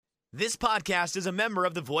This podcast is a member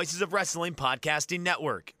of the Voices of Wrestling Podcasting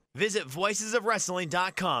Network. Visit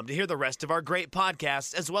voicesofwrestling.com to hear the rest of our great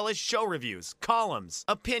podcasts, as well as show reviews, columns,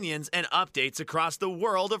 opinions, and updates across the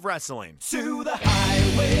world of wrestling. To the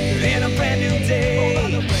highway in a brand new day.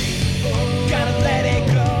 Gotta let it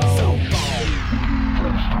go. So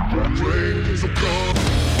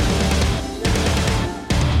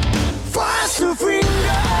fast to finger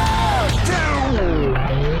down.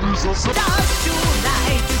 Dance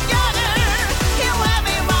tonight together. Here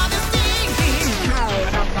everyone is singing.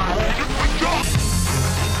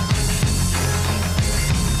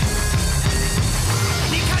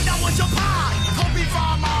 你看到我就怕，头皮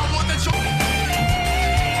发麻，我的手。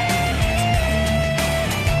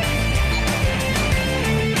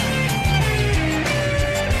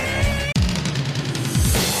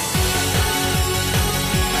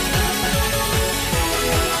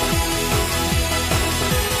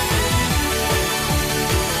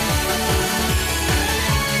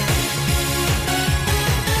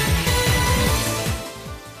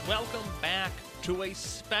To a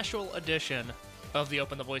special edition of the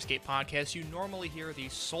Open the Voice Gate podcast. You normally hear the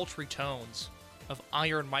sultry tones of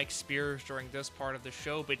Iron Mike Spears during this part of the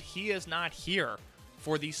show, but he is not here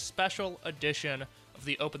for the special edition of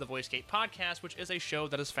the Open the Voice Gate podcast, which is a show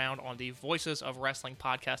that is found on the Voices of Wrestling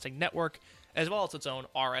Podcasting Network, as well as its own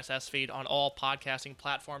RSS feed on all podcasting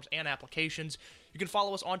platforms and applications. You can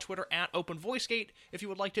follow us on Twitter at OpenVoiceGate. If you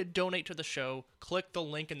would like to donate to the show, click the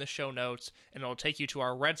link in the show notes, and it'll take you to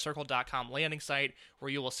our redcircle.com landing site,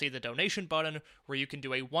 where you will see the donation button, where you can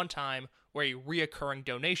do a one-time or a reoccurring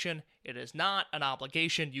donation. It is not an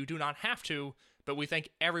obligation. You do not have to, but we thank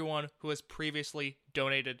everyone who has previously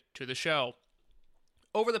donated to the show.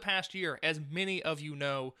 Over the past year, as many of you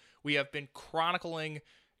know, we have been chronicling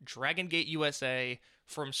Dragon Gate USA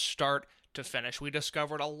from start to finish. We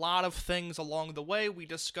discovered a lot of things along the way. We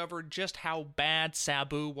discovered just how bad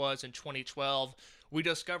Sabu was in 2012. We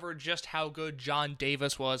discovered just how good John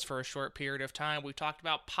Davis was for a short period of time. We talked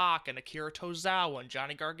about Pac and Akira Tozawa and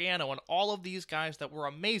Johnny Gargano and all of these guys that were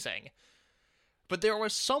amazing. But there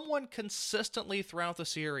was someone consistently throughout the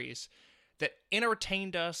series that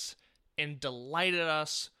entertained us and delighted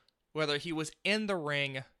us, whether he was in the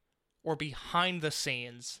ring or behind the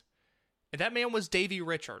scenes. And that man was Davey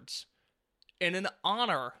Richards. And in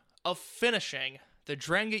honor of finishing the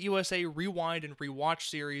Dragon Gate USA Rewind and Rewatch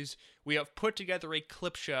series, we have put together a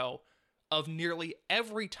clip show of nearly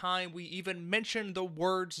every time we even mention the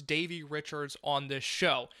words Davey Richards on this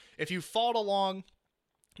show. If you followed along,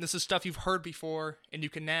 this is stuff you've heard before, and you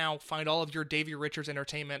can now find all of your Davey Richards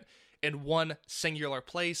entertainment in one singular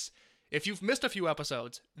place. If you've missed a few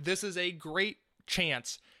episodes, this is a great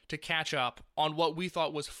chance to catch up on what we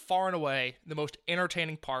thought was far and away the most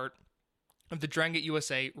entertaining part of the Dragon Gate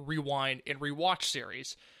USA Rewind and Rewatch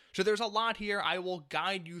series. So there's a lot here. I will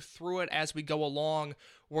guide you through it as we go along.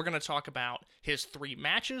 We're going to talk about his 3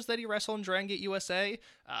 matches that he wrestled in Dragon Gate USA,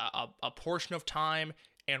 a portion of time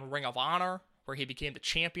in Ring of Honor, where he became the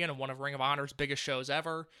champion in one of Ring of Honor's biggest shows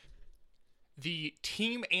ever, the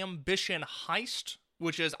Team Ambition heist,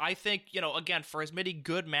 which is, I think, again, for as many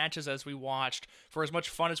good matches as we watched, for as much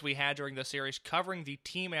fun as we had during the series, covering the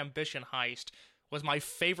Team Ambition heist was my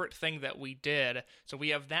favorite thing that we did. So we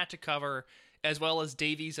have that to cover, as well as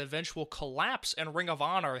Davey's eventual collapse in Ring of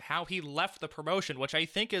Honor, how he left the promotion, which I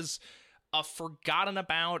think is a forgotten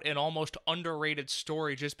about and almost underrated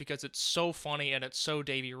story just because it's so funny and it's so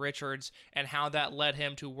Davey Richards, and how that led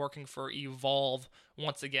him to working for Evolve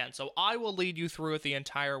once again. So I will lead you through it the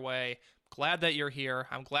entire way. Glad that you're here.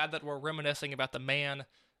 I'm glad that we're reminiscing about the man,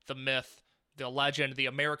 the myth, the legend, the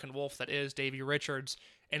American Wolf that is Davey Richards.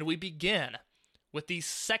 And we begin with the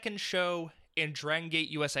second show in Dragon Gate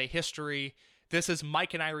USA history. This is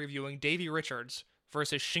Mike and I reviewing Davey Richards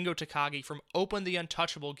versus Shingo Takagi from Open the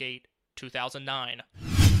Untouchable Gate 2009.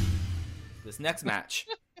 This next match.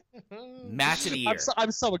 Match of the year.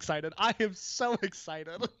 I'm so excited. I am so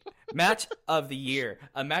excited. Match of the year.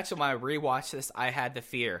 A match when I rewatched this, I had the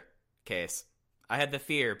fear. Case. I had the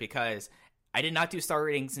fear because I did not do star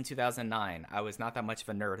ratings in 2009. I was not that much of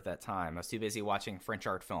a nerd at that time. I was too busy watching French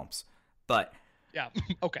art films. But yeah,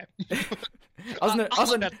 okay. I'm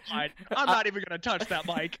not even gonna touch that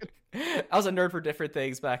mic. I was a nerd for different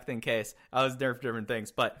things back then, Case. I was a nerd for different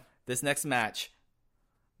things. But this next match,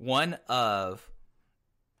 one of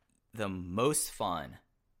the most fun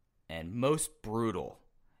and most brutal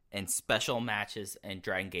and special matches in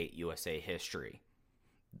Dragon Gate USA history.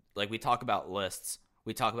 Like, we talk about lists,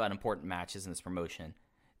 we talk about important matches in this promotion.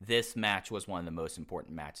 This match was one of the most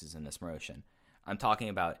important matches in this promotion. I'm talking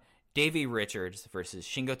about Davey Richards versus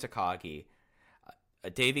Shingo Takagi.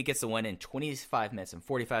 Davey gets the win in 25 minutes and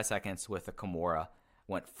 45 seconds with a Kimura.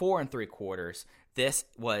 Went 4 3/4. This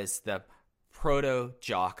was the Proto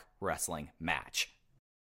Jock Wrestling match.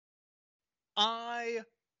 I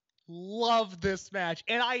love this match,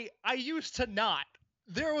 and I used to not.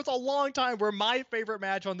 There was a long time where my favorite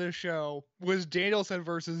match on this show was Danielson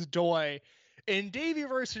versus Doi, and Davey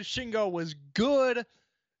versus Shingo was good,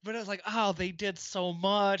 but I was like, oh, they did so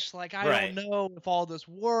much. Like, I don't know if all this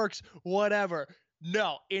works, whatever.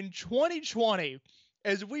 No, in 2020,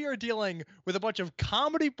 as we are dealing with a bunch of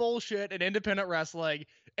comedy bullshit and independent wrestling,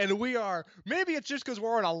 and maybe it's just because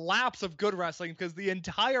we're on a lapse of good wrestling because the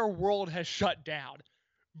entire world has shut down.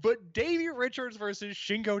 But Davey Richards versus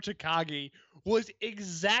Shingo Takagi was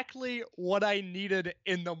exactly what I needed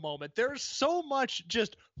in the moment. There's so much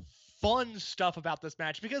just fun stuff about this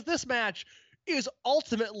match because this match is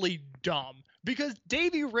ultimately dumb because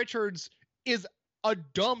Davey Richards is a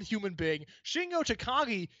dumb human being. Shingo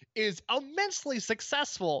Takagi is immensely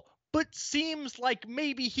successful, but seems like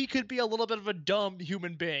maybe he could be a little bit of a dumb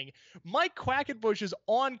human being. Mike Quackenbush is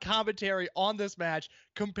on commentary on this match,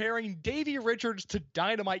 comparing Davey Richards to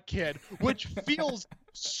Dynamite Kid, which feels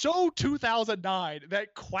so 2009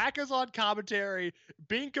 that Quack is on commentary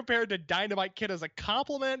being compared to Dynamite Kid as a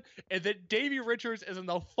compliment, and that Davey Richards is in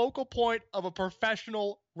the focal point of a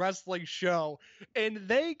professional wrestling show. And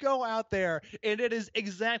they go out there, and it is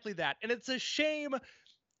exactly that. And it's a shame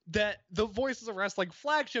that the Voices of Wrestling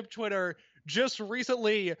flagship Twitter just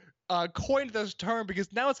recently coined this term,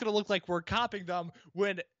 because now it's going to look like we're copying them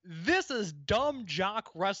when this is dumb jock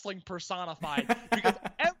wrestling personified. Because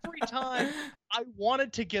every time I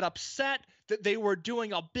wanted to get upset that they were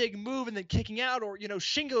doing a big move and then kicking out, or,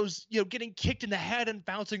 Shingo's, getting kicked in the head and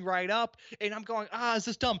bouncing right up, and I'm going, is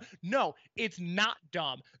this dumb? No, it's not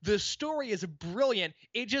dumb. The story is brilliant.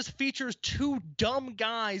 It just features two dumb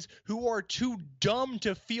guys who are too dumb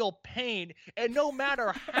to feel pain, and no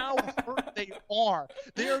matter how hurt they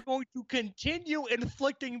are going to continue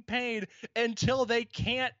inflicting pain until they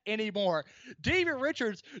can't anymore. Davey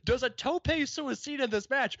Richards does a tope suicida in this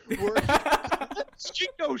match where he lifts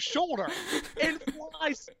Shingo's shoulder and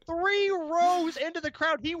flies 3 rows into the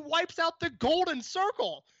crowd. He wipes out the golden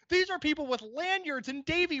circle. These are people with lanyards, and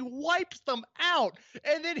Davey wipes them out.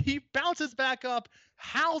 And then he bounces back up,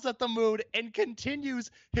 howls at the moon, and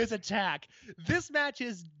continues his attack. This match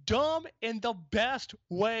is dumb in the best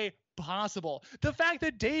way possible. The fact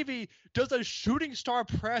that Davey does a shooting star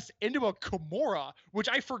press into a Kimura, which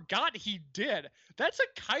I forgot he did, that's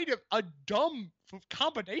a kind of a dumb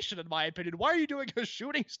combination in my opinion. Why are you doing a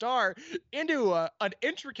shooting star into an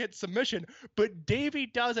intricate submission? But Davey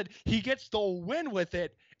does it. He gets the win with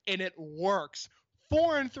it, and it works.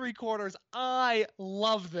 4 3/4. I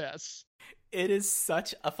love this. It is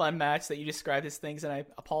such a fun match that you describe these things, and I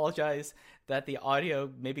apologize that the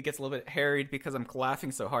audio maybe gets a little bit harried because I'm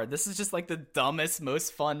laughing so hard. This is just like the dumbest,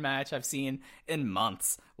 most fun match I've seen in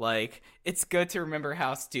months. Like, it's good to remember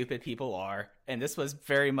how stupid people are, and this was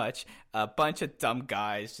very much a bunch of dumb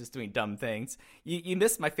guys just doing dumb things. You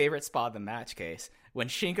missed my favorite spot of the match, Case, when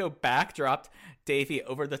Shingo backdropped Davey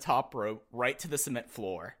over the top rope right to the cement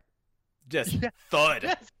floor. Just thud.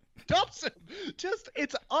 Yes. Dumps him. Just,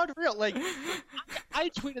 it's unreal. Like, I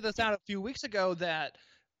tweeted this out a few weeks ago that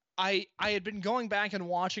I had been going back and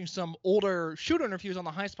watching some older shoot interviews on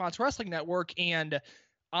the High Spots Wrestling Network, and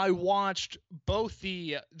I watched both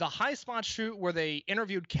the High Spots shoot where they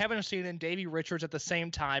interviewed Kevin Steen and Davey Richards at the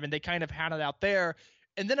same time, and they kind of had it out there.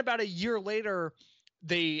 And then about a year later,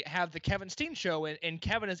 they have the Kevin Steen show, and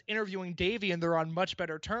Kevin is interviewing Davey, and they're on much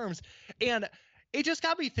better terms. And it just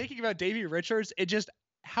got me thinking about Davey Richards. It just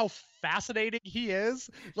how fascinating he is.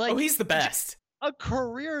 Like, he's the best. A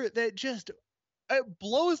career that just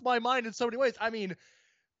blows my mind in so many ways. I mean,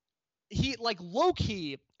 he, like,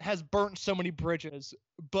 low-key has burnt so many bridges,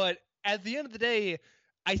 but at the end of the day,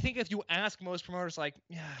 I think if you ask most promoters, like,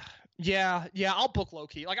 yeah, I'll book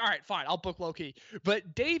Low-Ki. Like, all right, fine, I'll book Low-Ki.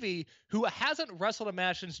 But Davey, who hasn't wrestled a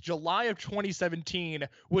match since July of 2017,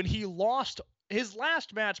 when he lost his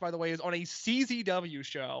last match, by the way, is on a CZW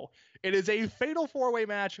show. It is a fatal 4-way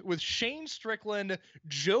match with Shane Strickland,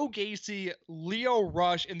 Joe Gacy, Leo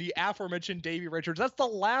Rush, and the aforementioned Davey Richards. That's the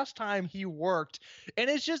last time he worked. And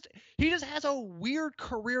it's just, he just has a weird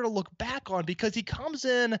career to look back on, because he comes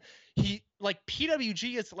in, like,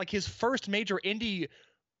 PWG is like his first major indie,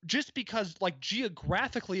 just because, like,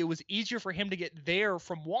 geographically it was easier for him to get there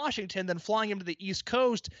from Washington than flying him to the East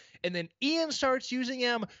Coast. And then Ian starts using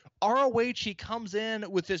him. ROH, he comes in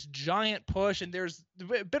with this giant push, and there's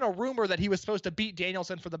been a rumor that he was supposed to beat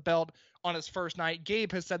Danielson for the belt on his first night.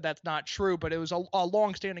 Gabe has said that's not true, but it was a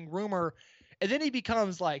long-standing rumor. And then he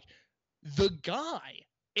becomes, like, the guy.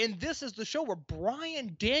 And this is the show where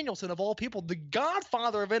Bryan Danielson, of all people, the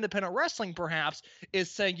godfather of independent wrestling, perhaps, is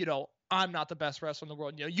saying, I'm not the best wrestler in the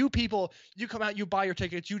world. You people, you come out, you buy your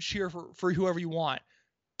tickets, you cheer for whoever you want.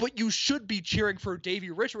 But you should be cheering for Davey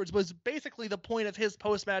Richards, was basically the point of his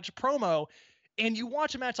post-match promo. And you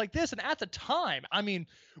watch a match like this, and at the time, I mean,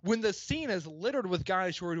 when the scene is littered with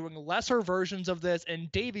guys who are doing lesser versions of this, and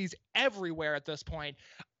Davey's everywhere at this point,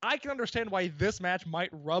 I can understand why this match might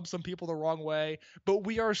rub some people the wrong way, but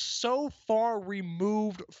we are so far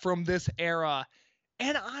removed from this era,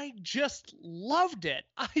 and I just loved it.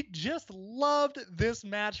 I just loved this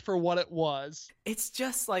match for what it was. It's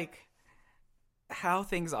just like how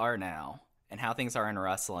things are now and how things are in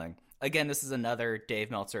wrestling. Again, this is another Dave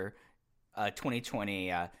Meltzer 2020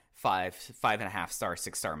 5.5 star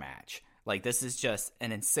 6-star match. Like, this is just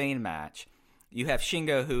an insane match. You have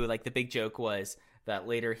Shingo, who, like, the big joke was that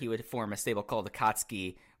later he would form a stable called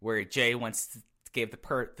Akatsuki, where Jay once gave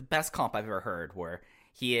the best comp I've ever heard, where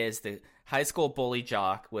he is the high school bully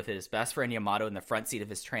jock with his best friend Yamato in the front seat of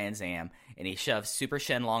his Trans Am, and he shoves Super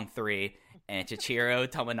Shenlong 3 and Chichiro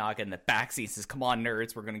Tominaga in the back seat and says, "Come on,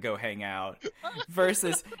 nerds, we're going to go hang out."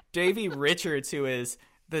 Versus Davey Richards, who is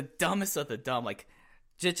the dumbest of the dumb. Like,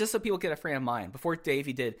 just so people get a frame of mind, before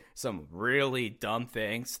Davey did some really dumb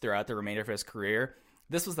things throughout the remainder of his career,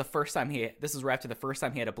 this was right after the first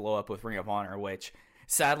time he had to blow up with Ring of Honor, which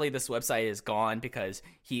sadly this website is gone because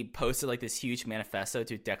he posted like this huge manifesto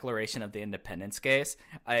to Declaration of the Independence case.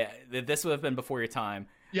 This would have been before your time.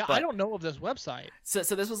 Yeah, but, I don't know of this website. So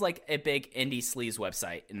this was like a big indie sleaze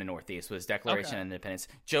website in the Northeast, was Declaration of Independence.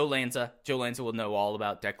 Joe Lanza will know all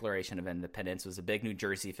about Declaration of Independence. It was a big New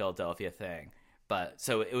Jersey, Philadelphia thing. But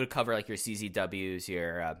so it would cover like your CZWs,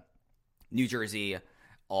 your New Jersey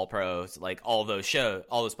All Pros, like all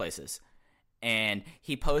those places. And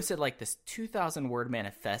he posted like this 2,000 word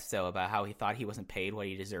manifesto about how he thought he wasn't paid what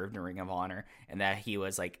he deserved in Ring of Honor, and that he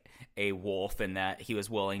was like a wolf, and that he was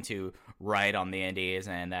willing to ride on the indies,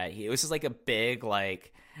 and that it was just like a big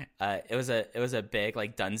like it was a big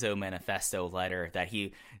like Dunzo manifesto letter that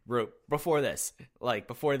he wrote before this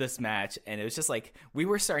match. And it was just like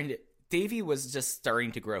Davey was just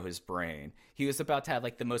starting to grow his brain. He was about to have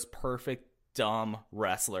like the most perfect dumb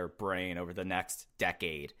wrestler brain over the next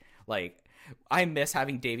decade. Like, I miss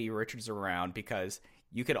having Davey Richards around because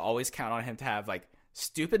you could always count on him to have like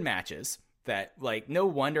stupid matches that, like, no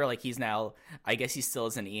wonder like he's now, I guess he still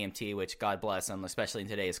is an EMT, which God bless him, especially in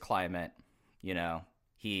today's climate. Very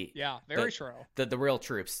true. The real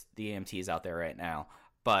troops, the EMTs out there right now.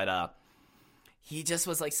 But he just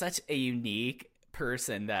was like such a unique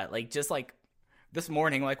person that like just like this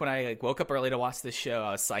morning, like when I like woke up early to watch this show,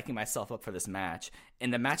 I was psyching myself up for this match,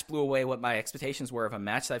 and the match blew away what my expectations were of a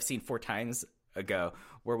match that I've seen 4 times ago,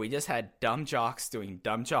 where we just had dumb jocks doing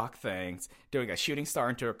dumb jock things, doing a shooting star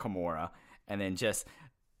into a Kimura, and then just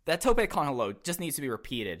that Tope Con Hilo just needs to be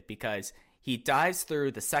repeated, because he dives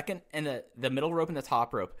through the second and the middle rope and the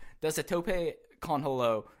top rope, does a Tope Con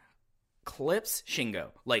Hilo, clips Shingo,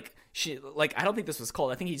 I don't think this was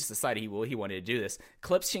called. I think he just decided he wanted to do this.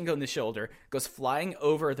 Clips Shingo in the shoulder, goes flying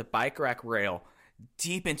over the bike rack rail,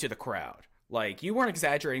 deep into the crowd. Like, you weren't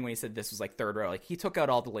exaggerating when you said this was like third row. Like, he took out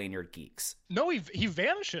all the lanyard geeks. No, he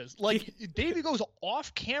vanishes. Like, Davey goes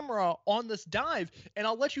off camera on this dive, and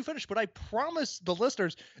I'll let you finish, but I promise the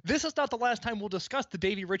listeners, this is not the last time we'll discuss the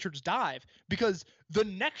Davey Richards dive, because the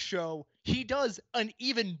next show, he does an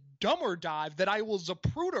even dumber dive that I will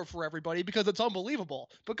Zapruder for everybody because it's unbelievable.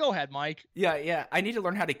 But go ahead, Mike. Yeah. I need to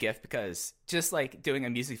learn how to GIF, because just like doing a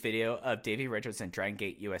music video of Davey Richards and Dragon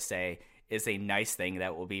Gate USA is a nice thing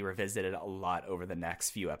that will be revisited a lot over the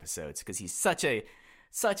next few episodes, because he's such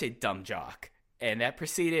a dumb jock. And that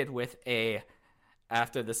proceeded with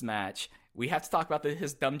after this match, we have to talk about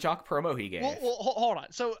his dumb jock promo he gave. Well, hold on.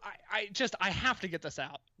 So I have to get this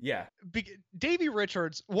out. Yeah. Davey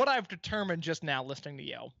Richards, what I've determined just now listening to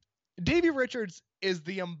you, Davey Richards is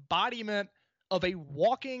the embodiment of a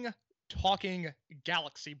walking, talking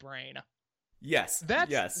galaxy brain. Yes.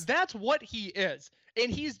 That's what he is. And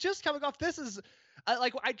he's just coming off, this is,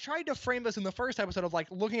 like, I tried to frame this in the first episode of, like,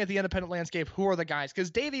 looking at the independent landscape, who are the guys? Because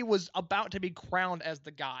Davey was about to be crowned as the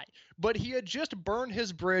guy, but he had just burned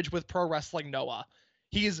his bridge with Pro Wrestling Noah.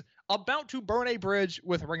 He's about to burn a bridge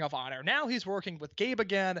with Ring of Honor. Now he's working with Gabe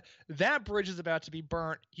again. That bridge is about to be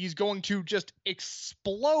burnt. He's going to just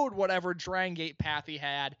explode whatever Dragon Gate path he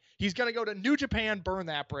had. He's going to go to New Japan, burn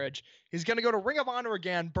that bridge. He's going to go to Ring of Honor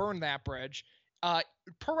again, burn that bridge.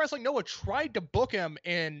 Pro Wrestling Noah tried to book him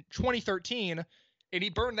in 2013, and he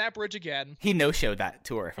burned that bridge again. He no-showed that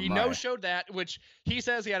tour. He no-showed that, which he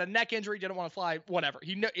says he had a neck injury, didn't want to fly, whatever.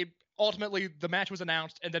 Ultimately, the match was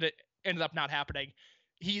announced, and then it ended up not happening.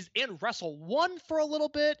 He's in Wrestle 1 for a little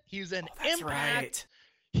bit. He's in That's Impact.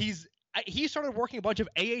 right. He started working a bunch of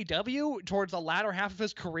AAW towards the latter half of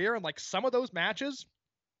his career, and like some of those matches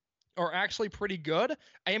are actually pretty good.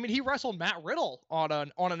 I mean, he wrestled Matt Riddle on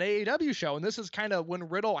an AAW show, and this is kind of when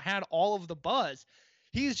Riddle had all of the buzz.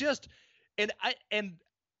 He's just, and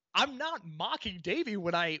I'm not mocking Davey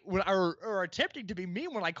or attempting to be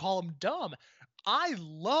mean when I call him dumb. I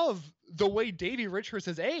love the way Davey Richards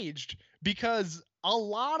has aged, because a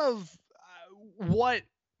lot of what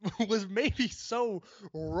was maybe so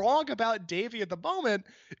wrong about Davey at the moment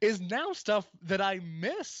is now stuff that I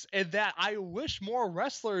miss and that I wish more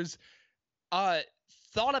wrestlers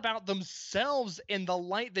thought about themselves in the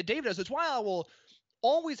light that Davey does. It's why I will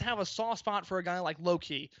always have a soft spot for a guy like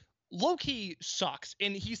Low-Ki. Low-Ki sucks,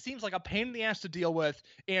 and he seems like a pain in the ass to deal with,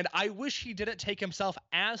 and I wish he didn't take himself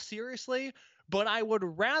as seriously, but I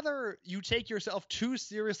would rather you take yourself too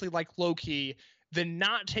seriously like Low-Ki than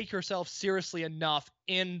not take yourself seriously enough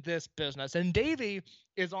in this business. And Davey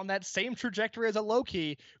is on that same trajectory as a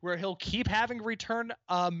Low-Ki, where he'll keep having return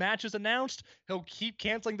matches announced, he'll keep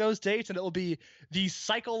canceling those dates, and it'll be the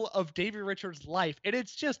cycle of Davey Richards' life. And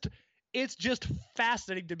it's just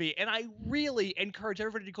fascinating to me. And I really encourage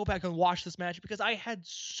everybody to go back and watch this match, because I had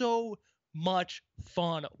so much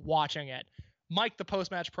fun watching it. Mike, the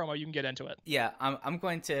post-match promo, you can get into it. Yeah, I'm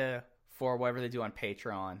going to, for whatever they do on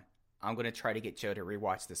Patreon, I'm going to try to get Joe to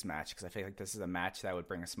rewatch this match, because I feel like this is a match that would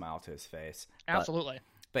bring a smile to his face. Absolutely.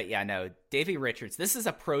 But yeah, no, Davey Richards, this is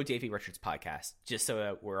a pro Davey Richards podcast, just so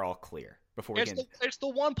that we're all clear before we It's the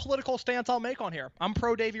one political stance I'll make on here. I'm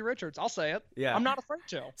pro Davey Richards. I'll say it. Yeah. I'm not afraid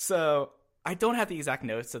to. So I don't have the exact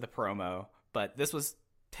notes of the promo, but this was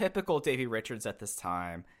typical Davey Richards at this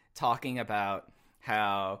time, talking about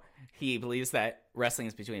how he believes that wrestling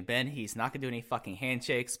is between men. He's not going to do any fucking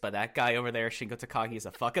handshakes, but that guy over there, Shingo Takagi, is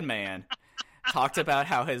a fucking man. Talked about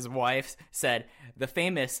how his wife said the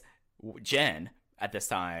famous Jen at this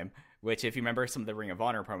time, which if you remember some of the Ring of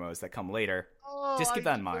Honor promos that come later, just keep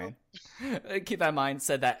that in mind. Keep that in mind.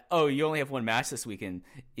 Said that, oh, you only have one match this weekend.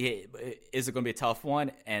 Is it going to be a tough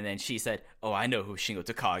one? And then she said, oh, I know who Shingo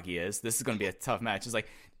Takagi is. This is going to be a tough match. It's like,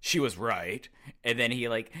 she was right. And then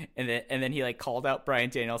he called out Bryan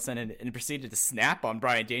Danielson and proceeded to snap on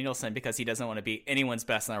Bryan Danielson because he doesn't want to be anyone's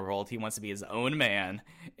best in the world. He wants to be his own man.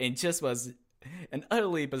 And just was an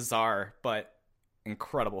utterly bizarre but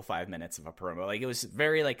incredible 5 minutes of a promo. Like, it was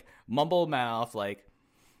very like mumble mouth, like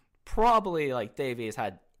probably like Davey has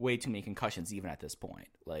had way too many concussions even at this point.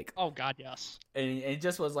 Like, oh god, yes. And it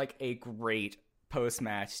just was like a great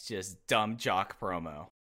post-match, just dumb jock promo.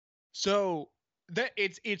 So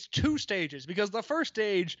it's two stages, because the first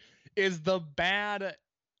stage is the bad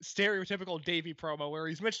stereotypical Davey promo where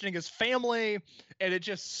he's mentioning his family and it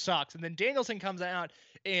just sucks. And then Danielson comes out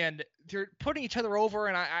and they're putting each other over,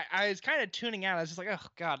 and I was kind of tuning out. I was just like, oh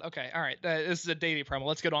god, okay, all right, this is a Davey promo,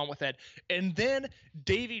 let's get on with it. And then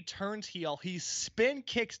Davey turns heel, he spin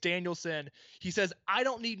kicks Danielson, he says, I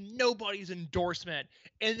don't need nobody's endorsement,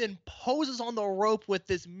 and then poses on the rope with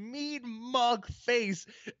this mean mug face.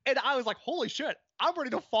 And I was like, holy shit, I'm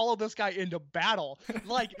ready to follow this guy into battle.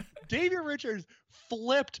 Like, Davey Richards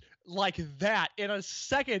flipped like that. In a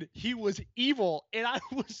second, he was evil, and I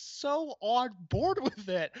was so on board with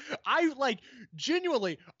it. I, like,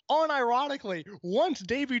 genuinely, unironically, once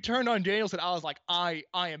Davey turned on Danielson, I was like, I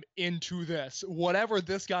am into this. Whatever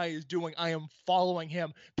this guy is doing, I am following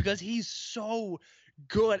him, because he's so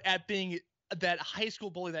good at being that high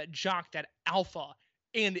school bully, that jock, that alpha.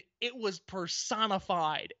 And it was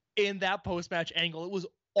personified in that post-match angle. It was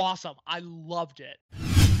awesome. I loved it.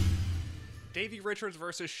 Davey Richards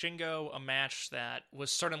versus Shingo, a match that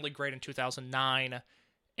was certainly great in 2009,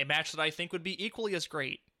 a match that I think would be equally as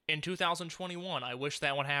great in 2021. I wish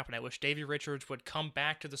that would happen. I wish Davey Richards would come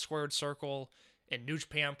back to the squared circle in New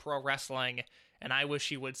Japan Pro Wrestling, and I wish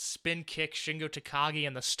he would spin kick Shingo Takagi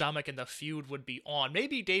in the stomach and the feud would be on.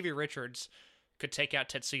 Maybe Davey Richards could take out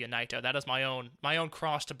Tetsuya Naito. That is my own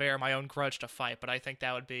cross to bear, my own grudge to fight, but I think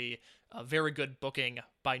that would be a very good booking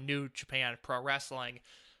by New Japan Pro Wrestling.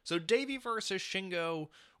 So Davey versus Shingo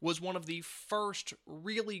was one of the first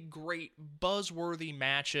really great buzzworthy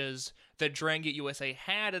matches that Dragon Gate USA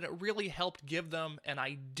had, and it really helped give them an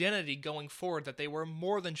identity going forward, that they were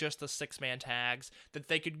more than just the six-man tags, that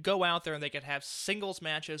they could go out there and they could have singles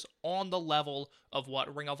matches on the level of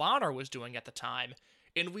what Ring of Honor was doing at the time.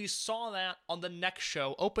 And we saw that on the next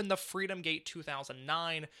show, Open the Freedom Gate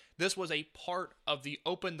 2009. This was a part of the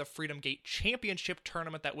Open the Freedom Gate Championship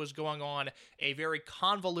tournament that was going on, a very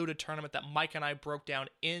convoluted tournament that Mike and I broke down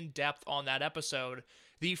in depth on that episode.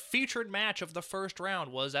 The featured match of the first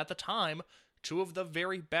round was, at the time, two of the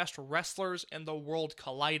very best wrestlers in the world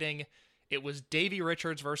colliding. It was Davey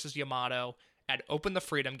Richards versus Yamato at Open the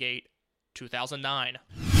Freedom Gate 2009.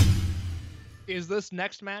 Is this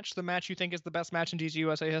next match the match you think is the best match in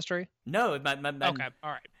DGUSA history? No, Okay,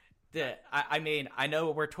 all right. I mean, I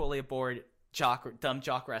know we're totally aboard Dumb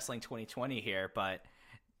Jock Wrestling 2020 here, but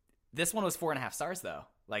this one was 4.5 stars though.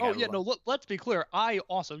 Like, let's be clear. I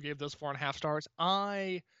also gave this 4.5 stars.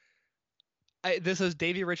 This is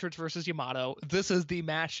Davey Richards versus Yamato. This is the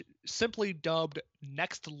match simply dubbed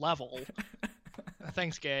Next Level.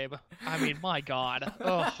 Thanks, Gabe. I mean, my God.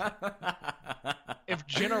 Ugh. If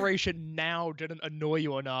Generation Now didn't annoy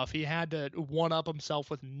you enough, he had to one-up himself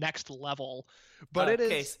with Next Level. But it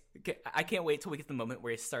is... I can't wait till we get the moment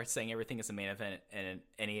where he starts saying everything is a main event in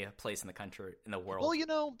any place in the country, in the world.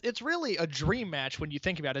 Well, it's really a dream match when you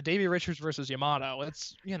think about it. Davey Richards versus Yamato.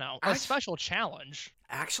 It's, a special challenge.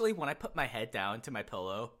 Actually, when I put my head down to my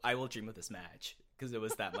pillow, I will dream of this match. Because it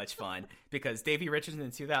was that much fun. Because Davey Richards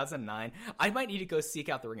in 2009, I might need to go seek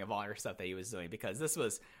out the Ring of Honor stuff that he was doing, because this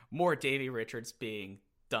was more Davey Richards being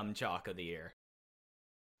Dumb Jock of the Year.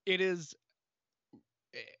 It is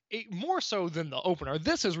more so than the opener.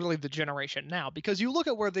 This is really the Generation Now, because you look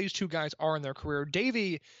at where these two guys are in their career.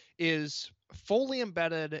 Davey is fully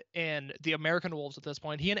embedded in the American Wolves at this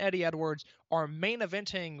point. He and Eddie Edwards are main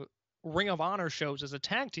eventing Ring of Honor shows as a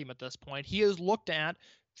tag team at this point. He is looked at,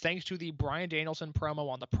 thanks to the Bryan Danielson promo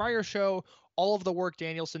on the prior show, all of the work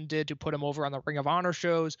Danielson did to put him over on the Ring of Honor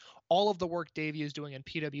shows, all of the work Davey is doing in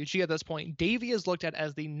PWG at this point, Davey is looked at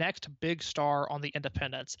as the next big star on the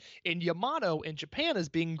independents. And Yamato in Japan is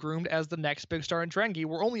being groomed as the next big star in Drengi.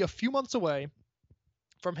 We're only a few months away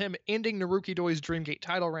from him ending Naruki Doi's Dreamgate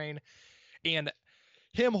title reign and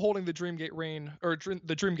him holding the Dreamgate reign, or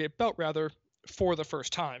the Dreamgate belt rather, for the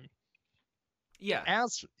first time. Yeah.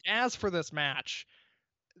 As for this match,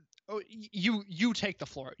 you take the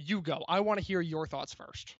floor. You go. I want to hear your thoughts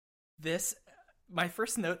first. My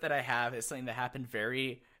first note that I have is something that happened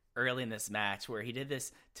very early in this match, where he did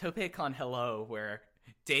this Tope Con Hello, where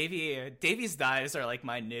Davey's dives are like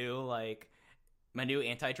my new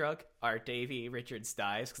anti-drug are Davey Richards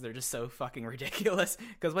dives, because they're just so fucking ridiculous.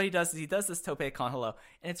 Because what he does is he does this Tope Con Hello,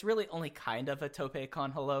 and it's really only kind of a Tope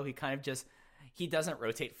Con Hello. He doesn't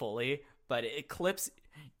rotate fully, but it clips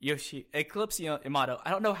Yamato. I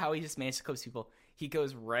don't know how he just managed to clip people. He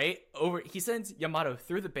goes right over. He sends Yamato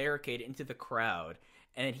through the barricade into the crowd,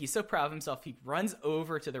 and he's so proud of himself. He runs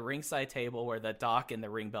over to the ringside table where the dock and the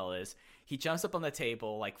ring bell is. He jumps up on the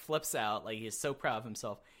table, like flips out, like he's so proud of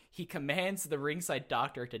himself. He commands the ringside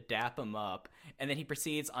doctor to dap him up, and then he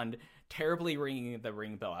proceeds on terribly ringing the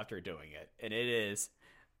ring bell after doing it. And it is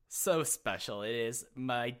so special. It is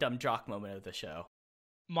my dumb jock moment of the show.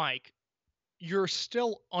 Mike, you're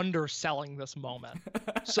still underselling this moment.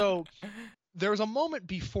 So there's a moment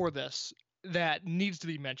before this that needs to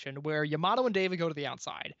be mentioned where Yamato and Davey go to the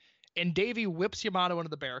outside, and Davey whips Yamato into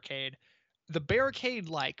the barricade. The barricade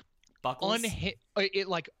buckles.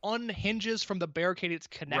 Unhinges from the barricade it's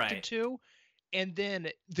connected to, and then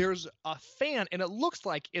there's a fan, and it looks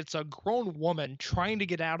like it's a grown woman trying to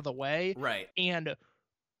get out of the way. Right. And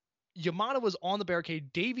Yamato is on the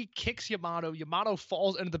barricade. Davey kicks Yamato. Yamato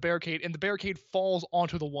falls into the barricade, and the barricade falls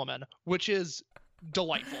onto the woman, which is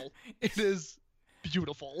delightful. It is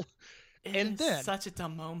beautiful. Then such a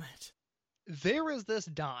dumb moment. There is this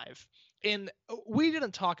dive, and we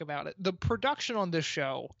didn't talk about it. The production on this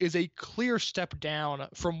show is a clear step down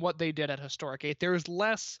from what they did at Historic 8. There's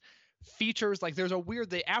less features. Like, there's a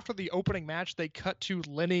weird... After the opening match, they cut to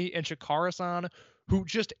Lenny and Shikara-san, who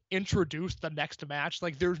just introduced the next match.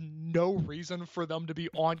 Like, there's no reason for them to be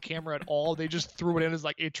on camera at all. They just threw it in as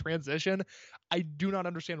like a transition. I do not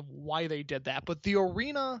understand why they did that. But the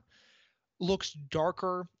arena looks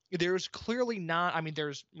darker. There's clearly not,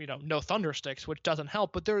 there's, no Thundersticks, which doesn't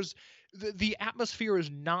help, but there's, the atmosphere is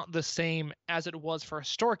not the same as it was for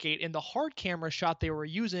Historic 8. In the hard camera shot they were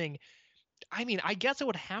using, I guess it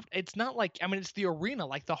would have, it's not like, it's the arena,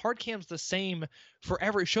 like the hard cam's the same for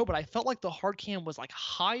every show, but I felt like the hard cam was like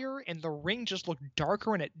higher and the ring just looked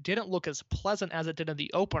darker and it didn't look as pleasant as it did in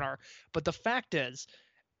the opener. But the fact is,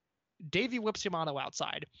 Davey whips Yamato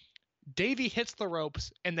outside. Davey hits the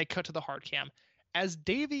ropes and they cut to the hard cam. As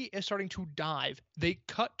Davey is starting to dive, they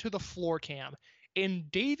cut to the floor cam.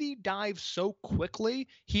 And Davey dives so quickly,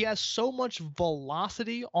 he has so much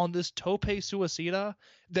velocity on this Tope Suicida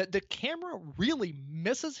that the camera really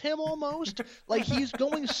misses him almost. Like, he's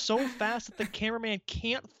going so fast that the cameraman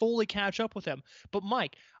can't fully catch up with him. But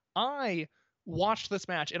Mike, I watched this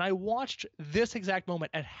match, and I watched this exact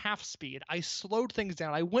moment at half speed. I slowed things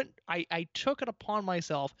down. I took it upon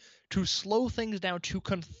myself to slow things down to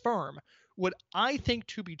confirm what I think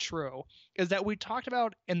to be true is that we talked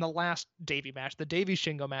about in the last Davey match, the Davey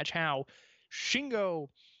Shingo match, how Shingo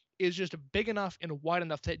is just big enough and wide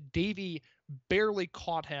enough that Davey barely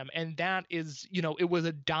caught him. And that is, it was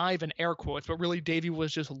a dive in air quotes, but really Davey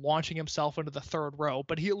was just launching himself into the third row,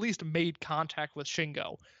 but he at least made contact with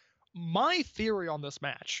Shingo. My theory on this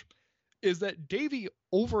match is that Davey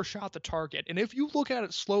overshot the target. And if you look at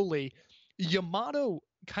it slowly, Yamato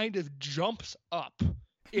kind of jumps up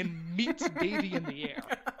and meets Davey in the air.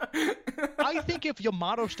 I think if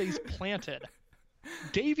Yamato stays planted,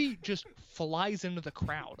 Davey just flies into the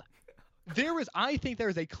crowd. I think there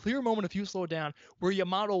is a clear moment, if you slow it down, where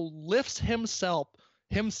Yamato lifts himself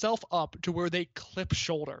up to where they clip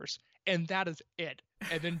shoulders, and that is it.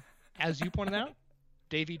 And then, as you pointed out,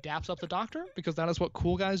 Davey daps up the Doctor, because that is what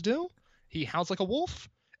cool guys do. He howls like a wolf,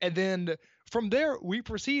 and then from there, we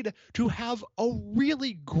proceed to have a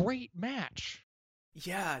really great match.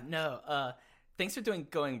 Yeah, no, thanks for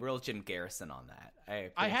going real Jim Garrison on that.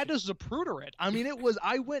 I had to Zapruder it. I mean,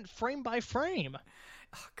 I went frame by frame.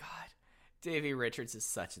 Oh, God. Davey Richards is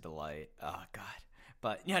such a delight. Oh, God.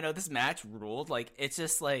 But, no, this match ruled. Like, it's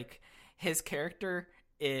just, like, his character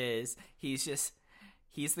is, he's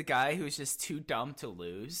the guy who's just too dumb to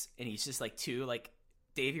lose. And he's just, like,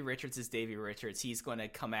 Davey Richards is Davey Richards. He's going to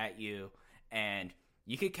come at you, and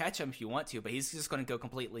you could catch him if you want to, but he's just going to go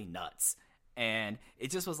completely nuts. And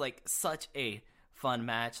it just was, like, such a fun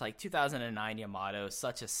match. Like, 2009 Yamato,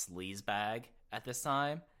 such a sleazebag at this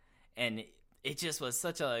time. And it just was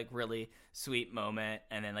such a, like, really sweet moment.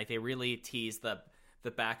 And then, like, they really teased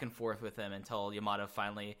the back and forth with him until Yamato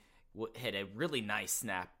finally hit a really nice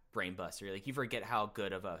snap brainbuster. Like, you forget how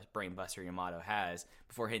good of a brainbuster Yamato has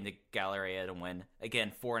before hitting the Galleria to win.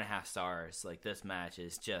 Again, 4.5 stars. Like, this match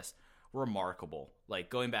is just remarkable. Like,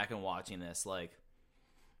 going back and watching this, like,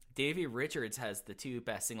 Davey Richards has the 2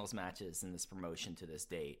 best singles matches in this promotion to this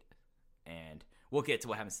date. And we'll get to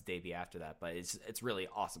what happens to Davey after that, but it's really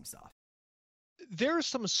awesome stuff. There's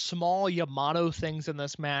some small Yamato things in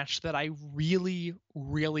this match that I really,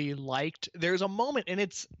 really liked. There's a moment, and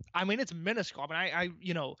it's minuscule. I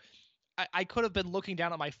mean, I could have been looking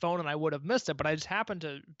down at my phone and I would have missed it, but I just happened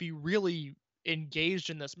to be really engaged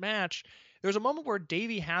in this match. There's a moment where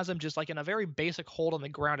Davey has him just like in a very basic hold on the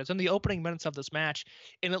ground. It's in the opening minutes of this match,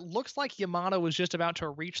 and it looks like Yamato was just about to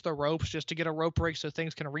reach the ropes just to get a rope break so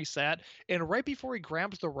things can reset. And right before he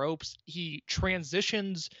grabs the ropes, he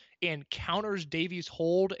transitions and counters Davey's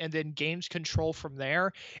hold and then gains control from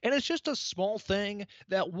there. And it's just a small thing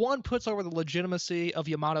that, one, puts over the legitimacy of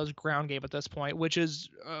Yamato's ground game at this point, which was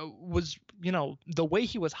the way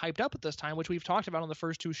he was hyped up at this time, which we've talked about on the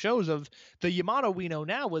first 2 shows. Of the Yamato we know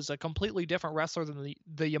now was a completely different wrestler than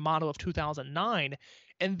the Yamato of 2009.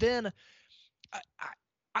 And then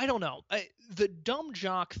I don't know, the dumb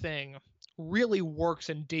jock thing really works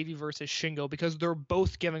in Davey versus Shingo because they're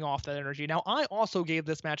both giving off that energy. Now, I also gave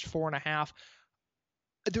this match 4.5.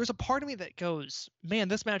 There's a part of me that goes, man,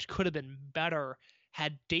 this match could have been better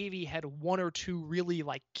had Davey had 1 or 2 really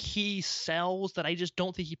like key sells that I just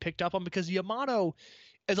don't think he picked up on, because Yamato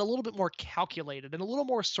is a little bit more calculated and a little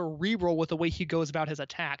more cerebral with the way he goes about his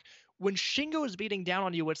attack. When Shingo is beating down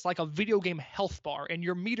on you, it's like a video game health bar, and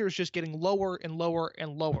your meter's just getting lower and lower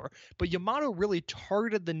and lower. But Yamato really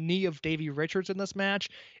targeted the knee of Davey Richards in this match,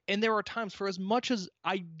 and there were times, for as much as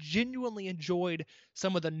I genuinely enjoyed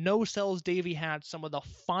some of the no-sells Davey had, some of the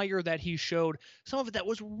fire that he showed, some of it that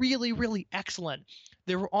was really, really excellent,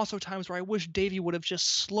 there were also times where I wish Davey would have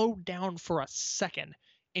just slowed down for a second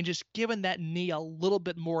and just given that knee a little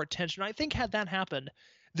bit more attention. I think had that happened,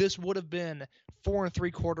 this would have been 4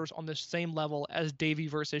 3/4 on the same level as Davey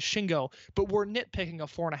versus Shingo, but we're nitpicking a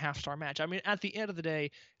 4.5 star match. I mean, at the end of the day,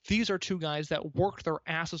 these are 2 guys that worked their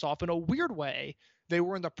asses off in a weird way. They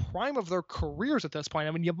were in the prime of their careers at this point.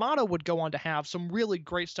 I mean, Yamato would go on to have some really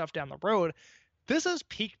great stuff down the road. This is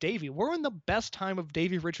peak Davey. We're in the best time of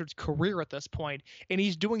Davey Richards' career at this point, and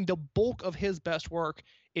he's doing the bulk of his best work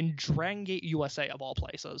in Dragon Gate USA, of all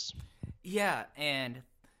places. Yeah, and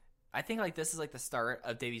I think like this is like the start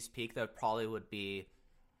of Davey's peak that probably would be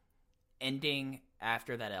ending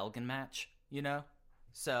after that Elgin match,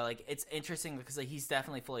 So like it's interesting because like he's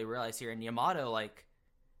definitely fully realized here, and Yamato, like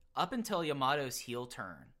up until Yamato's heel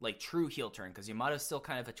turn, like true heel turn, because Yamato's still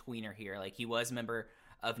kind of a tweener here. Like he was a member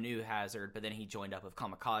of New Hazard, but then he joined up with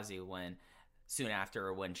Kamikaze when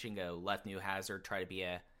Shingo left New Hazard,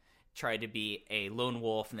 tried to be a lone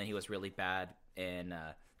wolf, and then he was really bad in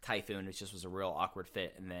Typhoon, which just was a real awkward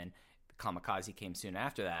fit, and then Kamikaze came soon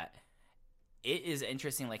after that. It is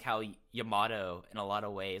interesting like how Yamato, in a lot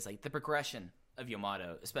of ways, like the progression of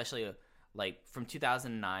Yamato, especially like from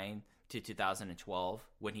 2009 to 2012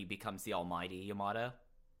 when he becomes the almighty Yamato.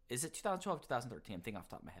 Is it 2012 2013? I'm thinking off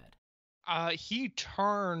the top of my head. He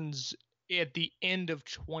turns at the end of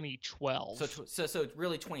 2012. So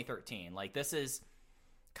really 2013. Like, this is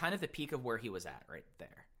kind of the peak of where he was at right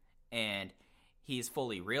there. And he's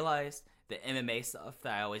fully realized the MMA stuff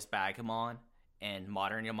that I always bag him on and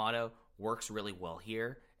modern Yamato works really well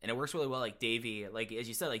here. And it works really well, like Davey, like as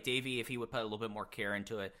you said, like Davey, if he would put a little bit more care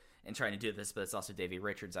into it and trying to do this, but it's also Davey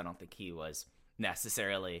Richards. I don't think he was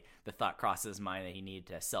necessarily, the thought crosses his mind that he needed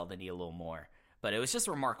to sell the knee a little more. But it was just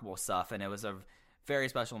remarkable stuff, and it was a very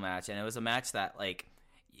special match, and it was a match that, like,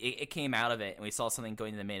 it came out of it, and we saw something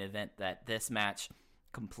going to the main event that this match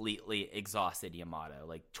completely exhausted Yamato.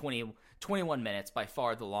 Like, 21 minutes, by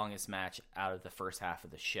far the longest match out of the first half of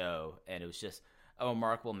the show, and it was just a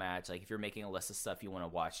remarkable match. Like, if you're making a list of stuff you want to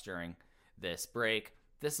watch during this break,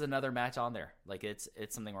 this is another match on there. Like, it's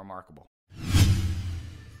something remarkable.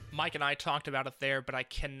 Mike and I talked about it there, but I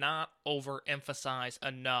cannot overemphasize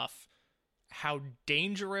enough how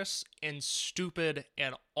dangerous and stupid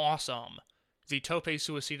and awesome the tope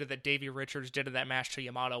suicida that Davey Richards did in that match to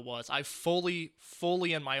Yamato was. I fully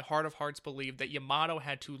in my heart of hearts believe that Yamato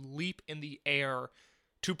had to leap in the air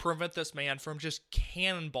to prevent this man from just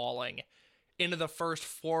cannonballing into the first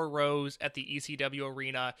 4 rows at the ECW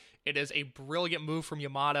arena. It is a brilliant move from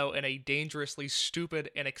Yamato and a dangerously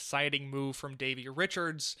stupid and exciting move from Davey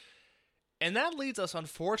Richards. And that leads us,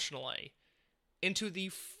 unfortunately, into the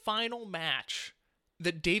final match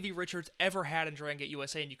that Davey Richards ever had in Dragon Gate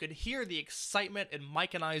USA. And you could hear the excitement in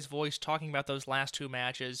Mike and I's voice talking about those last 2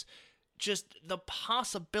 matches. Just the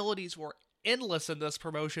possibilities were endless in this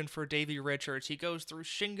promotion for Davey Richards. He goes through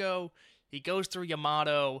Shingo, he goes through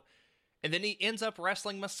Yamato, and then he ends up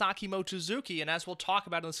wrestling Masaki Mochizuki, and as we'll talk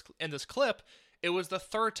about in this clip, it was the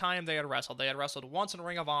 3rd time they had wrestled. They had wrestled once in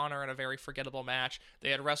Ring of Honor in a very forgettable match.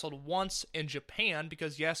 They had wrestled once in Japan,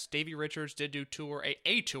 because yes, Davey Richards did do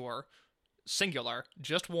a tour, singular,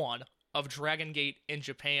 just one, of Dragon Gate in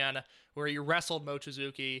Japan, where he wrestled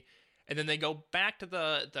Mochizuki, and then they go back to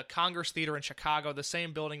the Congress Theater in Chicago, the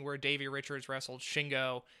same building where Davey Richards wrestled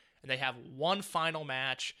Shingo, and they have one final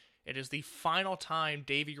match. It is the final time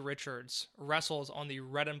Davey Richards wrestles on the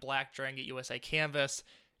red and black Dragon Gate USA canvas.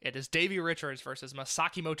 It is Davey Richards versus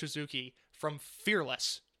Masaki Mochizuki from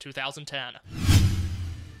Fearless 2010.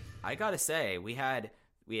 I gotta say, we had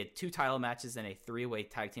 2 title matches and a 3-way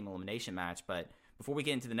tag team elimination match, but before we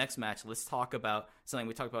get into the next match, let's talk about something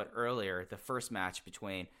we talked about earlier, the first match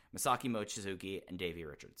between Masaki Mochizuki and Davey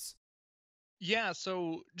Richards. Yeah,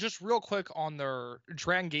 so just real quick on their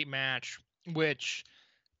Dragon Gate match, which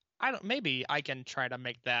maybe I can try to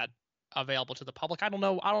make that available to the public. I don't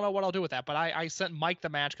know what I'll do with that, but I sent Mike the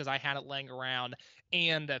match because I had it laying around,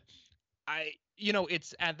 and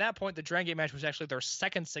it's at that point the Dragon Gate match was actually their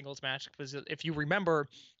 2nd singles match, because if you remember,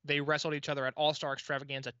 they wrestled each other at All-Star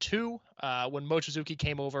Extravaganza 2 when Mochizuki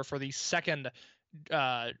came over for the 2nd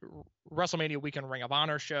WrestleMania weekend Ring of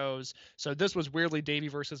Honor shows. So this was weirdly Davey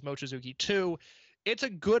versus Mochizuki 2. It's a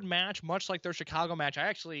good match, much like their Chicago match.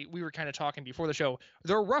 We were kind of talking before the show.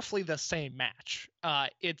 They're roughly the same match.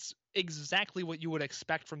 It's exactly what you would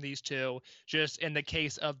expect from these two. Just in the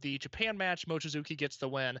case of the Japan match, Mochizuki gets the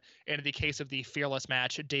win. And in the case of the Fearless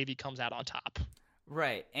match, Davey comes out on top.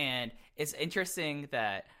 Right. And it's interesting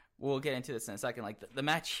that we'll get into this in a second. Like the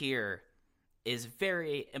match here is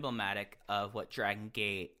very emblematic of what Dragon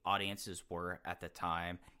Gate audiences were at the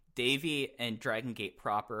time. Davey and Dragon Gate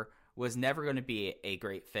proper was never going to be a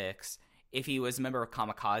great fix. If he was a member of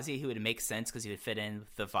Kamikaze, he would make sense because he would fit in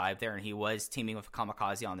with the vibe there, and he was teaming with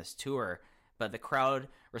Kamikaze on this tour. But the crowd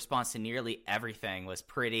response to nearly everything was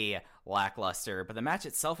pretty lackluster. But the match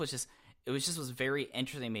itself was very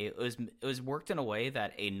interesting to me. It was worked in a way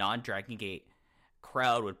that a non-Dragon Gate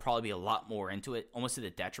crowd would probably be a lot more into it, almost to the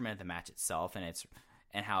detriment of the match itself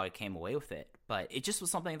and how it came away with it. But it just was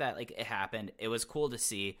something that, like, it happened. It was cool to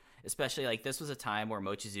see, especially, like, this was a time where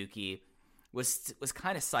Mochizuki was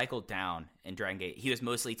kind of cycled down in Dragon Gate. He was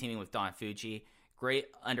mostly teaming with Don Fuji. Great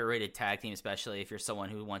underrated tag team, especially if you're someone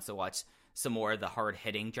who wants to watch some more of the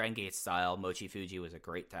hard-hitting Dragon Gate style. Mochi Fuji was a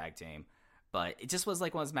great tag team. But it just was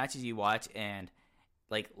like one of those matches you watch, and,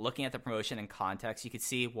 like, looking at the promotion in context, you could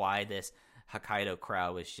see why this Hokkaido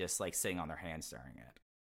crowd was just, like, sitting on their hands staring at it.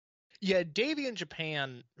 Yeah, Davey in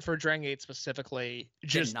Japan, for Dragon Gate specifically,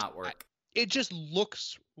 just did not work. It just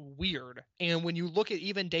looks weird. And when you look at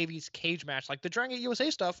even Davey's cage match, like the Dragon Gate USA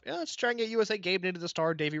stuff, yeah, it's Dragon Gate USA, Gabe needed the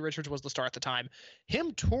star, Davey Richards was the star at the time.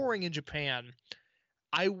 Him touring in Japan,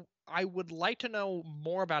 I would like to know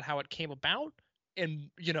more about how it came about, and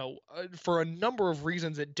for a number of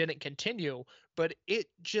reasons it didn't continue, but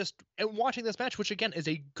and watching this match, which again is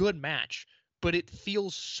a good match, but it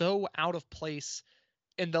feels so out of place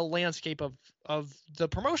in the landscape of the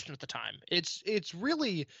promotion at the time. It's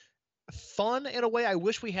really fun in a way. I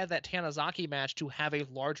wish we had that Tanizaki match to have a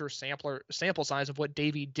larger sample size of what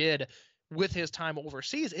Davey did with his time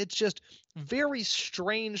overseas. It's just very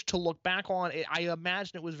strange to look back on. I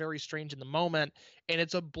imagine it was very strange in the moment, and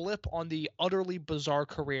it's a blip on the utterly bizarre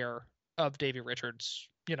career of Davey Richards.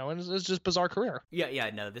 And it's just bizarre career. Yeah,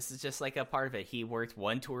 no, this is just like a part of it. He worked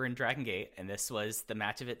one tour in Dragon Gate, and this was the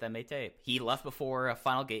match of it that made tape. He left before a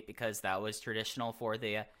Final Gate because that was traditional for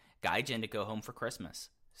the Gaijin to go home for Christmas.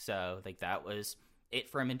 So, like, that was it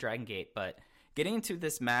for him in Dragon Gate. But getting into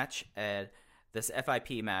this match, this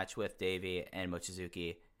FIP match with Davey and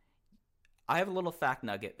Mochizuki, I have a little fact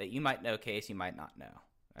nugget that you might know, Case, you might not know.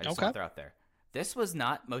 I just want to throw out there. This was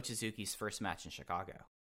not Mochizuki's first match in Chicago.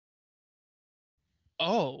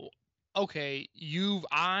 Oh, okay.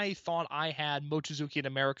 I thought I had Mochizuki in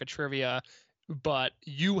America trivia, but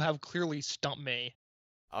you have clearly stumped me.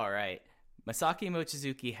 All right. Masaki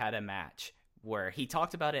Mochizuki had a match where he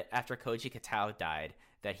talked about it after Koji Katao died,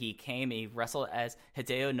 that he wrestled as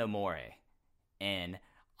Hideo Nomori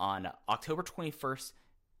on October 21st,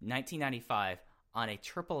 1995 on a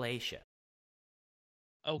AAA show.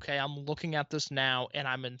 Okay, I'm looking at this now, and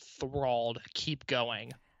I'm enthralled. Keep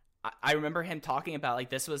going. I remember him talking about,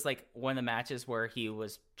 like, this was, like, one of the matches where he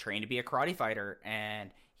was trained to be a karate fighter,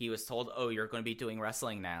 and he was told, oh, you're going to be doing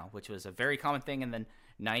wrestling now, which was a very common thing in the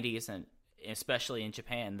 90s, and especially in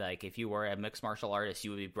Japan. Like, if you were a mixed martial artist,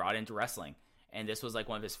 you would be brought into wrestling. And this was, like,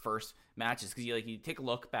 one of his first matches, because you take a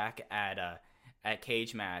look back at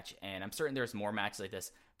Cage Match, and I'm certain there's more matches like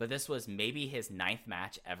this, but this was maybe his 9th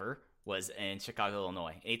match ever, was in Chicago,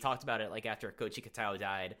 Illinois. And he talked about it, like, after Koji Katao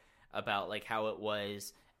died, about, like, how it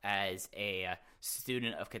was as a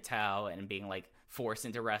student of Katao and being, like, forced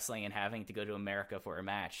into wrestling and having to go to America for a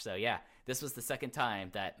match. So yeah, this was the second time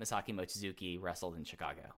that Masaki Mochizuki wrestled in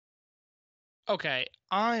Chicago. Okay,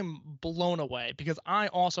 I'm blown away because I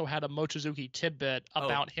also had a Mochizuki tidbit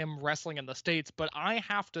about him wrestling in the States, but I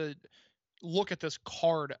have to look at this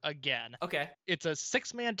card again. Okay. It's a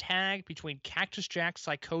 6-man tag between Cactus Jack,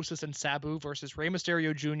 Psychosis, and Sabu versus Rey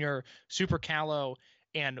Mysterio Jr., Super Calo,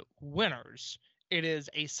 and Winners. It is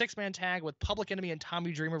a 6-man tag with Public Enemy and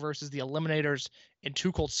Tommy Dreamer versus the Eliminators and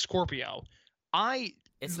Too Cold Scorpio. I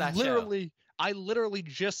literally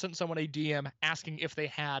just sent someone a DM asking if they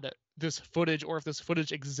had this footage or if this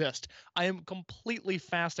footage exists. I am completely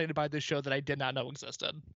fascinated by this show that I did not know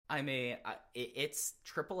existed. I mean, it's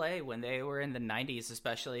AAA when they were in the 90s,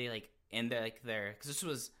 especially, like, in their, because this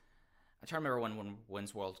was, I'm trying to remember when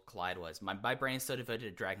Wins World Collide was. My brain's so devoted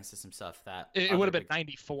to Dragon System stuff that it would have been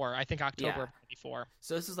 94. I think October of 94.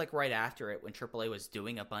 So this is, like, right after it when AAA was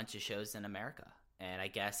doing a bunch of shows in America. And I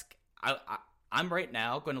guess I'm right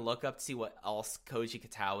now going to look up to see what else Koji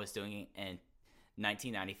Katao was doing in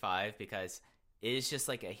 1995, because it is just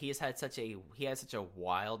like he has such a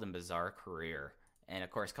wild and bizarre career. And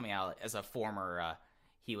of course, coming out as a former,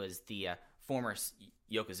 he was the former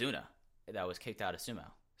Yokozuna that was kicked out of sumo.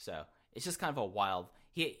 So it's just kind of a wild.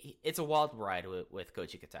 It's a wild ride with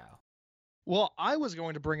Koji Katao. Well, I was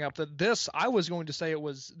going to bring up that I was going to say it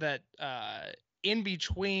was that in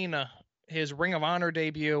between his Ring of Honor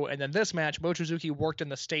debut and then this match, Mochizuki worked in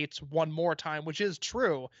the States one more time, which is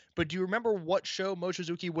true. But do you remember what show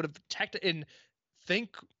Mochizuki would have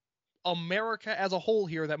think America as a whole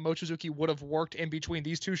here that Mochizuki would have worked in between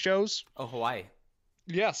these two shows? Oh, Hawaii.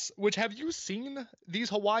 Yes. Which, have you seen these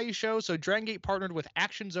Hawaii shows? So Dragon Gate partnered with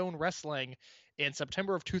Action Zone Wrestling in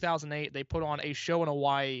September of 2008. They put on a show in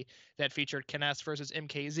Hawaii that featured Kines versus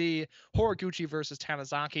MKZ, Horiguchi versus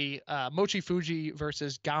Tanizaki, Mochi Fuji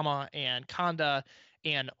versus Gama and Kanda,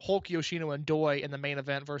 and Hulk Yoshino and Doi in the main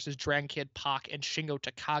event versus Dragon Kid, Pac, and Shingo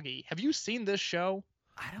Takagi. Have you seen this show?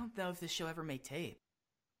 I don't know if this show ever made tape.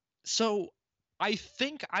 So I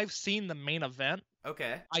think I've seen the main event.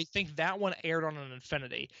 Okay. I think that one aired on an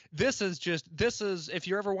Infinity. This is if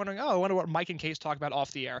you're ever wondering, I wonder what Mike and Case talk about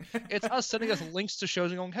off the air. It's us sending us links to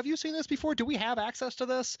shows and going, have you seen this before? Do we have access to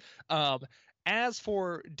this? As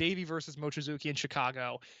for Davey versus Mochizuki in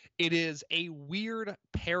Chicago, it is a weird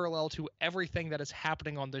parallel to everything that is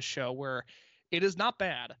happening on this show, where it is not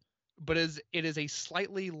bad, but it is a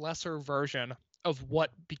slightly lesser version of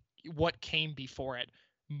what came before it.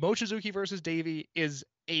 Mochizuki versus Davey is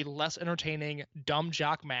a less entertaining dumb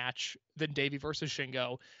jock match than Davey versus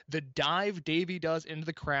Shingo. The dive Davey does into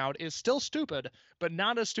the crowd is still stupid, but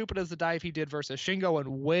not as stupid as the dive he did versus Shingo,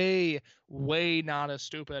 and way, way not as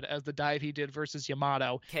stupid as the dive he did versus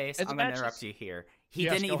Yamato. Case, And the I'm going to match interrupt is- you here. He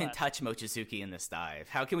Yes, didn't go even ahead. touch Mochizuki in this dive.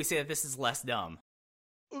 How can we say that this is less dumb?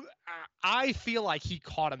 I feel like he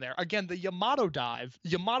caught him there. Again, the Yamato dive,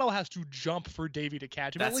 Yamato has to jump for Davey to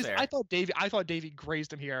catch him. That's At least fair. I thought Davey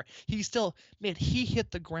grazed him here. He still, man, he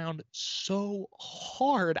hit the ground so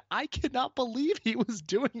hard. I cannot believe he was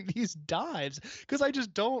doing these dives because I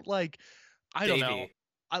just don't like. I don't know.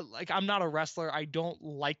 Davey. I'm not a wrestler. I don't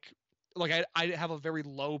like I have a very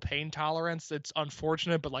low pain tolerance. It's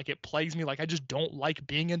unfortunate, but like it plagues me. Like I just don't like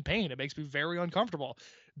being in pain. It makes me very uncomfortable.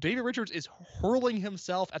 Davey Richards is hurling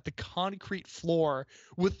himself at the concrete floor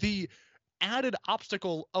with the added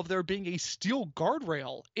obstacle of there being a steel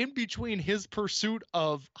guardrail in between his pursuit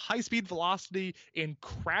of high speed velocity and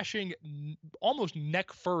crashing almost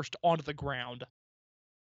neck first onto the ground.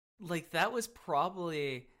 Like, that was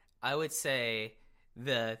probably, I would say,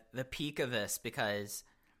 the peak of this, because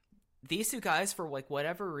these two guys, for like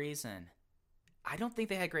whatever reason, I don't think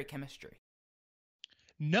they had great chemistry.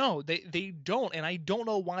 No, they don't, and I don't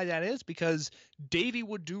know why that is, because Davey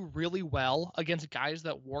would do really well against guys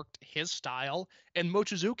that worked his style, and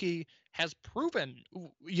Mochizuki has proven,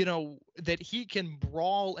 that he can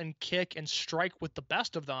brawl and kick and strike with the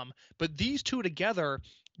best of them, but these two together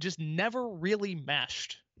just never really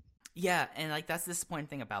meshed. Yeah, and like that's the disappointing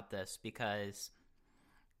thing about this, because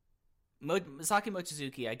Masaki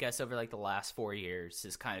Mochizuki, I guess, over like the last 4 years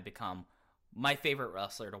has kind of become my favorite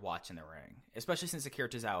wrestler to watch in the ring, especially since Akira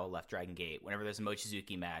Tozawa left Dragon Gate. Whenever there's a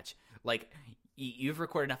Mochizuki match, like you've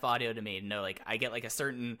recorded enough audio to me to know, like I get like a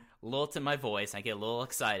certain lilt in my voice. I get a little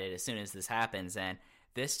excited as soon as this happens, and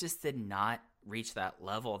this just did not reach that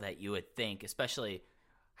level that you would think, especially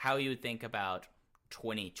how you would think about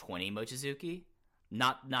 2020 Mochizuki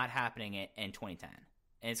not happening in 2010.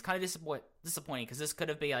 And it's kind of disappointing because this could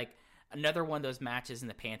have been like another one of those matches in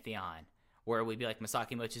the Pantheon where we'd be like,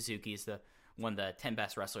 Masaki Mochizuki is one of the 10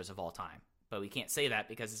 best wrestlers of all time. But we can't say that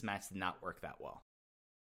because this match did not work that well.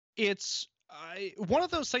 It's one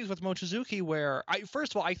of those things with Mochizuki where,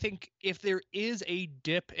 first of all, I think if there is a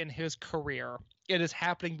dip in his career, it is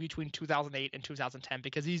happening between 2008 and 2010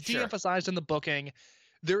 because he's Sure. de-emphasized in the booking.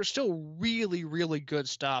 There's still really, really good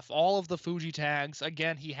stuff. All of the Fuji tags.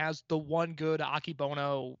 Again, he has the one good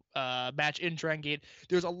Akibono match in Dragon Gate.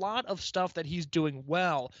 There's a lot of stuff that he's doing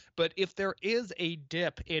well. But if there is a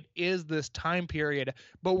dip, it is this time period.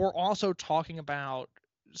 But we're also talking about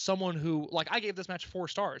someone who, like, I gave this match 4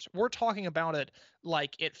 stars. We're talking about it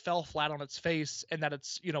like it fell flat on its face and that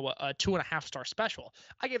it's, a 2.5 star special.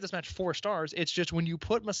 I gave this match 4 stars. It's just when you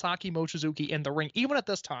put Masaki Mochizuki in the ring, even at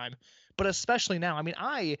this time, but especially now. I mean,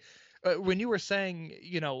 when you were saying,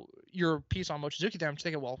 your piece on Mochizuki there, I'm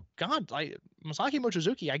thinking, well, God, Masaki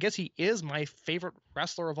Mochizuki, I guess he is my favorite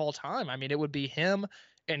wrestler of all time. I mean, it would be him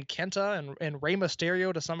and Kenta and Rey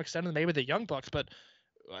Mysterio to some extent, and maybe the Young Bucks, but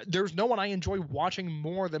there's no one I enjoy watching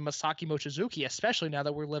more than Masaki Mochizuki, especially now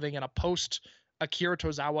that we're living in a post Akira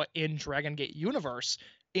Tozawa in Dragon Gate universe.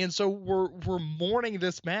 And so we're mourning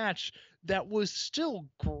this match that was still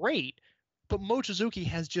great, but Mochizuki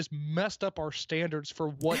has just messed up our standards for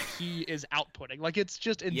what he is outputting. Like, it's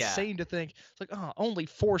just insane to think, it's like, only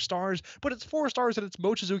 4 stars, but it's 4 stars and it's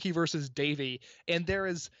Mochizuki versus Davey. And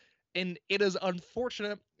it is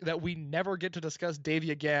unfortunate that we never get to discuss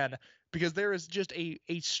Davey again, because there is just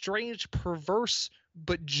a strange, perverse,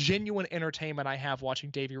 but genuine entertainment I have watching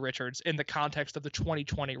Davey Richards in the context of the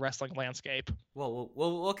 2020 wrestling landscape. Well,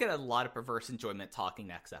 we'll get a lot of perverse enjoyment talking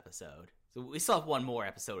next episode. So we still have one more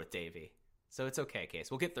episode with Davey. So it's okay,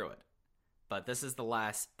 Case. We'll get through it. But this is the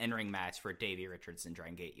last in-ring match for Davey Richards in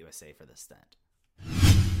Dragon Gate USA for this stint.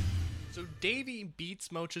 So Davey beats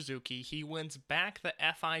Mochizuki. He wins back the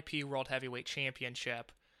FIP World Heavyweight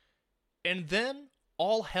Championship. And then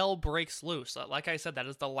all hell breaks loose. Like I said, that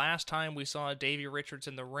is the last time we saw Davey Richards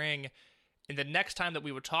in the ring. And the next time that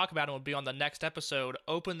we would talk about him would be on the next episode,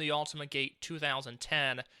 Open the Ultimate Gate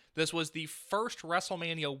 2010. This was the first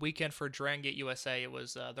WrestleMania weekend for Dragon Gate USA. It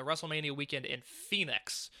was the WrestleMania weekend in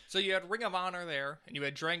Phoenix. So you had Ring of Honor there, and you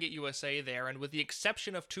had Dragon Gate USA there, and with the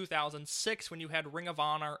exception of 2006, when you had Ring of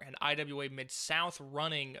Honor and IWA Mid-South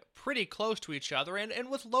running pretty close to each other, and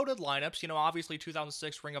with loaded lineups, obviously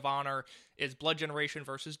 2006 Ring of Honor is Blood Generation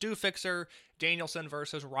versus Do Fixer, Danielson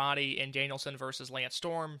versus Roddy, and Danielson versus Lance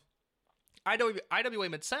Storm. IWA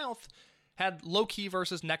Mid-South had Low-Key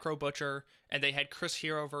versus Necro Butcher, and they had Chris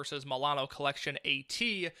Hero versus Milano Collection AT.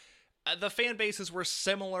 The fan bases were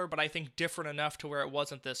similar, but I think different enough to where it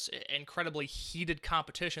wasn't this incredibly heated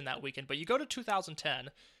competition that weekend. But you go to 2010,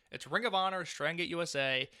 it's Ring of Honor, Dragon Gate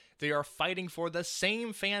USA. They are fighting for the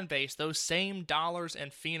same fan base, those same dollars in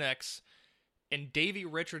Phoenix. And Davey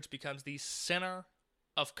Richards becomes the center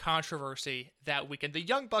of controversy that weekend. The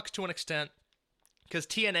Young Bucks to an extent, because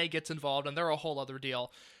TNA gets involved, and they're a whole other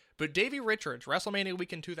deal. But Davey Richards, WrestleMania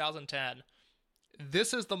weekend 2010,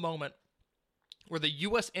 this is the moment where the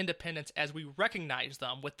U.S. independents, as we recognize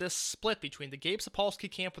them, with this split between the Gabe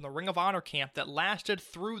Sapolsky camp and the Ring of Honor camp that lasted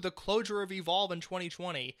through the closure of Evolve in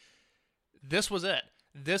 2020, this was it.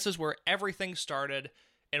 This is where everything started,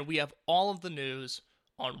 and we have all of the news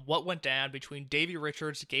on what went down between Davey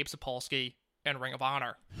Richards, Gabe Sapolsky, and Ring of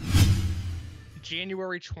Honor.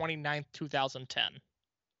 January 29th, 2010.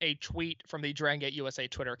 A tweet from the Dragon Gate USA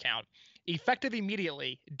Twitter account. Effective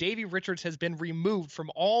immediately, Davey Richards has been removed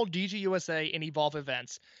from all DGUSA and Evolve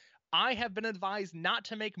events. I have been advised not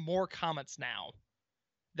to make more comments now.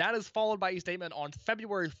 That is followed by a statement on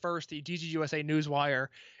February 1st, the DGUSA Newswire,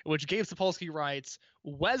 in which Gabe Sapolsky writes,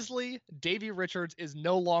 Wesley Davey Richards is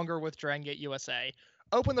no longer with Dragon Gate USA.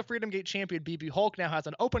 Open the Freedom Gate champion BB Hulk now has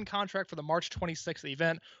an open contract for the March 26th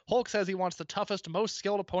event. Hulk says he wants the toughest, most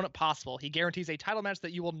skilled opponent possible. He guarantees a title match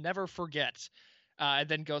that you will never forget. And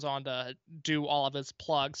then goes on to do all of his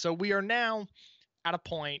plugs. So we are now at a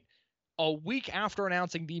point, a week after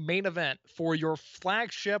announcing the main event for your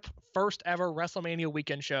flagship first ever WrestleMania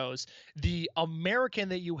weekend shows, the American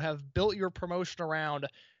that you have built your promotion around,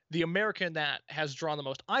 the American that has drawn the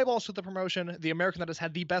most eyeballs to the promotion, the American that has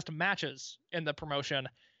had the best matches in the promotion,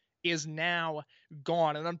 is now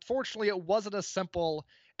gone. And unfortunately, it wasn't as simple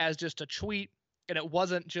as just a tweet, and it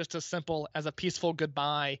wasn't just as simple as a peaceful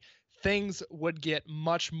goodbye. Things would get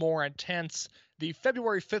much more intense. The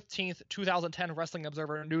February 15th, 2010 Wrestling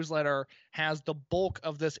Observer newsletter has the bulk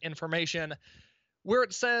of this information, where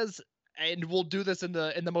it says, and we'll do this in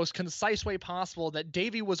the most concise way possible, that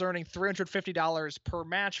Davey was earning $350 per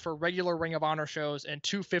match for regular Ring of Honor shows and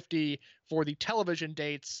 $250 for the television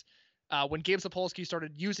dates. When Gabe Sapolsky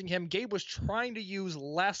started using him, Gabe was trying to use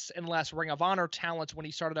less and less Ring of Honor talent when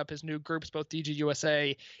he started up his new groups, both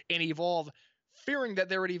DGUSA and Evolve, fearing that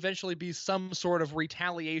there would eventually be some sort of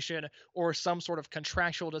retaliation or some sort of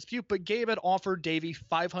contractual dispute. But Gabe had offered Davey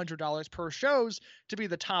 $500 per shows to be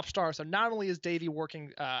the top star. So not only is Davey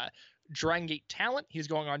working Dragon Gate talent, he's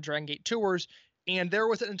going on Dragon Gate tours, and there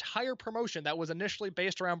was an entire promotion that was initially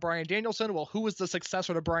based around Bryan Danielson. Well, who was the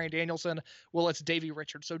successor to Bryan Danielson? Well, it's Davey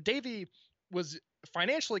Richards. So Davey was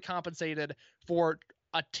financially compensated for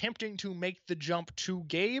attempting to make the jump to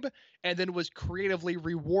Gabe, and then was creatively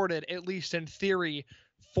rewarded, at least in theory,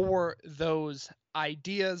 for those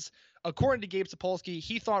ideas. According to Gabe Sapolsky,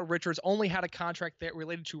 he thought Richards only had a contract that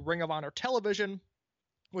related to Ring of Honor television,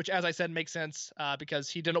 which, as I said, makes sense because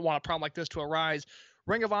he didn't want a problem like this to arise.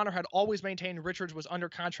 Ring of Honor had always maintained Richards was under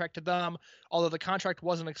contract to them, although the contract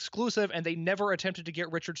wasn't exclusive, and they never attempted to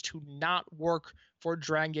get Richards to not work for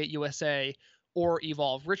Dragon Gate USA or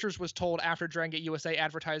Evolve. Richards was told after Dragon Gate USA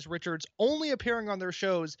advertised Richards only appearing on their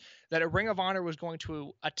shows that a Ring of Honor was going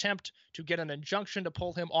to attempt to get an injunction to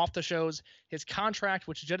pull him off the shows. His contract,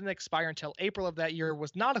 which didn't expire until April of that year,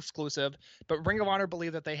 was not exclusive, but Ring of Honor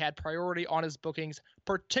believed that they had priority on his bookings,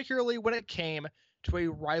 particularly when it came to a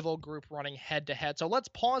rival group running head-to-head. So let's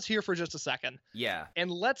pause here for just a second. Yeah. And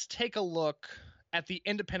let's take a look at the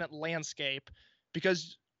independent landscape,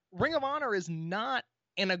 because Ring of Honor is not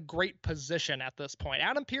in a great position at this point.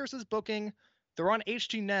 Adam Pearce is booking, they're on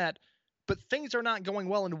HDNet, but things are not going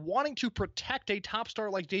well, and wanting to protect a top star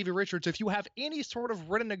like Davey Richards, if you have any sort of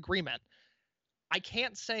written agreement, I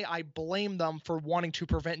can't say I blame them for wanting to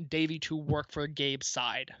prevent Davey to work for Gabe's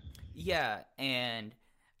side. Yeah, and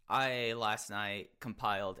I last night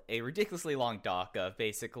compiled a ridiculously long doc of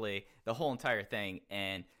basically the whole entire thing,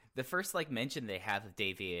 and the first mention they have of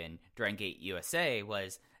Davey and Dragon Gate USA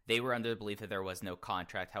was they were under the belief that there was no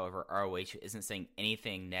contract. However, ROH isn't saying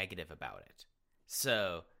anything negative about it.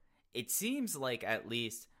 So it seems like, at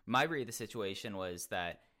least my read of the situation was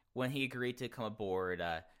that when he agreed to come aboard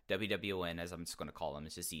WWN, as I'm just going to call them,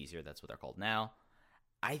 it's just easier, that's what they're called now,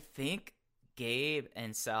 I think Gabe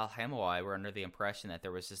and Sal Hamoai were under the impression that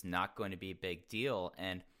there was just not going to be a big deal.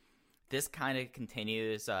 And this kind of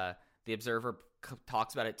continues. The Observer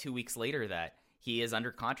talks about it 2 weeks later that he is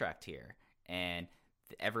under contract here. And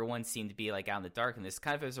everyone seemed to be out in the dark, and this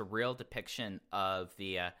kind of is a real depiction of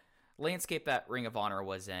the landscape that Ring of Honor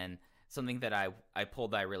was in. Something that I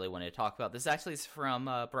pulled that I really wanted to talk about. This actually is from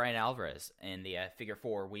Brian Alvarez in the Figure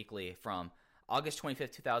 4 Weekly from August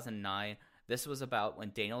 25th, 2009. This was about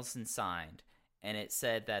when Danielson signed, and it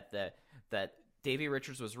said that Davey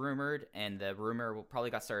Richards was rumored, and the rumor probably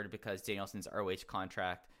got started because Danielson's ROH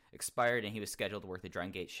contract expired, and he was scheduled to work the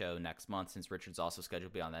Dragon Gate show next month, since Richards also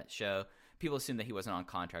scheduled to be on that show. People assumed that he wasn't on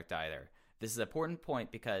contract either. This is an important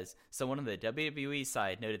point because someone on the WWE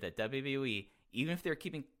side noted that WWE, even if they're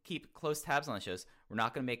keep close tabs on the shows, we're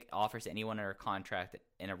not going to make offers to anyone under contract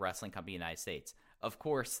in a wrestling company in the United States. Of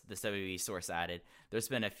course, this WWE source added, there's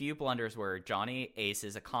been a few blunders where Johnny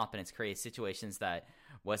Ace's incompetence created situations that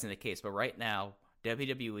wasn't the case. But right now,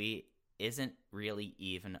 WWE isn't really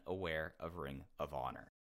even aware of Ring of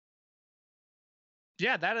Honor.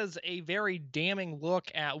 Yeah, that is a very damning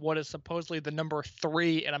look at what is supposedly the number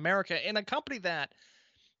 3 in America, in a company that,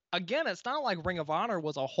 again, it's not like Ring of Honor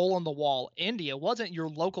was a hole-in-the-wall indie. It wasn't your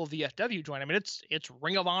local VFW joint. I mean, it's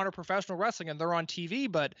Ring of Honor Professional Wrestling, and they're on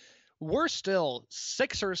TV, but we're still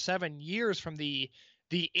 6 or 7 years from the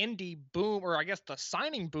indie boom, or I guess the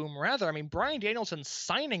signing boom, rather. I mean, Bryan Danielson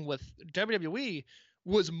signing with WWE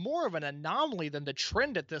was more of an anomaly than the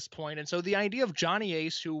trend at this point. And so the idea of Johnny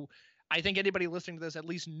Ace, who I think anybody listening to this at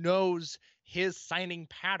least knows his signing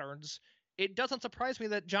patterns, it doesn't surprise me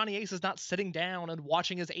that Johnny Ace is not sitting down and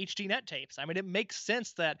watching his HDNet tapes. I mean, it makes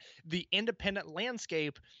sense that the independent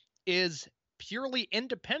landscape is purely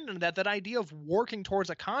independent, that idea of working towards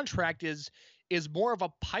a contract is more of a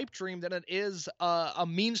pipe dream than it is a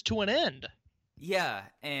means to an end. Yeah,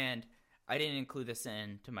 and I didn't include this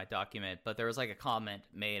into my document, but there was like a comment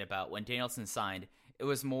made about when Danielson signed, it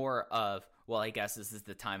was more of, well, I guess this is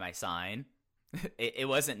the time I sign. It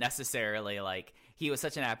wasn't necessarily like he was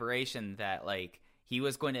such an aberration that like he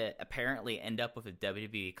was going to apparently end up with a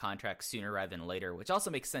WWE contract sooner rather than later, which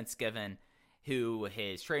also makes sense given who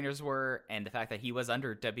his trainers were and the fact that he was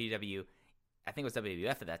under WW, I think it was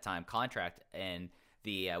WWF at that time, contract, and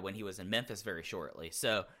the when he was in Memphis very shortly.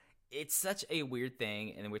 So it's such a weird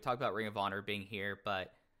thing, and we talk about Ring of Honor being here,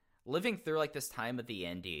 but living through like this time of the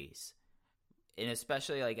Indies, and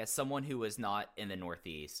especially like as someone who was not in the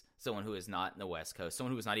Northeast, someone who was not in the West Coast,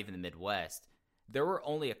 someone who was not even in the Midwest, there were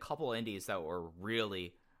only a couple indies that were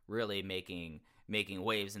really, really making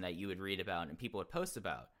waves and that you would read about and people would post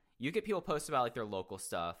about. You get people post about like their local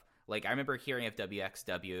stuff. Like I remember hearing of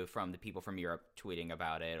WXW from the people from Europe tweeting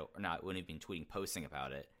about it, or not, wouldn't have been tweeting, posting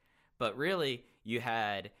about it. But really, you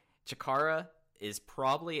had Chikara is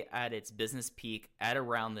probably at its business peak at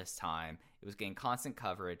around this time. It was getting constant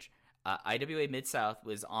coverage. IWA Mid-South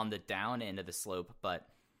was on the down end of the slope, but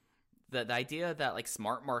the idea that like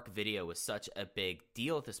Smart Mark Video was such a big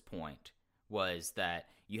deal at this point was that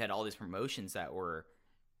you had all these promotions that were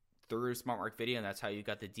through Smart Mark Video, and that's how you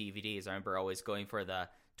got the DVDs. I remember always going for the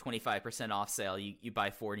 25% off sale. You buy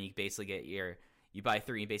 4 and you basically get you buy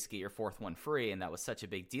 3 and basically get your 4th one free, and that was such a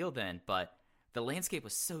big deal then. But the landscape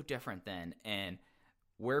was so different then, and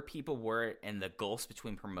where people were and the gulfs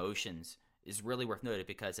between promotions is really worth noting,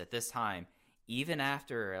 because at this time, even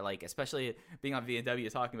after like, especially being on VNW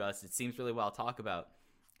talking about this, it seems really well to talk about,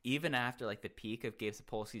 even after like the peak of Gabe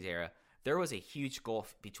Sapolsky's era, there was a huge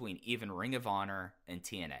gulf between even Ring of Honor and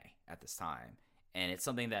TNA at this time. And it's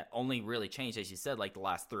something that only really changed, as you said, like the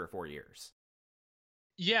last 3 or 4 years.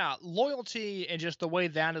 Yeah, loyalty and just the way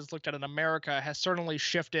that is looked at in America has certainly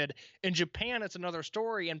shifted. In Japan, it's another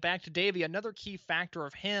story. And back to Davey, another key factor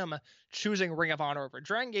of him choosing Ring of Honor over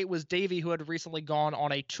Dragon Gate was Davey, who had recently gone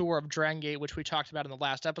on a tour of Dragon Gate, which we talked about in the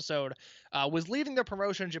last episode, was leaving the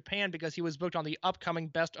promotion in Japan because he was booked on the upcoming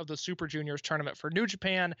Best of the Super Juniors tournament for New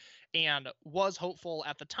Japan, and was hopeful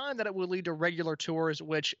at the time that it would lead to regular tours,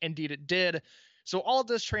 which indeed it did. So all of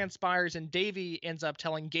this transpires, and Davey ends up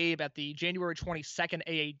telling Gabe at the January 22nd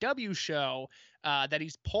AAW show that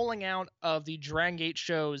he's pulling out of the Dragon Gate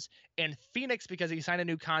shows in Phoenix because he signed a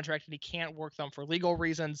new contract and he can't work them for legal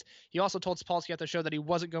reasons. He also told Sapolsky at the show that he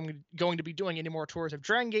wasn't going to be doing any more tours of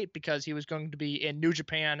Dragon Gate because he was going to be in New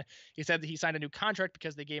Japan. He said that he signed a new contract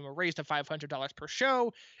because they gave him a raise to $500 per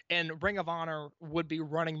show, and Ring of Honor would be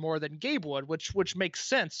running more than Gabe would, which makes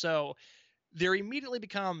sense. So there immediately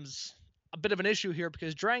becomes a bit of an issue here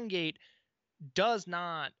because Dragon Gate does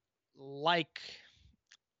not like,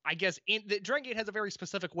 I guess, Dragon Gate has a very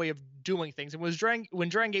specific way of doing things. And when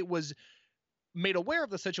Dragon Gate was made aware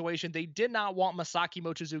of the situation, they did not want Masaki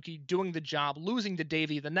Mochizuki doing the job, losing to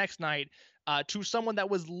Davey the next night to someone that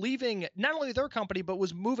was leaving not only their company, but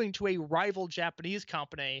was moving to a rival Japanese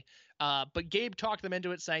company. But Gabe talked them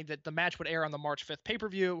into it, saying that the match would air on the March 5th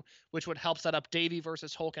pay-per-view, which would help set up Davey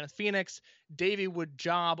versus Hulk and Phoenix. Davey would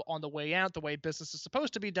job on the way out, the way business is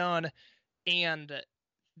supposed to be done, and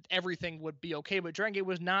everything would be okay. But Dragon Gate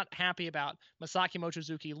was not happy about Masaki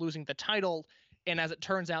Mochizuki losing the title, and as it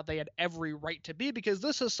turns out, they had every right to be, because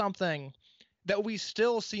this is something that we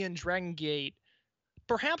still see in Dragon Gate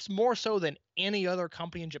perhaps more so than any other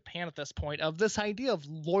company in Japan at this point, of this idea of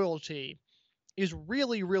loyalty is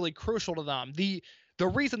really, really crucial to them. The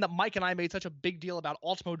reason that Mike and I made such a big deal about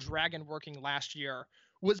Ultimo Dragon working last year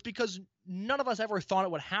was because none of us ever thought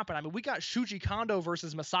it would happen. I mean, we got Shuji Kondo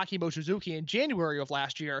versus Masaki Mochizuki in January of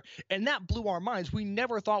last year, and that blew our minds. We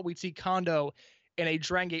never thought we'd see Kondo in a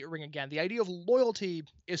Dragon Gate ring again. The idea of loyalty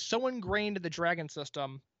is so ingrained in the Dragon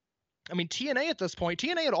system. I mean, TNA at this point,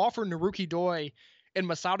 TNA had offered Naruki Doi and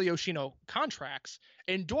Masato Yoshino contracts,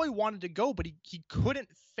 and Doi wanted to go, but he couldn't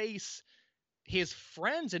face his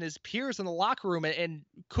friends and his peers in the locker room and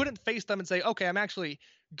couldn't face them and say, okay, I'm actually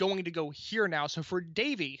going to go here now. So for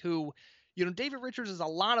Davey, who, Davey Richards is a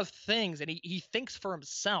lot of things, and he thinks for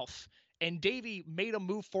himself, and Davey made a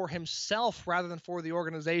move for himself rather than for the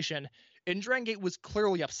organization, and Dragon Gate was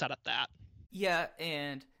clearly upset at that. Yeah,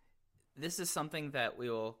 and this is something that we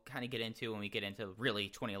will kind of get into when we get into really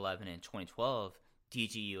 2011 and 2012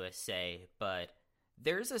 DGUSA, but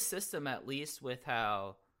there's a system, at least with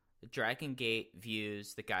how Dragon Gate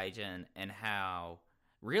views the Gaijin and how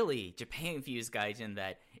really Japan views Gaijin,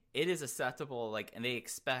 that it is acceptable, and they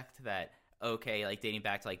expect that, okay, dating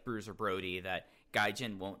back to Bruiser Brody, that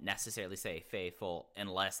Gaijin won't necessarily say faithful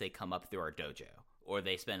unless they come up through our dojo or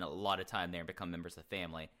they spend a lot of time there and become members of the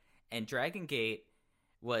family. And Dragon Gate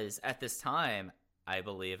was, at this time, I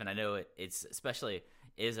believe, and I know it's especially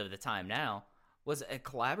is of the time now, was a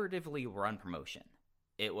collaboratively run promotion.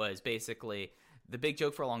 It was basically, the big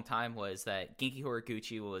joke for a long time was that Genki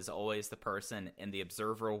Horiguchi was always the person in the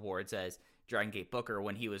Observer Awards as Dragon Gate Booker,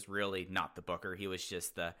 when he was really not the booker. He was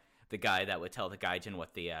just the guy that would tell the Gaijin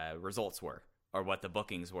what the results were or what the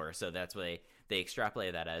bookings were. So that's what they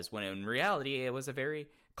extrapolated that as, when in reality it was a very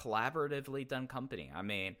collaboratively done company. I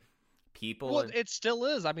mean, people... Well, it still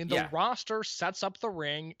is. I mean, the roster sets up the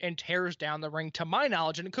ring and tears down the ring, to my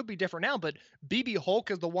knowledge, and it could be different now, but BB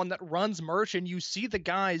Hulk is the one that runs merch, and you see the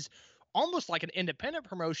guys almost like an independent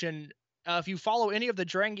promotion. If you follow any of the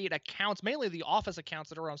Dragon Gate accounts, mainly the office accounts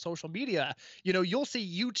that are on social media, you'll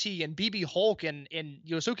see UT and BB Hulk and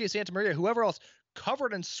Yosuke Santa Maria, whoever else,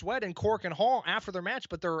 covered in sweat in Cork and Hall after their match,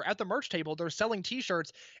 but they're at the merch table, they're selling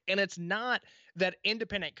t-shirts, and it's not that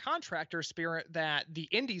independent contractor spirit that the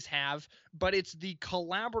indies have, but it's the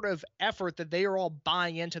collaborative effort that they are all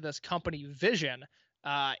buying into this company vision.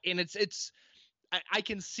 And it's I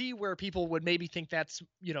can see where people would maybe think that's,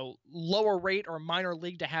 lower rate or minor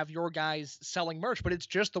league to have your guys selling merch, but it's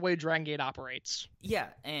just the way Dragon Gate operates. Yeah,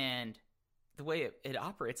 and the way it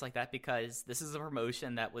operates like that, because this is a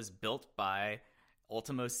promotion that was built by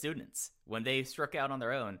Ultimo students. When they struck out on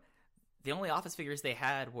their own, the only office figures they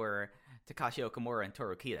had were Takashi Okamura and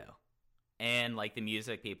Toru Kido, and the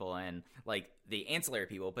music people and the ancillary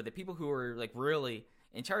people. But the people who were really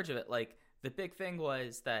in charge of it, the big thing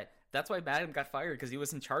was that's why Madden got fired, because he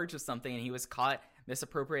was in charge of something and he was caught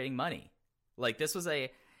misappropriating money. This was I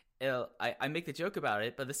make the joke about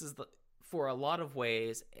it, but this is for a lot of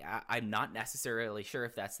ways. I'm not necessarily sure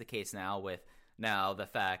if that's the case now, with the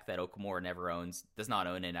fact that Okamura does not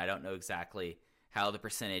own it. And I don't know exactly how the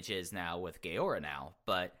percentage is now with Gaora now,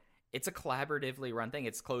 but it's a collaboratively run thing.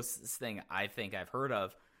 It's the closest thing I think I've heard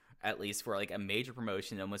of, at least for a major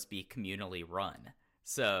promotion that must be communally run.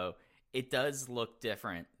 So it does look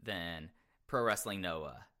different than Pro Wrestling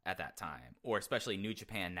Noah at that time, or especially New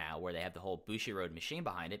Japan now, where they have the whole Bushiroad machine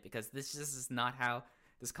behind it, because this just is not how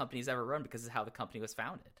this company's ever run, because it's how the company was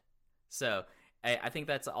founded. So I think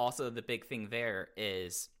that's also the big thing there,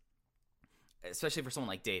 is especially for someone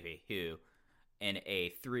like Davey, who in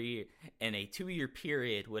a 2-year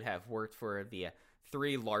period would have worked for the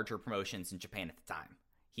 3 larger promotions in Japan at the time.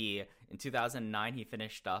 In 2009, he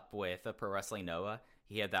finished up with Pro Wrestling Noah.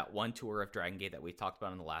 He had that one tour of Dragon Gate that we talked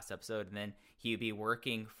about in the last episode, and then he would be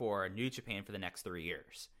working for New Japan for the next 3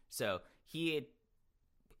 years. So he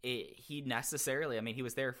necessarily, he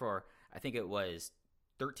was there for, I think it was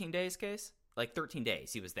 13 days, Case? 13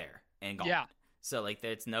 days he was there and gone. Yeah. So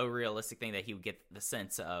it's no realistic thing that he would get the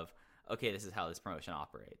sense of, okay, this is how this promotion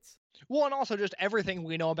operates. Well, and also just everything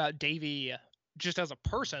we know about Davey just as a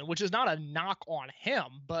person, which is not a knock on him,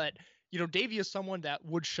 but Davey is someone that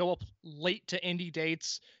would show up late to indie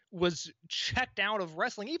dates, was checked out of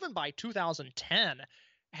wrestling even by 2010,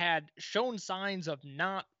 had shown signs of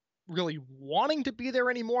not really wanting to be there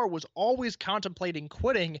anymore, was always contemplating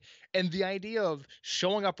quitting, and the idea of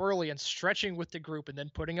showing up early and stretching with the group and then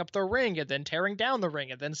putting up the ring and then tearing down the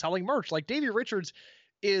ring and then selling merch. Davey Richards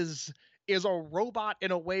is a robot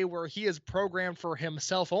in a way where he is programmed for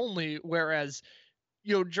himself only, whereas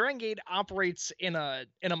Dragon Gate operates in a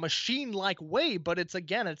machine-like way, but it's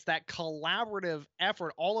that collaborative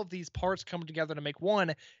effort. All of these parts come together to make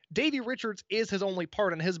one. Davey Richards is his only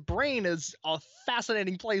part, and his brain is a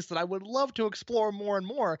fascinating place that I would love to explore more and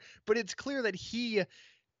more. But it's clear that he,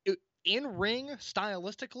 in ring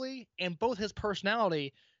stylistically, and both his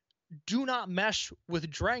personality, do not mesh with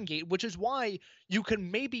Dragon Gate, which is why you can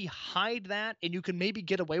maybe hide that and you can maybe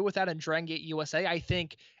get away with that in Dragon Gate USA. I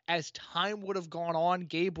think as time would have gone on,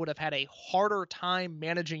 Gabe would have had a harder time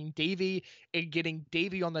managing Davey and getting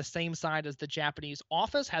Davey on the same side as the Japanese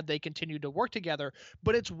office had they continued to work together.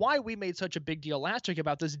 But it's why we made such a big deal last week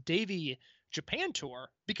about this Davey Japan tour,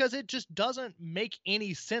 because it just doesn't make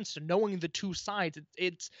any sense knowing the two sides.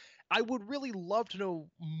 I would really love to know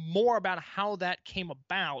more about how that came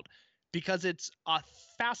about, because it's a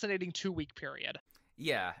fascinating 2-week period.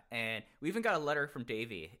 Yeah, and we even got a letter from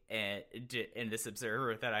Davey in this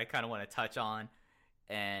Observer that I kind of want to touch on.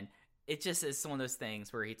 And it just is one of those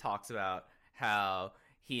things where he talks about how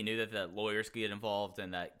he knew that the lawyers could get involved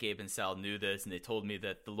and that Gabe and Sal knew this, and they told me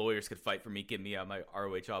that the lawyers could fight for me, give me out my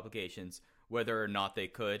ROH obligations. Whether or not they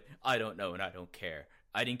could, I don't know, and I don't care.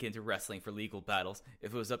 I didn't get into wrestling for legal battles.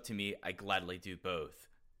 If it was up to me, I'd gladly do both.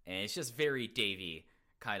 And it's just very Davey,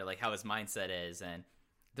 kind of like how his mindset is. And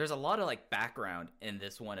there's a lot of like background in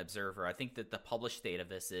this one Observer. I think that the published date of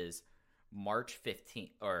this is March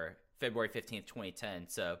 15th or February 15th, 2010.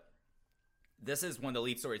 So this is one of the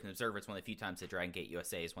lead stories in Observer. It's one of the few times that Dragon Gate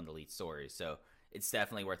USA is one of the lead stories. So it's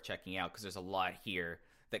definitely worth checking out because there's a lot here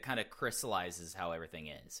that kind of crystallizes how everything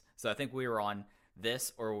is. So I think we were on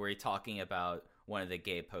this, or were we talking about one of the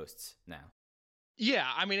Gabe posts now? Yeah,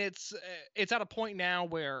 I mean, it's at a point now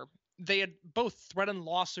where they had both threatened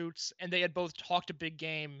lawsuits and they had both talked a big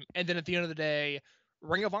game, and then at the end of the day,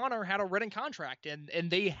 Ring of Honor had a written contract, and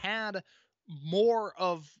they had more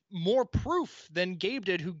proof than Gabe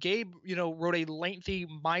did, who Gabe, wrote a lengthy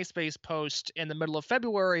MySpace post in the middle of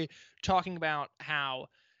February talking about how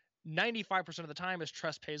 95% of the time his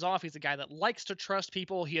trust pays off. He's a guy that likes to trust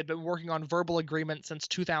people. He had been working on verbal agreements since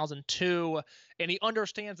 2002, and he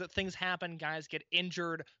understands that things happen, guys get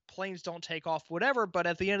injured, planes don't take off, whatever. But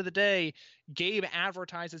at the end of the day, Gabe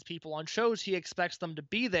advertises people on shows. He expects them to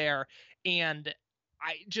be there. And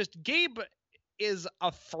Gabe is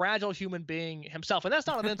a fragile human being himself, and that's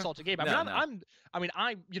not an insult to Gabe.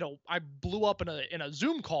 I blew up in a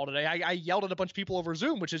Zoom call today. I yelled at a bunch of people over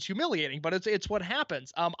Zoom, which is humiliating, but it's what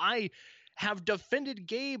happens. I have defended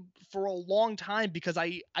Gabe for a long time because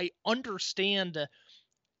I understand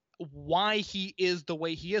why he is the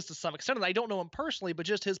way he is to some extent. And I don't know him personally, but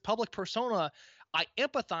just his public persona, I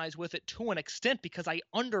empathize with it to an extent because I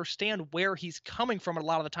understand where he's coming from a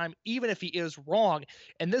lot of the time, even if he is wrong.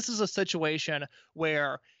 And this is a situation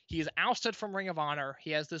where he's ousted from Ring of Honor.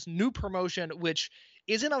 He has this new promotion, which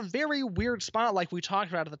is in a very weird spot, like we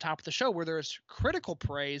talked about at the top of the show, where there's critical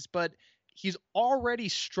praise, but he's already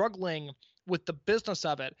struggling with the business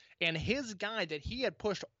of it. And his guy that he had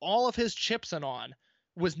pushed all of his chips in on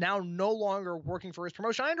was now no longer working for his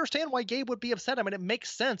promotion. I understand why Gabe would be upset. I mean, it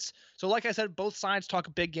makes sense. So like I said, both sides talk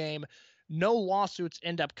a big game. No lawsuits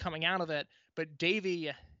end up coming out of it, but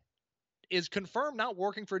Davey is confirmed not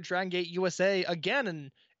working for Dragon Gate USA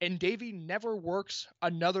again, and Davey never works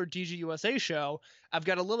another DGUSA show. I've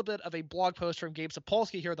got a little bit of a blog post from Gabe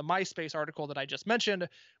Sapolsky here, the MySpace article that I just mentioned,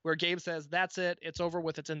 where Gabe says, "That's it. It's over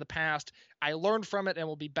with. It's in the past. I learned from it and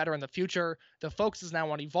will be better in the future. The focus is now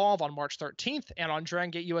on Evolve on March 13th and on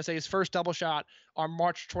Dragon Gate USA's first double shot on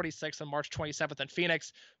March 26th and March 27th in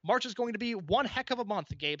Phoenix. March is going to be one heck of a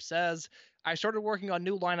month," Gabe says. "I started working on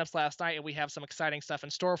new lineups last night, and we have some exciting stuff in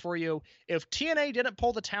store for you. If TNA didn't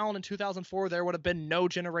pull the talent in 2004, there would have been no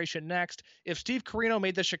Generation Next. If Steve Corino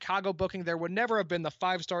made the Chicago booking, there would never have been the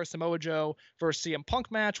 5-star Samoa Joe versus CM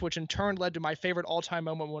Punk match, which in turn led to my favorite all-time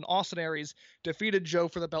moment when Austin Aries defeated Joe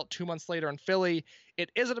for the belt 2 months later in Philly.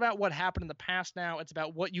 It isn't about what happened in the past now. It's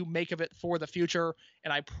about what you make of it for the future.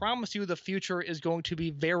 And I promise you the future is going to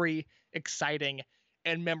be very exciting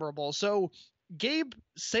and memorable." So Gabe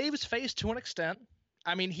saves face to an extent.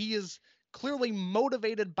 I mean, he is clearly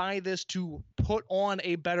motivated by this to put on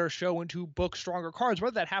a better show and to book stronger cards.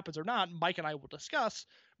 Whether that happens or not, Mike and I will discuss.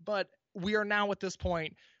 But we are now at this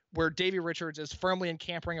point where Davey Richards is firmly in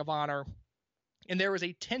Camp Ring of Honor, and there is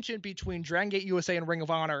a tension between Dragon Gate USA and Ring of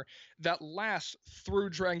Honor that lasts through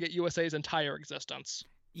Dragon Gate USA's entire existence.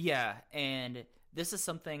 Yeah, and this is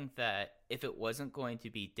something that if it wasn't going to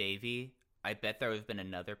be Davey, I bet there would have been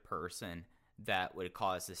another person that would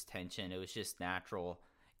cause this tension. It was just natural.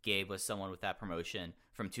 Gabe was someone with that promotion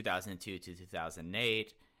from 2002 to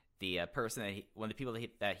 2008. The person one of the people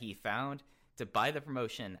that he found to buy the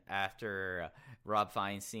promotion after Rob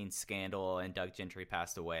Feinstein's scandal and Doug Gentry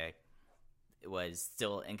passed away. It was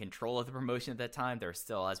still in control of the promotion at that time. They're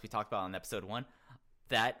still, as we talked about on episode 1,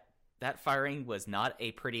 that firing was not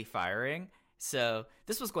a pretty firing. So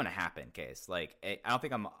this was going to happen, Case. Like, I don't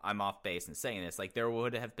think I'm off base in saying this. Like, there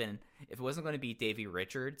would have been, if it wasn't going to be Davey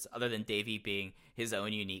Richards, other than Davey being his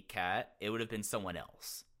own unique cat, it would have been someone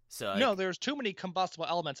else. So no, there's too many combustible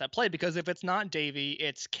elements at play, because if it's not Davey,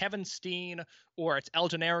 it's Kevin Steen, or it's El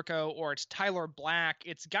Generico, or it's Tyler Black.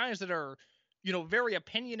 It's guys that are, very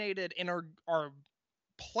opinionated and are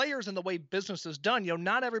players in the way business is done.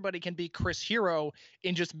 Not everybody can be Chris Hero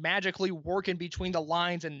and just magically work in between the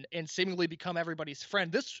lines and seemingly become everybody's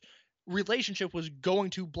friend. This relationship was going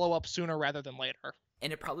to blow up sooner rather than later.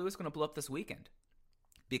 And it probably was going to blow up this weekend,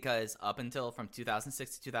 because up until from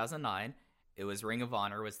 2006 to 2009, it was Ring of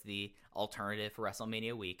Honor was the alternative for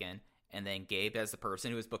WrestleMania weekend. And then Gabe, as the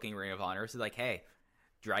person who was booking Ring of Honor, was like, hey,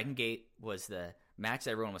 Dragon Gate was the match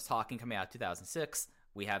that everyone was talking coming out of 2006.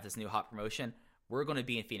 We have this new hot promotion. We're going to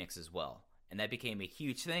be in Phoenix as well. And that became a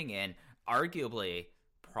huge thing. And arguably,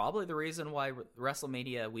 probably the reason why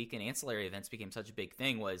WrestleMania weekend ancillary events became such a big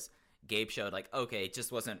thing was Gabe showed, like, okay, it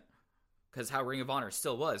just wasn't, because how Ring of Honor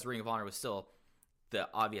still was. Ring of Honor was still the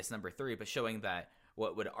obvious number 3, but showing that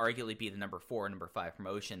what would arguably be the number 4, number 5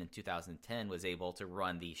 promotion in 2010 was able to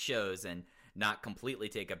run these shows and not completely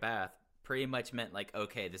take a bath, pretty much meant, like,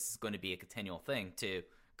 okay, this is going to be a continual thing to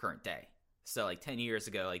current day. So, like, 10 years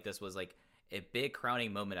ago, like, this was, like, a big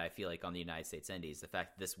crowning moment, I feel like, on the United States Indies, the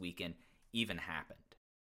fact that this weekend even happened.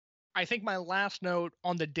 I think my last note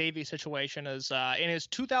on the Davey situation is in his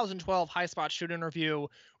 2012 High Spot Shoot interview,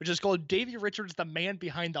 which is called Davey Richards, the Man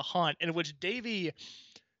Behind the Hunt, in which Davey...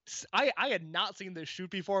 I had not seen this shoot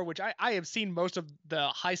before, which I have seen most of the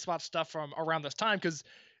High Spot stuff from around this time, because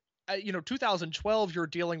 2012, you're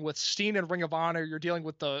dealing with Steen and Ring of Honor. You're dealing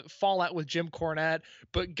with the fallout with Jim Cornette.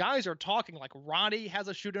 But guys are talking, like Roddy has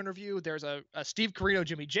a shoot interview. There's a Steve Corino,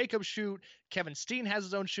 Jimmy Jacobs shoot. Kevin Steen has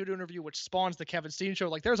his own shoot interview, which spawns the Kevin Steen show.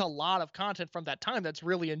 Like, there's a lot of content from that time that's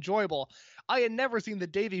really enjoyable. I had never seen the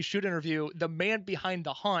Davey shoot interview, The Man Behind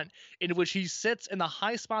the Hunt, in which he sits in the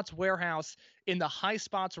High Spots warehouse in the High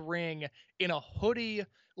Spots ring in a hoodie,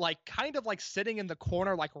 like kind of like sitting in the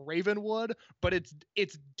corner like Ravenwood, but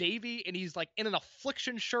it's Davey, and he's like in an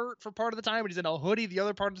Affliction shirt for part of the time, and he's in a hoodie the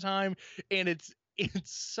other part of the time, and it's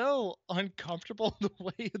so uncomfortable the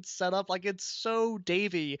way it's set up. Like, it's so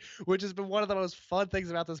Davey, which has been one of the most fun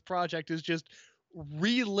things about this project, is just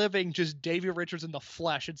reliving just Davey Richards in the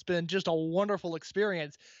flesh. It's been just a wonderful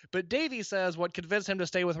experience. But Davey says what convinced him to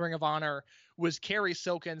stay with Ring of Honor was Kerry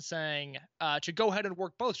Silkin saying to go ahead and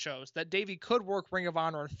work both shows, that Davey could work Ring of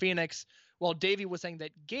Honor in Phoenix, while Davey was saying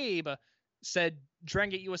that Gabe said Dragon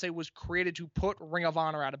Gate USA was created to put Ring of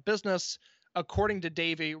Honor out of business. According to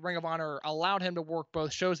Davey, Ring of Honor allowed him to work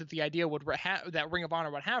both shows, that the idea would that Ring of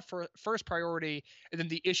Honor would have first priority, and then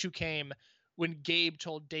the issue came when Gabe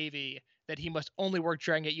told Davey that he must only work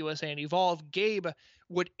Dragon Gate USA and Evolve. Gabe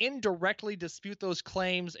would indirectly dispute those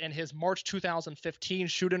claims in his March 2015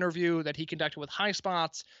 shoot interview that he conducted with High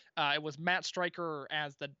Spots. It was Matt Stryker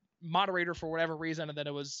as the moderator for whatever reason, and then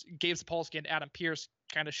it was Gabe Sapolsky and Adam Pearce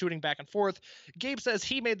kind of shooting back and forth. Gabe says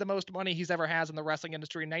he made the most money he's ever has in the wrestling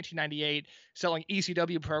industry in 1998, selling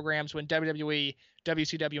ECW programs when WWE,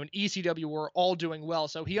 WCW, and ECW were all doing well.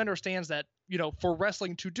 So he understands that, for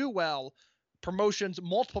wrestling to do well,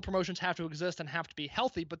 multiple promotions have to exist and have to be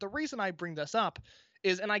healthy. But the reason I bring this up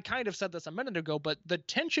is, and I kind of said this a minute ago, but the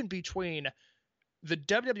tension between the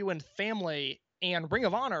WWN family and Ring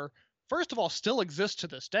of Honor, first of all, still exists to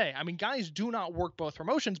this day. I mean, guys do not work both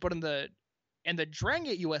promotions, but in the Dragon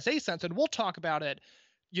Gate USA sense, and we'll talk about it,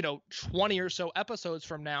 20 or so episodes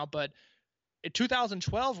from now, but in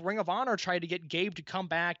 2012, Ring of Honor tried to get Gabe to come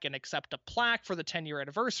back and accept a plaque for the 10-year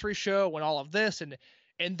anniversary show and all of this,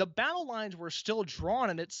 and the battle lines were still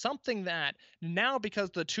drawn, and it's something that now,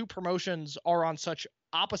 because the two promotions are on such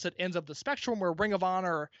opposite ends of the spectrum, where Ring of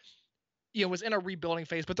Honor, was in a rebuilding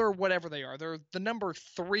phase, but they're whatever they are. They're the number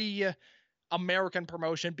 3 American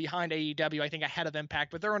promotion behind AEW, I think ahead of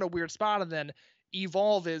Impact, but they're in a weird spot. And then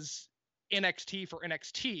Evolve is NXT for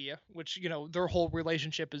NXT, which, their whole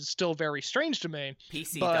relationship is still very strange to me.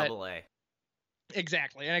 PCAA.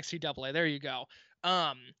 Exactly. NXT AA. There you go.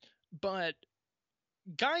 But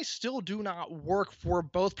guys still do not work for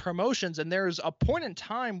both promotions. And there's a point in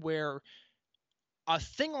time where a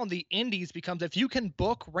thing on the indies becomes, if you can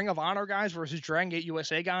book Ring of Honor guys versus Dragon Gate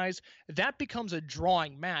USA guys, that becomes a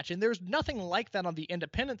drawing match. And there's nothing like that on the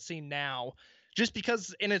independent scene now, just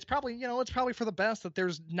because, and it's probably, it's probably for the best that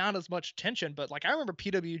there's not as much tension. But like, I remember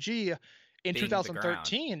PWG in being the ground.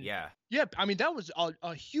 2013. Yeah. Yeah, I mean, that was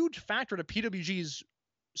a huge factor to PWG's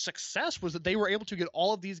success, was that they were able to get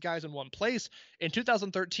all of these guys in one place. In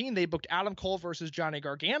 2013, they booked Adam Cole versus Johnny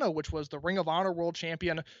Gargano, which was the Ring of Honor World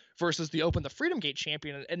Champion versus the Open the Freedom Gate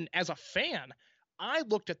Champion. And as a fan, I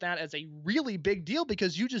looked at that as a really big deal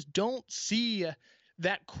because you just don't see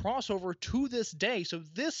that crossover to this day. So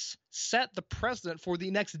this set the precedent for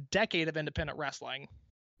the next decade of independent wrestling.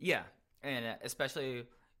 Yeah, and especially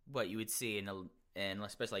what you would see in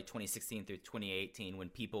especially like 2016 through 2018, when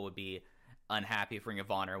people would be unhappy if Ring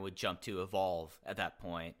of Honor would jump to Evolve at that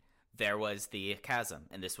point. There was the chasm,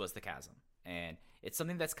 and this was the chasm. And it's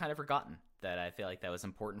something that's kind of forgotten, that I feel like that was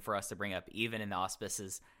important for us to bring up, even in the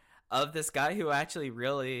auspices of this guy who actually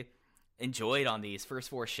really enjoyed on these first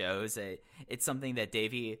 4 shows. It's something that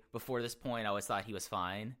Davey, before this point, I always thought he was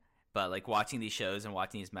fine. But like watching these shows and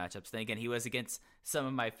watching these matchups, then again, he was against some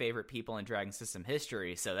of my favorite people in Dragon System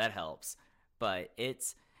history, so that helps. But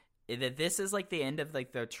this is like the end of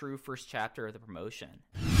like the true first chapter of the promotion.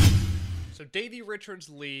 So Davey Richards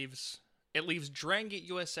leaves. It leaves Dragon Gate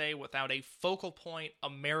USA without a focal point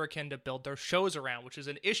American to build their shows around, which is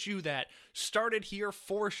an issue that started here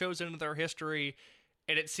 4 shows into their history,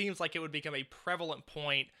 and it seems like it would become a prevalent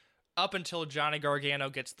point up until Johnny Gargano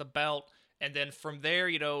gets the belt. And then from there,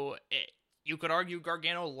 you could argue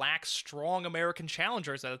Gargano lacks strong American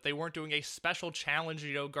challengers, that if they weren't doing a special challenge,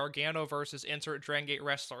 Gargano versus insert Dragon Gate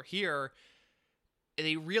wrestler here,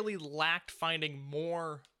 they really lacked finding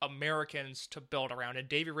more Americans to build around. And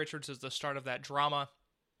Davey Richards is the start of that drama.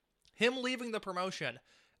 Him leaving the promotion,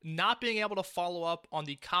 not being able to follow up on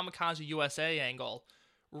the Kamikaze USA angle,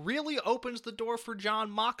 really opens the door for Jon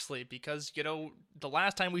Moxley, because, the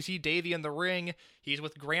last time we see Davey in the ring, he's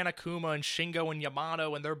with Gran Akuma and Shingo and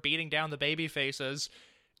Yamato, and they're beating down the baby faces.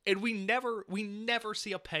 And we never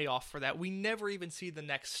see a payoff for that. We never even see the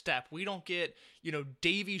next step. We don't get,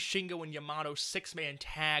 Davey, Shingo, and Yamato 6-man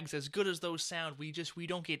tags, as good as those sound. We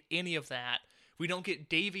don't get any of that. We don't get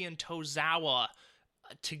Davey and Tozawa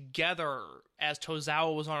together as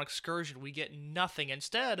Tozawa was on excursion. We get nothing.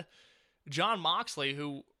 Instead, Jon Moxley,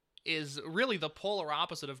 who is really the polar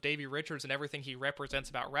opposite of Davey Richards and everything he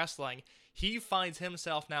represents about wrestling, he finds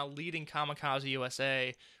himself now leading Kamikaze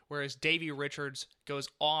USA, whereas Davey Richards goes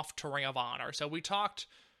off to Ring of Honor. So we talked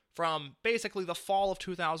from basically the fall of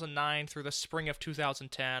 2009 through the spring of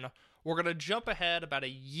 2010. We're going to jump ahead about a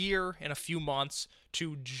year and a few months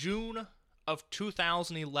to June of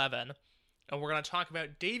 2011, and we're going to talk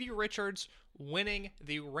about Davey Richards winning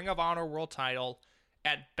the Ring of Honor World title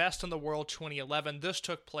at Best in the World 2011. This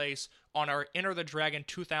took place on our Enter the Dragon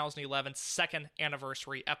 2011 second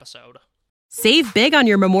anniversary episode. Save big on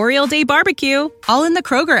your Memorial Day barbecue, all in the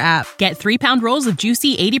Kroger app. Get 3-pound rolls of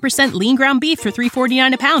juicy 80% lean ground beef for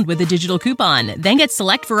 $3.49 a pound with a digital coupon. Then get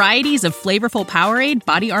select varieties of flavorful Powerade,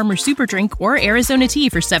 Body Armor Super Drink, or Arizona tea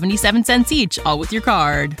for 77 cents each, all with your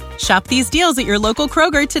card. Shop these deals at your local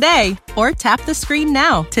Kroger today, or tap the screen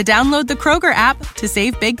now to download the Kroger app to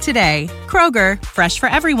save big today. Kroger, fresh for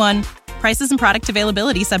everyone. Prices and product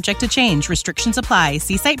availability subject to change. Restrictions apply.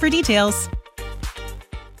 See site for details.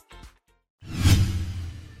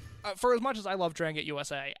 For as much as I love Dragon Gate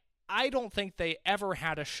USA, I don't think they ever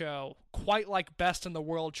had a show quite like Best in the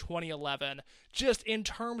World 2011, just in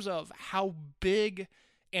terms of how big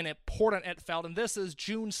and important it felt. And this is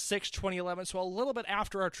June 6, 2011, so a little bit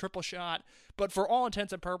after our triple shot, but for all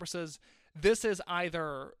intents and purposes, this is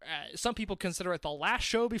either, some people consider it the last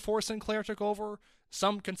show before Sinclair took over,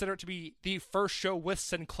 some consider it to be the first show with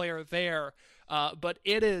Sinclair there, but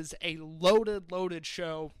it is a loaded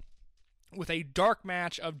show, with a dark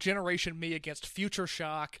match of Generation Me against Future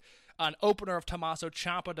Shock, an opener of Tommaso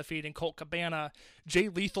Ciampa defeating Colt Cabana, Jay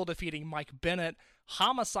Lethal defeating Mike Bennett,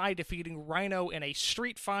 Homicide defeating Rhino in a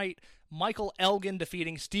street fight, Michael Elgin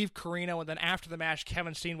defeating Steve Corino, and then after the match,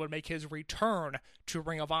 Kevin Steen would make his return to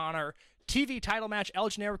Ring of Honor. TV title match, El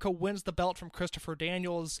Generico wins the belt from Christopher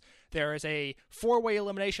Daniels. There is a 4-way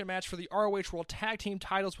elimination match for the ROH World Tag Team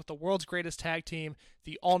titles with the world's greatest tag team,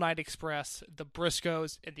 the All Night Express, the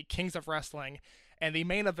Briscoes, and the Kings of Wrestling. And the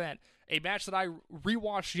main event, a match that I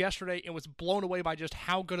rewatched yesterday and was blown away by just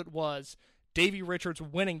how good it was. Davey Richards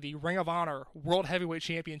winning the Ring of Honor World Heavyweight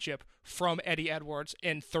Championship from Eddie Edwards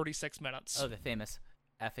in 36 minutes. Oh, the famous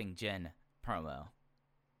effing Jen promo.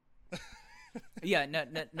 Yeah, no,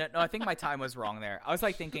 I think my time was wrong there. I was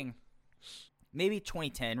like thinking maybe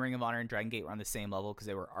 2010 Ring of Honor and Dragon Gate were on the same level because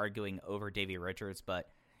they were arguing over Davey Richards, but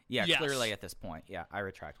yeah, yes. Clearly at this point, yeah, I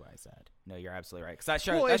retract what I said. No, you're absolutely right. Because that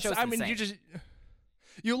show, well, that show's I mean, insane.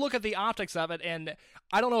 you look at the optics of it, and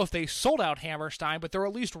I don't know if they sold out Hammerstein, but they're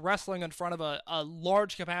at least wrestling in front of a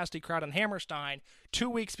large capacity crowd in Hammerstein 2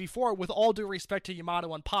 weeks before. With all due respect to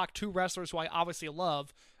Yamato and Pac, two wrestlers who I obviously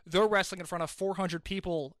love, they're wrestling in front of 400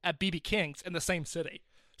 people at BB King's in the same city.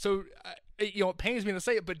 So, it pains me to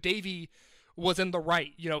say it, but Davey was in the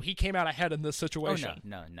right. He came out ahead in this situation.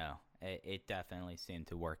 Oh, no. It definitely seemed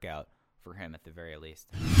to work out for him at the very least.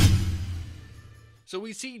 So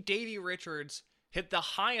we see Davey Richards hit the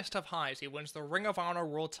highest of highs. He wins the Ring of Honor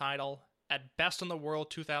World title at Best in the World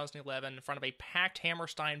 2011 in front of a packed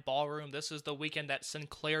Hammerstein ballroom. This is the weekend that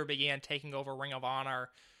Sinclair began taking over Ring of Honor.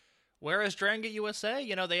 Whereas Dragon Gate USA,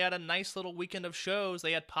 they had a nice little weekend of shows.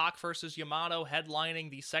 They had Pac versus Yamato headlining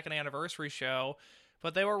the second anniversary show,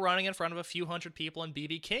 but they were running in front of a few hundred people in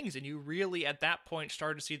BB King's, and you really, at that point,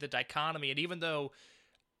 started to see the dichotomy. And even though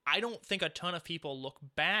I don't think a ton of people look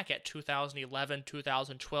back at 2011,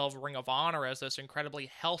 2012 Ring of Honor as this incredibly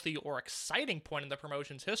healthy or exciting point in the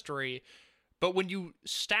promotion's history, but when you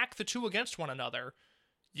stack the two against one another,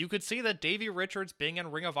 you could see that Davey Richards being in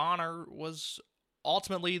Ring of Honor was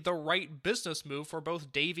ultimately the right business move for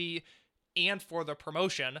both Davey and for the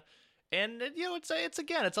promotion. And,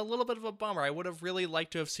 it's a little bit of a bummer. I would have really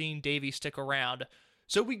liked to have seen Davey stick around.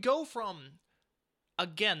 So we go from,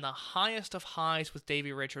 again, the highest of highs with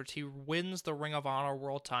Davey Richards. He wins the Ring of Honor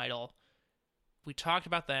World title. We talked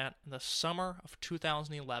about that in the summer of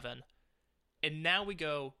 2011. And now we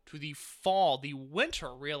go to the fall, the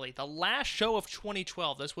winter, really, the last show of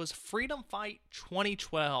 2012. This was Freedom Fight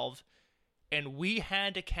 2012. And we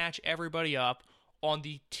had to catch everybody up on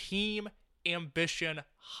the Team Ambition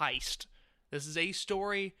heist. This is a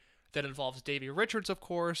story that involves Davey Richards, of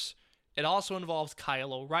course. It also involves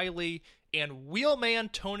Kyle O'Reilly and Wheelman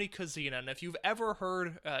Tony Kozina. And if you've ever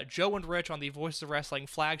heard Joe and Rich on the Voices of Wrestling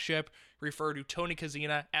flagship refer to Tony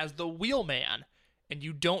Kozina as the Wheelman, and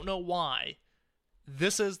you don't know why,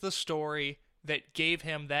 this is the story that gave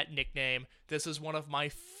him that nickname. This is one of my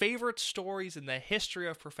favorite stories in the history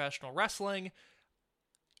of professional wrestling.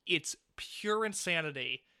 It's pure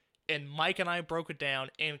insanity, and Mike and I broke it down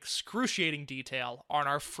in excruciating detail on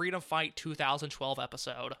our Freedom Fight 2012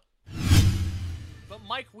 episode. But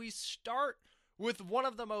Mike, we start with one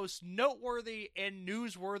of the most noteworthy and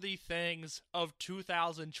newsworthy things of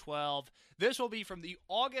 2012. This will be from the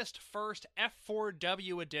August 1st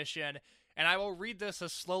F4W edition, and I will read this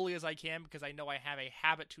as slowly as I can because I know I have a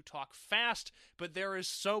habit to talk fast, but there is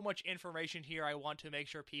so much information here I want to make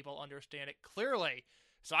sure people understand it clearly.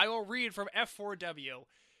 So I will read from F4W.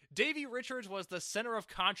 Davey Richards was the center of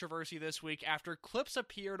controversy this week after clips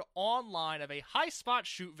appeared online of a high spot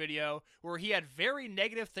shoot video where he had very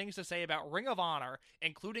negative things to say about Ring of Honor,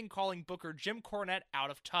 including calling Booker Jim Cornette out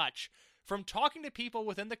of touch. From talking to people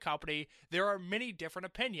within the company, there are many different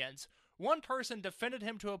opinions. One person defended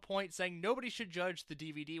him to a point, saying nobody should judge the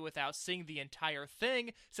DVD without seeing the entire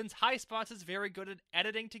thing, since High Spots is very good at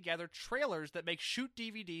editing together trailers that make shoot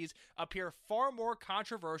DVDs appear far more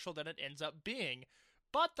controversial than it ends up being.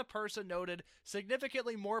 But the person noted,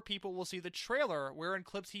 significantly more people will see the trailer, where in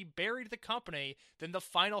clips he buried the company, than the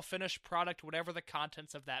final finished product, whatever the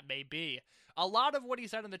contents of that may be. A lot of what he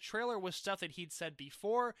said in the trailer was stuff that he'd said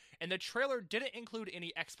before, and the trailer didn't include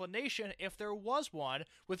any explanation, if there was one,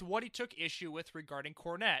 with what he took issue with regarding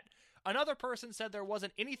Cornette. Another person said there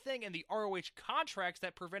wasn't anything in the ROH contracts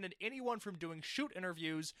that prevented anyone from doing shoot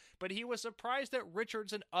interviews, but he was surprised that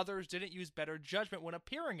Richards and others didn't use better judgment when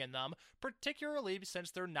appearing in them, particularly since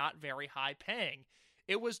they're not very high paying.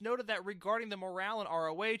 It was noted that regarding the morale in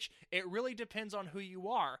ROH, it really depends on who you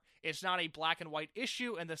are. It's not a black and white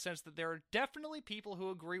issue in the sense that there are definitely people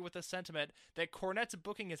who agree with the sentiment that Cornette's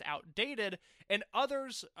booking is outdated, and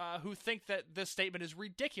others who think that this statement is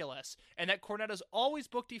ridiculous, and that Cornette is always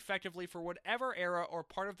booked effectively for whatever era or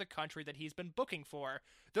part of the country that he's been booking for.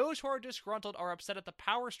 Those who are disgruntled are upset at the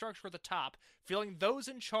power structure at the top, feeling those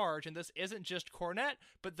in charge, and this isn't just Cornette,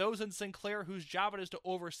 but those in Sinclair whose job it is to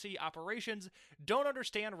oversee operations, don't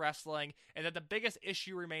understand wrestling, and that the biggest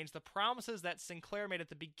issue remains the promises that Sinclair made at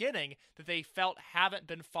the beginning that they felt haven't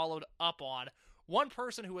been followed up on. One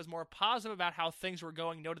person who was more positive about how things were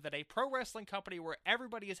going noted that a pro wrestling company where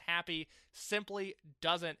everybody is happy simply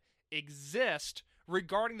doesn't exist.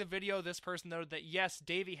 Regarding the video, this person noted that yes,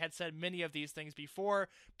 Davey had said many of these things before,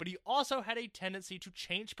 but he also had a tendency to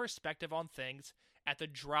change perspective on things at the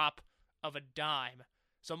drop of a dime.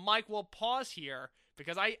 So Mike, we'll pause here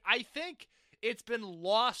because I think it's been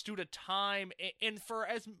lost due to time, and for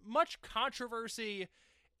as much controversy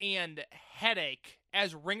and headache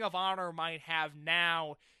as Ring of Honor might have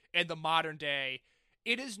now in the modern day,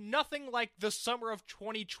 it is nothing like the summer of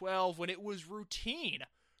 2012 when it was routine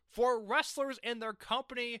for wrestlers in their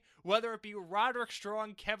company, whether it be Roderick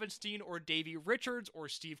Strong, Kevin Steen, or Davey Richards, or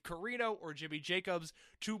Steve Corino, or Jimmy Jacobs,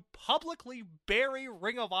 to publicly bury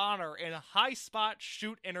Ring of Honor in high spot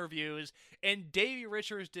shoot interviews, and Davey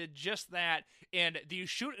Richards did just that in the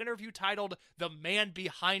shoot interview titled "The Man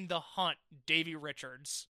Behind the Hunt," Davey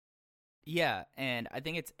Richards. Yeah, and I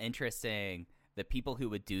think it's interesting the people who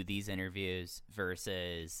would do these interviews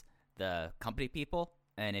versus the company people.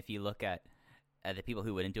 And if you look at the people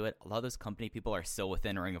who wouldn't do it, a lot of those company people are still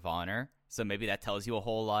within Ring of Honor, so maybe that tells you a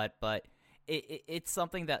whole lot. But it's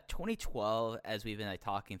something that 2012, as we've been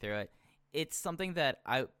talking through it, it's something that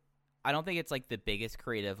I don't think it's like the biggest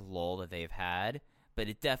creative lull that they've had, but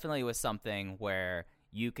it definitely was something where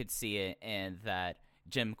you could see it, and that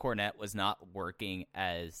Jim Cornette was not working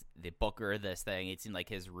as the booker of this thing. It seemed like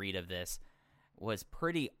his read of this was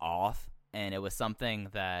pretty off, and it was something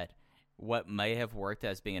that what may have worked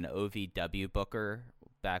as being an OVW booker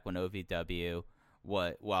back when OVW,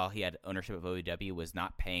 while he had ownership of OVW, was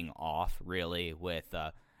not paying off really with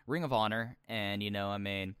Ring of Honor. And,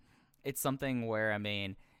 it's something where,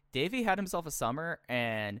 Davey had himself a summer,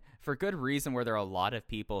 and for good reason, where there are a lot of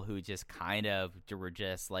people who just kind of were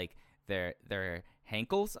just like their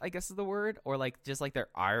hankles, I guess is the word, or just their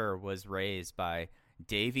ire was raised by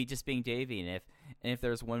Davey just being Davey. And if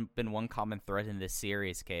there's been one common thread in this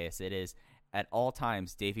series case, it is at all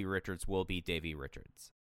times Davey Richards will be Davey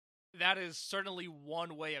Richards. That is certainly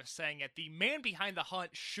one way of saying it. The Man Behind the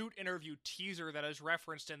Hunt shoot interview teaser that is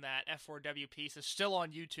referenced in that F4W piece is still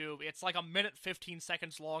on YouTube. It's like 1 minute 15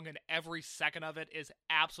 seconds long, and every second of it is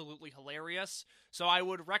absolutely hilarious. So I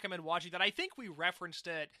would recommend watching that. I think we referenced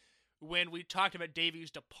it when we talked about Davey's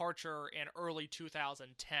departure in early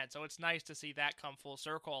 2010, so it's nice to see that come full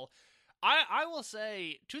circle. I will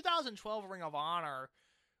say 2012 Ring of Honor,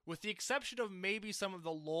 with the exception of maybe some of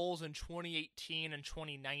the lulls in 2018 and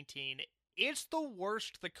 2019, it's the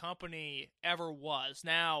worst the company ever was.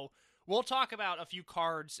 Now, we'll talk about a few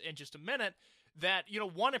cards in just a minute that,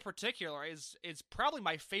 one in particular is probably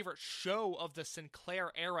my favorite show of the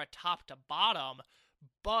Sinclair era top to bottom,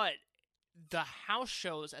 but the house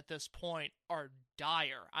shows at this point are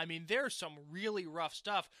dire. There's some really rough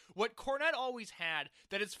stuff. What Cornette always had,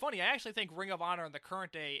 that it's funny, I actually think Ring of Honor in the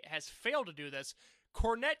current day has failed to do this.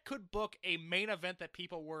 Cornette could book a main event that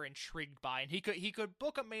people were intrigued by, and he could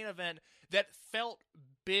book a main event that felt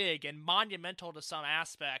big and monumental to some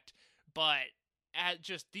aspect, but at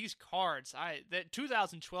just these cards, that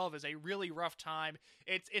 2012 is a really rough time.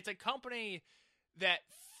 It's a company that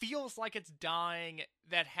feels like it's dying,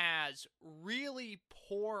 that has really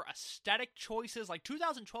poor aesthetic choices.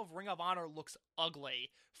 2012 Ring of Honor looks ugly,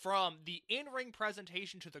 from the in-ring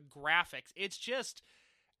presentation to the graphics. It's just,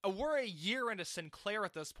 we're a year into Sinclair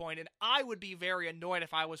at this point, and I would be very annoyed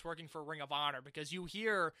if I was working for Ring of Honor, because you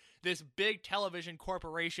hear this big television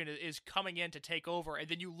corporation is coming in to take over, and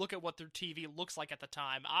then you look at what their TV looks like at the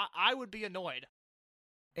time. I would be annoyed.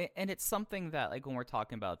 And it's something that, when we're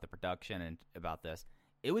talking about the production and about this,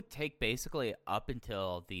 it would take basically up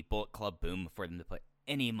until the Bullet Club boom for them to put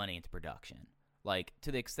any money into production.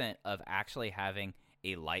 To the extent of actually having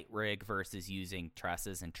a light rig versus using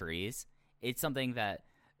trusses and trees. It's something that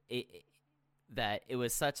it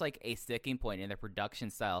was such a sticking point in their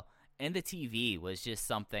production style. And the TV was just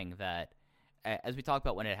something that, as we talked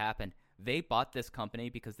about when it happened, they bought this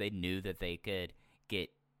company because they knew that they could get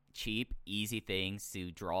cheap, easy things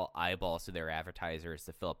to draw eyeballs to their advertisers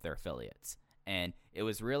to fill up their affiliates. And it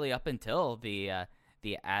was really up until the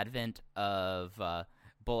advent of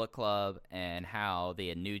Bullet Club and how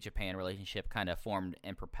the New Japan relationship kind of formed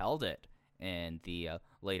and propelled it in the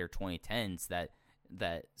later 2010s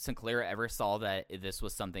that Sinclair ever saw that this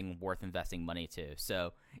was something worth investing money to.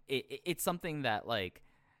 So it's something that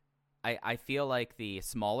I feel like the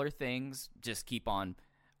smaller things just keep on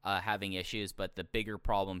having issues, but the bigger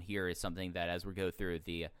problem here is something that, as we go through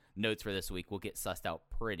the notes for this week, we'll get sussed out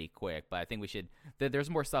pretty quick. But I think there's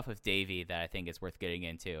more stuff with Davey that I think is worth getting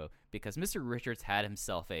into, because Mr. Richards had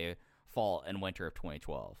himself a fall and winter of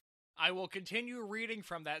 2012. I will continue reading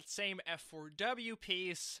from that same F4W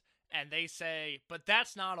piece, and they say, but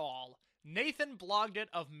that's not all. Nathan Blogdit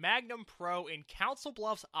of Magnum Pro in Council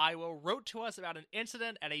Bluffs, Iowa, wrote to us about an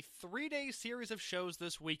incident at a 3-day series of shows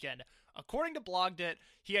this weekend. According to Blogdit,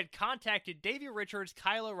 he had contacted Davey Richards,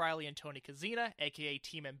 Kyle O'Reilly, and Tony Kazina, aka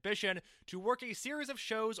Team Ambition, to work a series of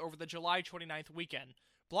shows over the July 29th weekend.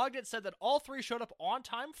 Blogdit said that all three showed up on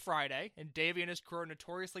time Friday, and Davey and his crew are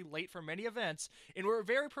notoriously late for many events, and were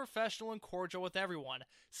very professional and cordial with everyone.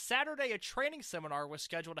 Saturday, a training seminar was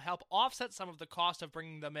scheduled to help offset some of the cost of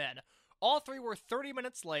bringing them in. All three were 30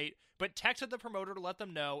 minutes late, but texted the promoter to let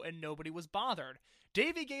them know, and nobody was bothered.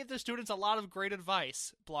 Davey gave the students a lot of great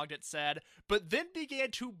advice, Blogdit said, but then began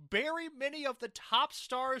to bury many of the top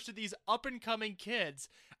stars to these up-and-coming kids.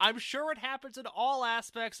 I'm sure it happens in all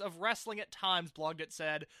aspects of wrestling at times, Blogdit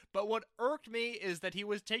said, but what irked me is that he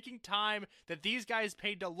was taking time that these guys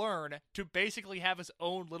paid to learn to basically have his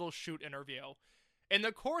own little shoot interview. In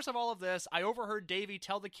the course of all of this, I overheard Davey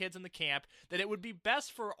tell the kids in the camp that it would be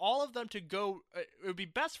best for all of them to go,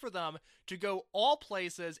 all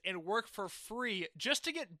places and work for free just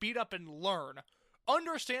to get beat up and learn.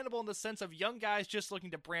 Understandable in the sense of young guys just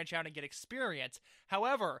looking to branch out and get experience.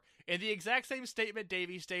 However, in the exact same statement,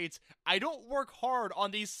 Davey states, I don't work hard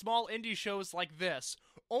on these small indie shows like this,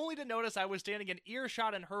 only to notice I was standing in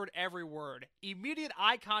earshot and heard every word. Immediate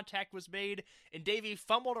eye contact was made, and Davey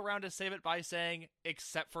fumbled around to save it by saying,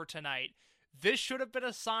 except for tonight. This should have been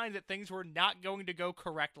a sign that things were not going to go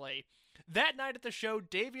correctly. That night at the show,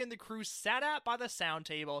 Davey and the crew sat out by the sound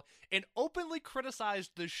table and openly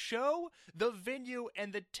criticized the show, the venue,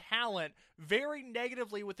 and the talent very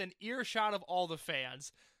negatively within earshot of all the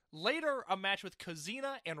fans. Later, a match with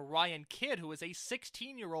Kazina and Ryan Kidd, who is a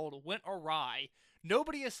 16-year-old, went awry.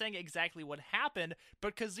 Nobody is saying exactly what happened,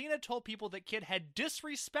 but Kazina told people that Kidd had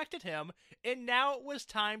disrespected him, and now it was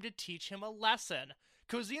time to teach him a lesson.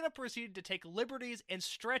 Kazina proceeded to take liberties and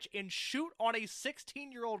stretch and shoot on a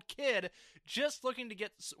 16-year-old kid just looking to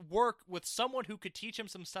get work with someone who could teach him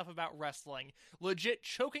some stuff about wrestling, legit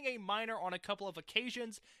choking a minor on a couple of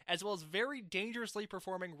occasions, as well as very dangerously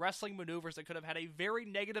performing wrestling maneuvers that could have had a very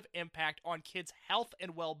negative impact on kids' health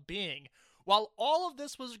and well-being. While all of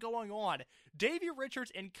this was going on, Davey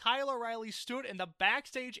Richards and Kyle O'Reilly stood in the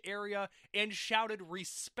backstage area and shouted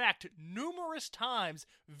respect numerous times,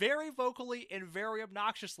 very vocally and very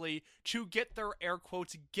obnoxiously, to get their air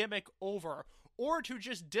quotes gimmick over, or to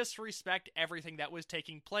just disrespect everything that was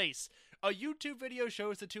taking place. A YouTube video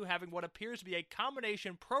shows the two having what appears to be a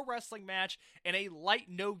combination pro wrestling match and a light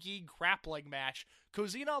no-gi grappling match.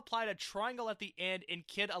 Kazina applied a triangle at the end, and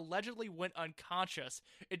Kidd allegedly went unconscious.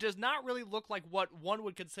 It does not really look like what one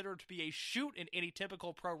would consider to be a shoot in any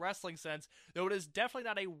typical pro wrestling sense, though it is definitely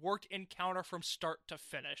not a worked encounter from start to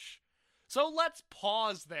finish. So let's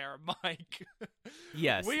pause there, Mike.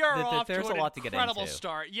 Yes, we are off there's to an a lot to get incredible into.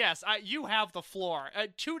 start. Yes, you have the floor.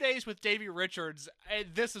 2 days with Davey Richards,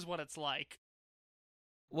 this is what it's like.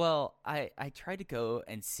 Well, I tried to go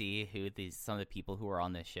and see who some of the people who were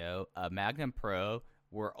on this show. Magnum Pro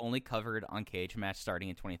were only covered on Cage Match starting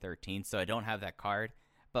in 2013, so I don't have that card.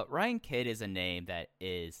 But Ryan Kidd is a name that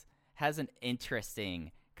has an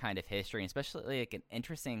interesting kind of history, especially like an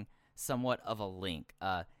interesting somewhat of a link.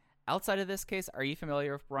 Outside of this case, are you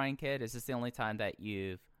familiar with Ryan Kidd? Is this the only time that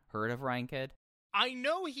you've heard of Ryan Kidd? I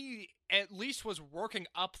know he at least was working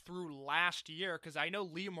up through last year, because I know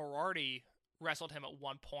Lee Moriarty wrestled him at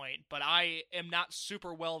one point, but I am not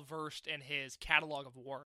super well versed in his catalog of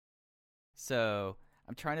work. So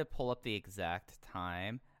I'm trying to pull up the exact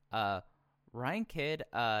time. Ryan Kidd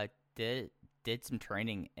did some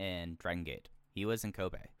training in Dragon Gate. He was in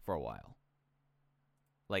Kobe for a while.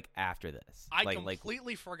 Like after this, I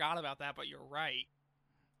completely forgot about that, but you're right.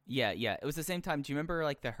 Yeah, it was the same time. Do you remember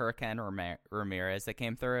like the Hurricane Ramirez that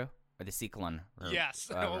came through, or the Cyclone? Yes.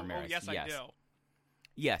 Ramirez? I do.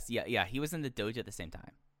 Yes, He was in the dojo at the same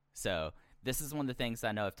time. So this is one of the things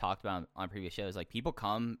I know I've talked about on previous shows. Like people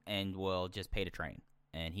come and will just pay to train,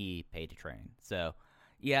 and he paid to train. So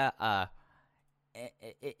yeah,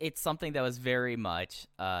 it's something that was very much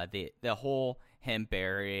the whole him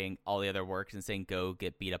burying all the other works and saying go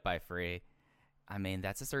get beat up by free. I mean,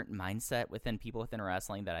 that's a certain mindset within people within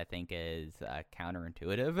wrestling that I think is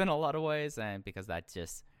counterintuitive in a lot of ways, and because that's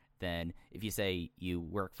just then if you say you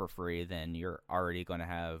work for free, then you're already going to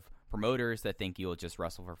have promoters that think you'll just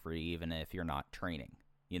wrestle for free even if you're not training,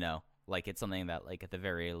 you know? Like it's something that like at the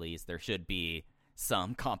very least there should be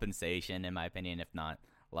some compensation in my opinion, if not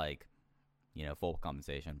like, you know, full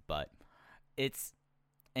compensation. But it's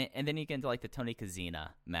and then you get into like the Tony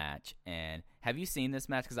Kazina match. And have you seen this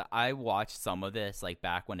match? Because I watched some of this like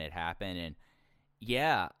back when it happened, and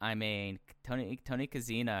yeah, I mean Tony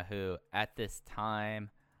Kazina, who at this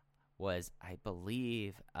time was, I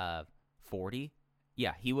believe, 40.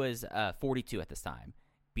 Yeah, he was 42 at this time,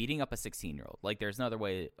 beating up a 16-year-old. Like, there's no other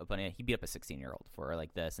way of putting it. He beat up a 16-year-old for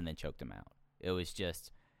like this and then choked him out. It was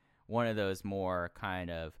just one of those more kind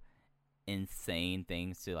of insane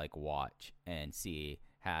things to like watch and see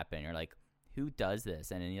happen. You're like, who does this?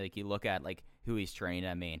 And then like you look at like who he's trained.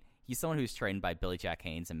 I mean, he's someone who's trained by Billy Jack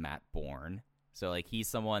Haynes and Matt Bourne. So like he's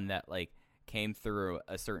someone that like came through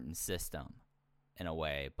a certain system in a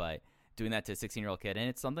way. But doing that to a 16-year-old kid. And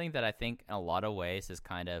it's something that I think in a lot of ways has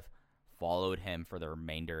kind of followed him for the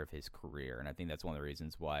remainder of his career. And I think that's one of the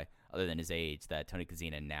reasons why, other than his age, that Tony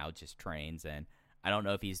Kozina now just trains. And I don't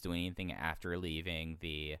know if he's doing anything after leaving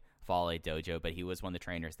the Fale dojo, but he was one of the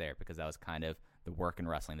trainers there because that was kind of the work in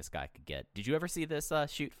wrestling this guy could get. Did you ever see this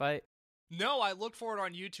shoot fight? No, I looked for it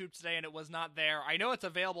on YouTube today and it was not there. I know it's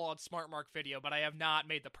available on Smart Mark Video, but I have not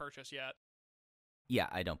made the purchase yet. Yeah,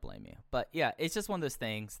 I don't blame you. But yeah, it's just one of those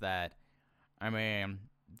things that, I mean,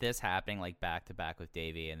 this happening like back to back with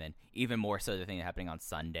Davey, and then even more so the thing happening on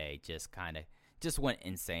Sunday just kind of just went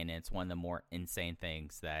insane. And it's one of the more insane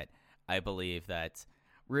things that I believe that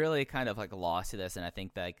really kind of like lost to this. And I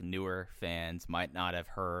think that like newer fans might not have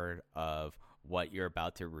heard of what you're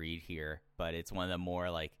about to read here, but it's one of the more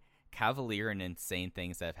like cavalier and insane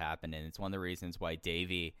things that have happened. And it's one of the reasons why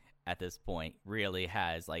Davey at this point really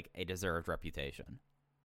has like a deserved reputation.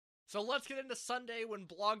 So let's get into Sunday when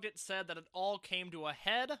Blogdit said that it all came to a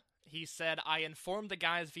head. He said, I informed the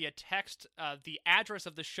guys via text the address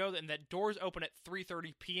of the show and that doors open at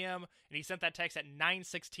 3:30 p.m. And he sent that text at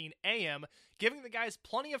 9:16 a.m., giving the guys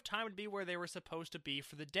plenty of time to be where they were supposed to be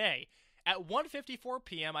for the day. At 1:54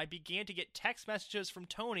 p.m., I began to get text messages from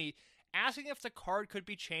Tony asking if the card could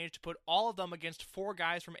be changed to put all of them against 4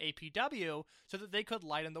 guys from APW so that they could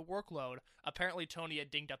lighten the workload. Apparently, Tony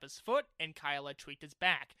had dinged up his foot, and Kyle had tweaked his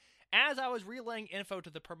back. As I was relaying info to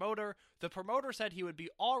the promoter said he would be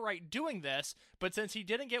alright doing this, but since he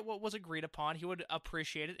didn't get what was agreed upon, he would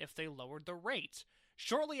appreciate it if they lowered the rate.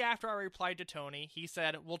 Shortly after I replied to Tony, he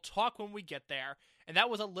said, we'll talk when we get there, and that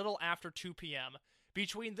was a little after 2 p.m.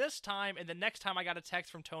 Between this time and the next time I got a text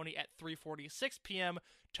from Tony at 3:46 p.m.,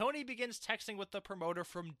 Tony begins texting with the promoter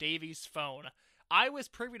from Davey's phone. I was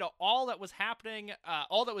privy to all that was happening,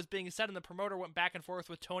 all that was being said, and the promoter went back and forth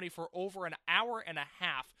with Tony for over an hour and a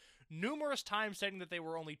half, numerous times stating that they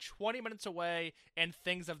were only 20 minutes away and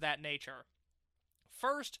things of that nature.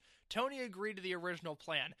 First, Tony agreed to the original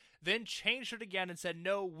plan, then changed it again and said,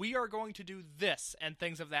 no, we are going to do this, and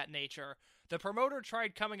things of that nature. The promoter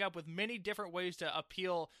tried coming up with many different ways to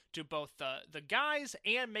appeal to both the guys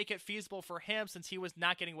and make it feasible for him since he was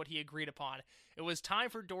not getting what he agreed upon. It was time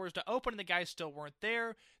for doors to open and the guys still weren't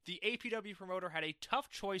there. The APW promoter had a tough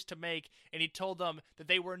choice to make, and he told them that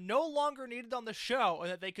they were no longer needed on the show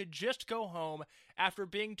and that they could just go home after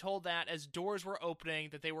being told that as doors were opening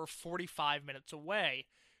that they were 45 minutes away.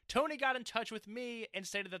 Tony got in touch with me and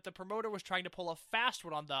stated that the promoter was trying to pull a fast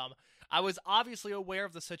one on them. I was obviously aware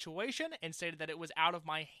of the situation and stated that it was out of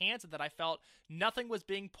my hands and that I felt nothing was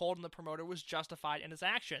being pulled and the promoter was justified in his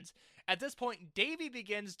actions. At this point, Davey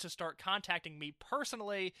begins to start contacting me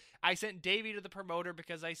personally. I sent Davey to the promoter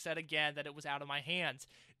because I said again that it was out of my hands.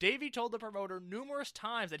 Davey told the promoter numerous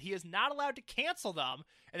times that he is not allowed to cancel them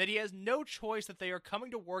and that he has no choice, that they are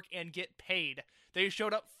coming to work and get paid. They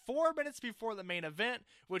showed up 4 minutes before the main event,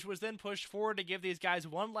 which was then pushed forward to give these guys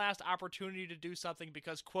one last opportunity to do something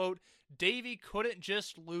because, quote, Davey couldn't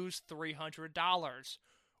just lose $300.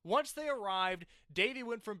 Once they arrived, Davey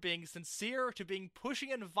went from being sincere to being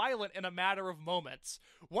pushing and violent in a matter of moments.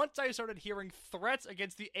 Once I started hearing threats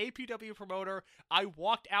against the APW promoter, I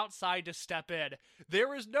walked outside to step in.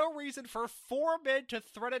 There is no reason for 4 men to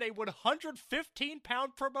threaten a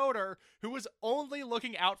 115-pound promoter who was only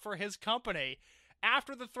looking out for his company.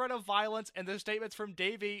 After the threat of violence and the statements from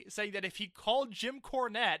Davey saying that if he called Jim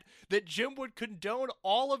Cornette, that Jim would condone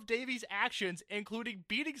all of Davey's actions, including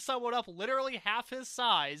beating someone up literally half his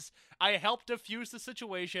size, I helped defuse the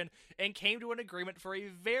situation and came to an agreement for a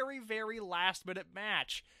very, very last-minute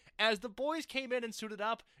match. As the boys came in and suited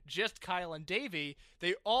up, just Kyle and Davey,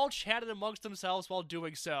 they all chatted amongst themselves while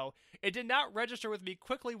doing so. It did not register with me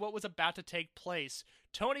quickly what was about to take place.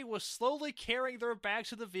 Tony was slowly carrying their bags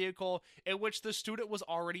to the vehicle in which the student was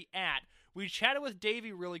already at. We chatted with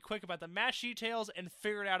Davey really quick about the match details and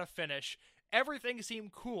figured out a finish. Everything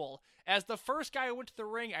seemed cool. As the first guy went to the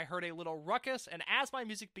ring, I heard a little ruckus, and as my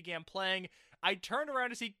music began playing, I turned around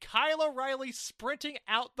to see Kyle O'Reilly sprinting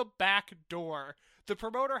out the back door. The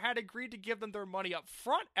promoter had agreed to give them their money up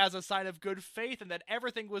front as a sign of good faith and that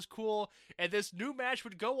everything was cool, and this new match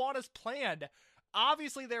would go on as planned.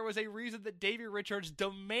 Obviously, there was a reason that Davey Richards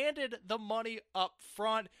demanded the money up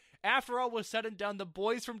front. After all was said and done, the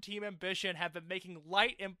boys from Team Ambition have been making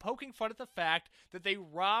light and poking fun at the fact that they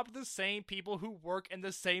robbed the same people who work in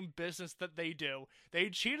the same business that they do. They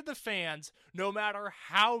cheated the fans, no matter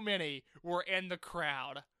how many were in the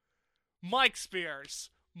crowd. Mike Spears,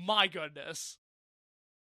 my goodness.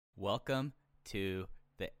 Welcome to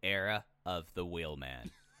the era of the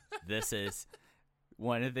Wheelman. This is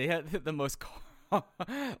one of the most,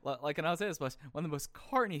 like, and I'll say this much, one of the most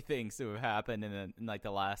carny things to have happened in like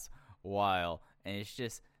the last while, and it's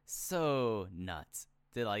just so nuts.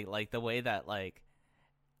 To like the way that like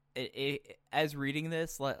it as reading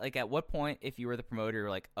this, like at what point, if you were the promoter, you're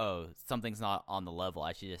like, oh, something's not on the level,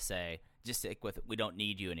 I should just say, just stick with it. We don't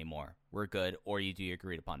need you anymore. We're good. Or you do your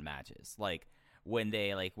agreed upon matches. Like when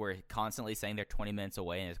they like were constantly saying they're 20 minutes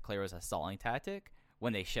away and it's clear it was a stalling tactic.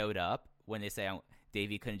 When they showed up, when they say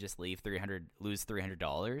Davey couldn't just lose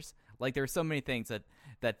 $300. Like there were so many things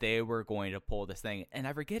that they were going to pull this thing. And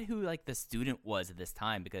I forget who like the student was at this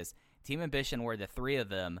time, because Team Ambition were the three of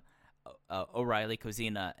them, O'Reilly,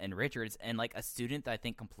 Kozina, and Richards, and like a student that I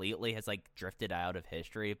think completely has like drifted out of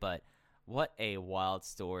history. But what a wild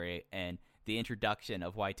story, and the introduction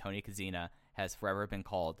of why Tony Kozina has forever been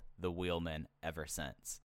called the Wheelman ever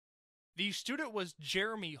since. The student was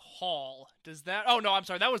Jeremy Hall. Does that... Oh, no, I'm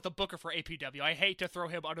sorry. That was the booker for APW. I hate to throw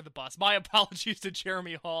him under the bus. My apologies to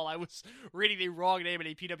Jeremy Hall. I was reading the wrong name in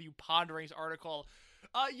APW Ponderings article.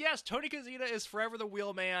 Yes, Tony Kozina is forever the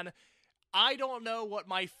Wheelman. I don't know what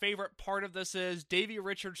my favorite part of this is. Davey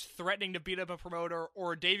Richards threatening to beat up a promoter,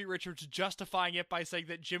 or Davey Richards justifying it by saying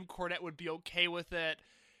that Jim Cornette would be okay with it.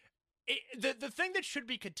 The thing that should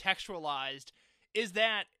be contextualized is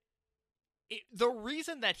that the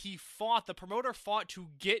reason that the promoter fought to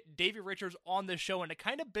get Davey Richards on this show and to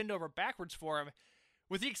kind of bend over backwards for him,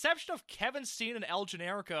 with the exception of Kevin Steen and El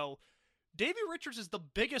Generico, Davey Richards is the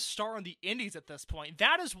biggest star in the indies at this point.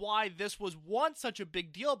 That is why this was, one, such a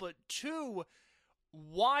big deal, but two,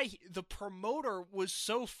 why the promoter was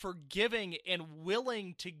so forgiving and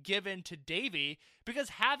willing to give in to Davey, because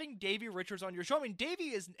having Davey Richards on your show, I mean,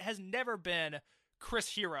 Davey has never been Chris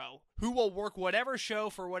Hero, who will work whatever show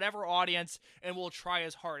for whatever audience and will try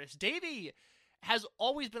his hardest. Davey has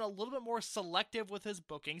always been a little bit more selective with his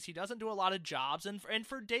bookings. He doesn't do a lot of jobs, and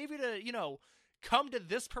for Davey to, come to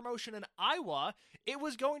this promotion in Iowa, it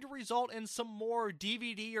was going to result in some more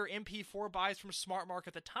DVD or MP4 buys from Smart Mark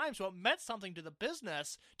at the time, so it meant something to the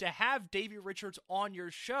business to have Davey Richards on your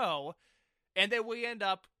show, and then we end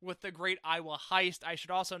up with the great Iowa Heist. I should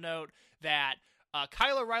also note that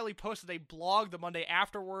Kyle O'Reilly posted a blog the Monday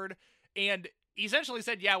afterward, and essentially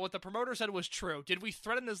said, yeah, what the promoter said was true. Did we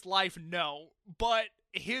threaten his life? No. But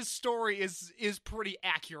his story is pretty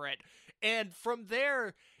accurate. And from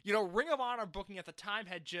there, Ring of Honor booking at the time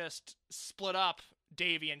had just split up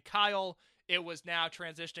Davey and Kyle. It was now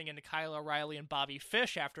transitioning into Kyle O'Reilly and Bobby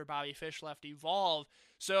Fish after Bobby Fish left Evolve.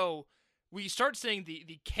 So we start seeing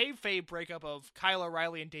the kayfabe breakup of Kyle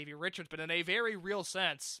O'Reilly and Davey Richards, but in a very real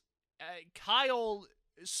sense, Kyle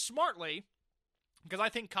smartly, because I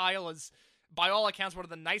think Kyle is, by all accounts, one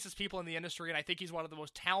of the nicest people in the industry, and I think he's one of the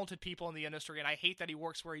most talented people in the industry, and I hate that he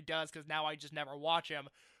works where he does, because now I just never watch him.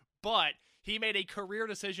 But he made a career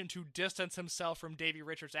decision to distance himself from Davey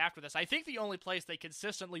Richards after this. I think the only place they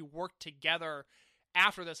consistently worked together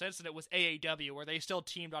after this incident was AAW, where they still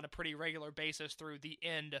teamed on a pretty regular basis through the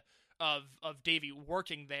end of Davey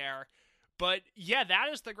working there. But yeah, that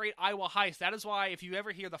is the great Iowa Heist. That is why if you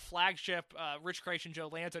ever hear the flagship Rich Creation Joe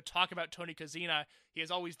Lanza talk about Tony Kozina, he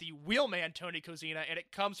is always the wheelman Tony Kozina, and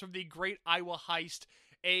it comes from the great Iowa Heist,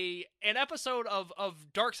 an episode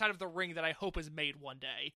of Dark Side of the Ring that I hope is made one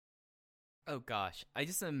day. Oh gosh, I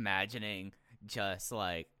just imagining just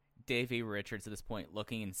like Davey Richards at this point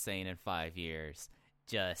looking insane in 5 years,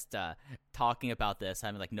 just talking about this,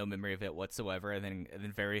 having like no memory of it whatsoever, and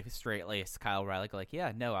then very straightly Kyle O'Reilly like,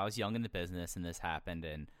 yeah, no, I was young in the business and this happened,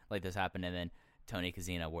 and then Tony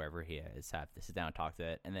Kozina, wherever he is, have to sit down and talk to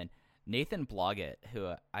it, and then Nathan Bloggett,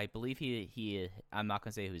 who I believe he I'm not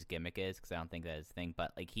gonna say who his gimmick is because I don't think that is his thing,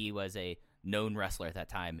 but like he was a known wrestler at that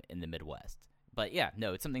time in the Midwest. But yeah,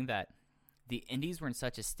 no, it's something that the indies were in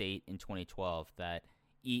such a state in 2012 that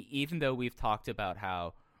even though we've talked about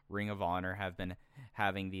how Ring of Honor have been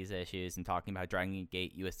having these issues and talking about Dragon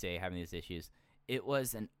Gate USA having these issues, it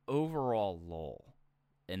was an overall lull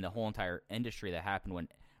in the whole entire industry that happened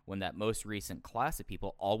when that most recent class of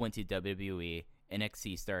people all went to WWE,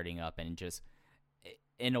 NXT starting up, and just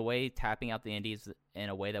in a way tapping out the indies in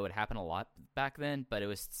a way that would happen a lot back then, but it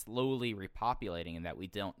was slowly repopulating and that we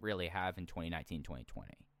don't really have in 2019,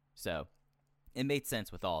 2020. So it made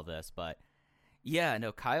sense with all this, but yeah,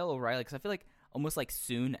 no, Kyle O'Reilly, because I feel like almost like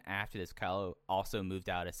soon after this, Kyle also moved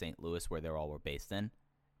out of St. Louis where they all were based in,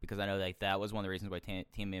 because I know like that was one of the reasons why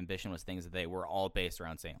Team Ambition was things that they were all based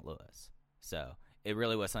around St. Louis. So it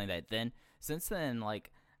really was something that then, since then,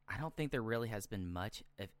 like I don't think there really has been much,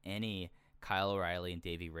 if any, Kyle O'Reilly and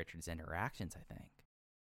Davey Richards interactions, I think.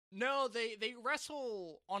 No, they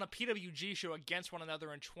wrestle on a PWG show against one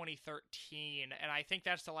another in 2013, and I think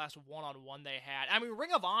that's the last one-on-one they had. I mean,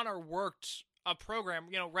 Ring of Honor worked a program,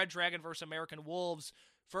 Red Dragon versus American Wolves,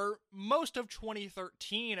 for most of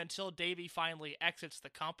 2013 until Davey finally exits the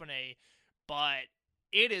company. But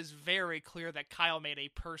it is very clear that Kyle made a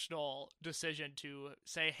personal decision to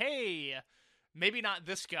say, hey, maybe not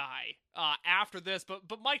this guy after this.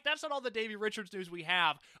 But Mike, that's not all the Davey Richards news we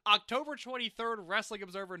have. October 23rd, Wrestling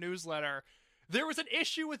Observer newsletter. There was an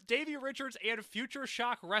issue with Davey Richards and Future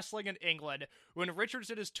Shock Wrestling in England. When Richards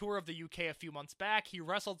did his tour of the UK a few months back, he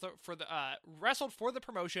wrestled for the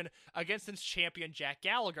promotion against its champion Jack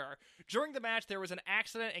Gallagher. During the match, there was an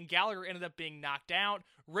accident and Gallagher ended up being knocked out.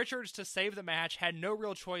 Richards, to save the match, had no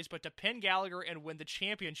real choice but to pin Gallagher and win the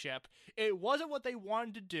championship. It wasn't what they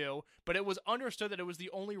wanted to do, but it was understood that it was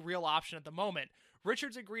the only real option at the moment.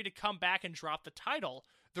 Richards agreed to come back and drop the title.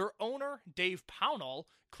 Their owner, Dave Pownall,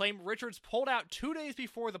 claimed Richards pulled out 2 days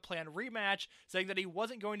before the planned rematch, saying that he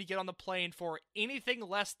wasn't going to get on the plane for anything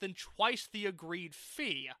less than twice the agreed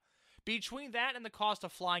fee. Between that and the cost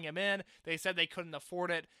of flying him in, they said they couldn't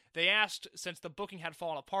afford it. They asked, since the booking had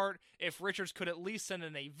fallen apart, if Richards could at least send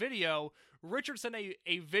in a video. Richards sent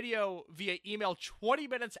a video via email 20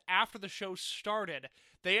 minutes after the show started.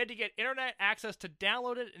 They had to get internet access to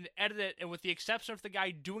download it and edit it, and with the exception of the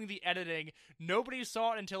guy doing the editing, nobody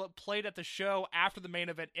saw it until it played at the show after the main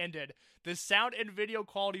event ended. The sound and video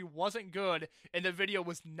quality wasn't good, and the video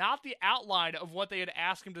was not the outline of what they had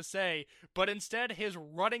asked him to say, but instead his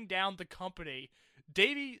running down the company.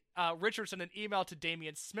 Davey Richards sent an email to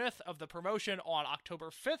Damian Smith of the promotion on October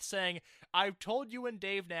 5th saying, "I've told you and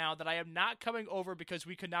Dave now that I am not coming over because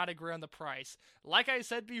we could not agree on the price. Like I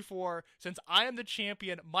said before, since I am the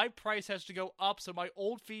champion, my price has to go up, so my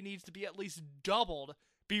old fee needs to be at least doubled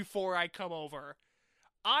before I come over."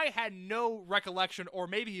 I had no recollection or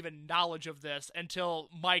maybe even knowledge of this until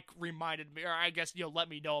Mike reminded me, or I guess, let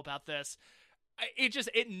me know about this.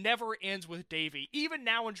 It never ends with Davey. Even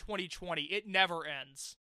now in 2020, it never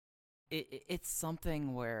ends. It's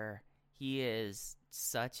something where he is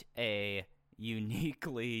such a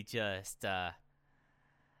uniquely just, I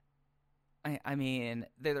mean,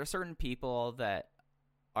 there are certain people that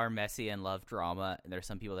are messy and love drama, and there's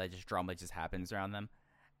some people that drama just happens around them.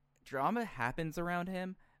 Drama happens around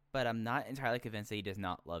him, but I'm not entirely convinced that he does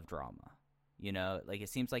not love drama. It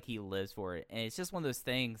seems like he lives for it, and it's just one of those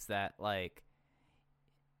things that,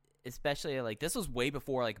 especially this was way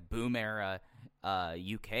before boom era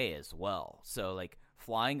UK as well. So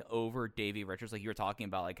flying over Davey Richards, you were talking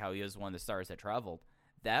about how he was one of the stars that traveled.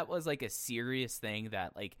 That was a serious thing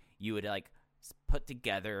that you would put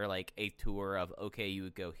together a tour of, okay, you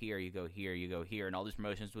would go here, you go here, you go here, and all these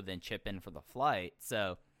promotions would then chip in for the flight.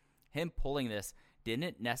 So him pulling this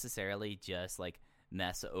didn't necessarily just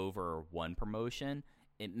mess over one promotion.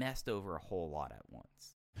 It messed over a whole lot at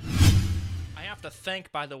once. I have to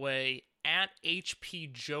thank, by the way, at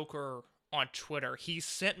HP Joker on Twitter. He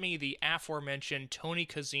sent me the aforementioned Tony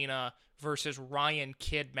Kozina versus Ryan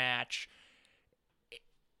Kidd match.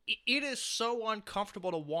 It is so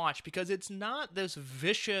uncomfortable to watch because it's not this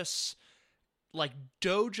vicious,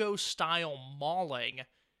 dojo-style mauling.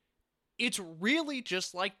 It's really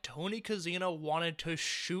just Tony Kozina wanted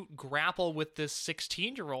to grapple with this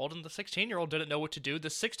 16-year-old, and the 16-year-old didn't know what to do. The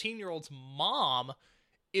 16-year-old's mom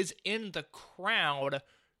is in the crowd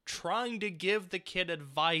trying to give the kid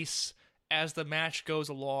advice as the match goes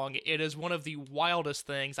along. It is one of the wildest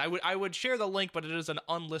things. I would share the link, but it is an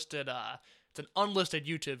unlisted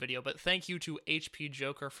YouTube video. But thank you to HP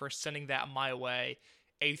Joker for sending that my way.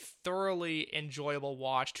 A thoroughly enjoyable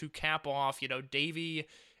watch to cap off, Davey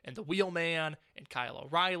and the Wheelman and Kyle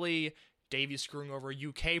O'Reilly, Davey screwing over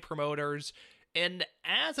UK promoters. And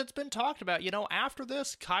as it's been talked about, after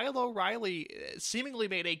this, Kyle O'Reilly seemingly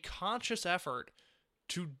made a conscious effort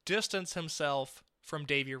to distance himself from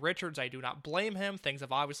Davey Richards. I do not blame him. Things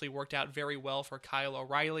have obviously worked out very well for Kyle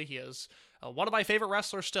O'Reilly. He is one of my favorite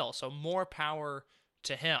wrestlers still, so more power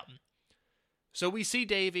to him. So we see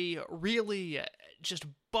Davey really just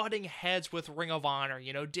butting heads with Ring of Honor.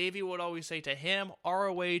 Davey would always say to him,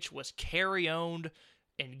 ROH was Kerry-owned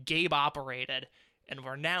and Gabe-operated. And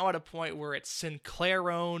we're now at a point where it's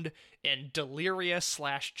Sinclair-owned and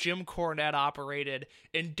Delirious/Jim Cornette-operated.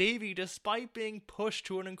 And Davey, despite being pushed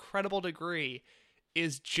to an incredible degree,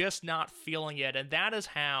 is just not feeling it. And that is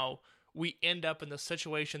how we end up in the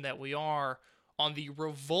situation that we are on the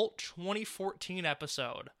Revolt 2014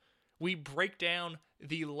 episode. We break down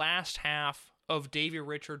the last half of Davey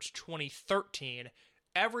Richards 2013,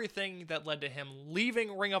 everything that led to him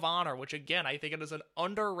leaving Ring of Honor, which again, I think it is an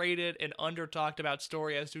underrated and under-talked about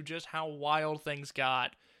story as to just how wild things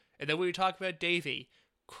got. And then we talk about Davey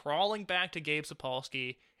crawling back to Gabe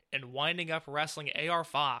Sapolsky and winding up wrestling AR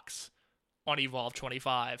Fox on Evolve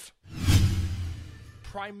 25.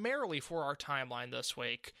 primarily for our timeline this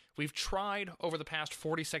week, we've tried over the past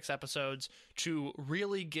 46 episodes to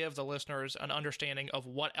really give the listeners an understanding of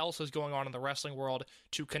what else is going on in the wrestling world,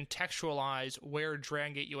 to contextualize where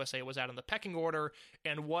Dragon Gate USA was at in the pecking order,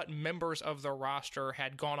 and what members of the roster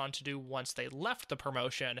had gone on to do once they left the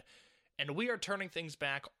promotion. And we are turning things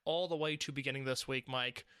back all the way to beginning this week,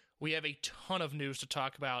 Mike. We have a ton of news to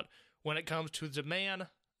talk about when it comes to the man,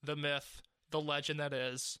 the myth, the legend that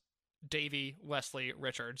is Davey Wesley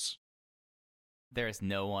Richards. There is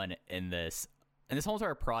no one in this whole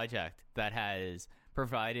entire project that has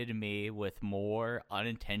provided me with more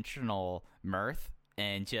unintentional mirth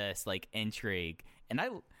and just like intrigue. And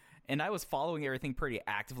I was following everything pretty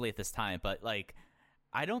actively at this time, but like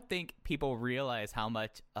I don't think people realize how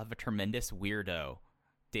much of a tremendous weirdo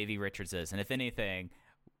Davey Richards is. And if anything,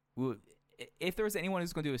 if there was anyone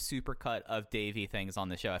who's going to do a supercut of Davey things on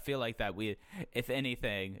the show, I feel like that if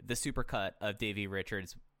anything, the supercut of Davey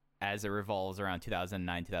Richards as it revolves around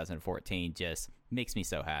 2009, 2014 just makes me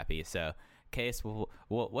so happy. So, Case,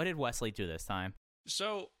 what did Wesley do this time?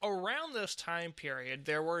 So, around this time period,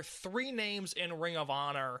 there were 3 names in Ring of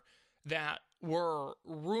Honor that were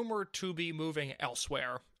rumored to be moving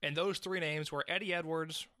elsewhere. And those 3 names were Eddie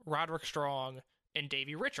Edwards, Roderick Strong, and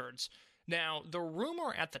Davey Richards. Now, the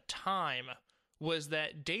rumor at the time was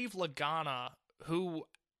that Dave Lagana, who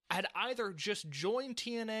had either just joined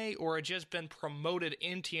TNA or had just been promoted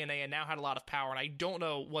in TNA and now had a lot of power, and I don't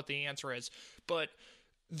know what the answer is, but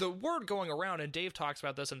the word going around, and Dave talks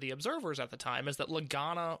about this in The Observers at the time, is that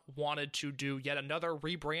Lagana wanted to do yet another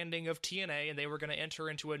rebranding of TNA, and they were going to enter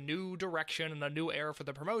into a new direction and a new era for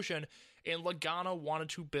the promotion, and Lagana wanted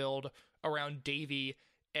to build around Davey,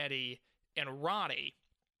 Eddie, and Roddy.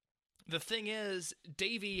 The thing is,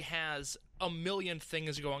 Davey has a million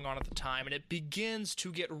things going on at the time, and it begins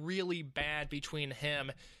to get really bad between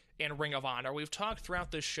him and Ring of Honor. We've talked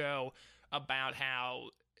throughout this show about how,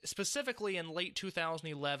 specifically in late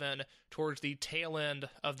 2011, towards the tail end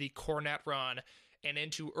of the Cornette run, and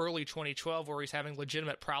into early 2012, where he's having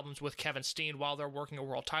legitimate problems with Kevin Steen while they're working a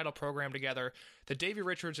world title program together, that Davey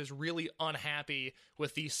Richards is really unhappy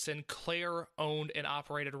with the Sinclair-owned and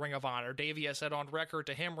operated Ring of Honor. Davey has said on record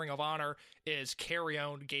to him, Ring of Honor is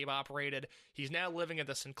Kerry-owned, Gabe-operated. He's now living in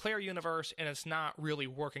the Sinclair universe, and it's not really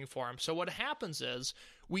working for him. So what happens is,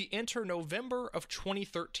 we enter November of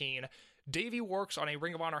 2013, Davey works on a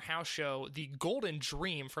Ring of Honor house show, The Golden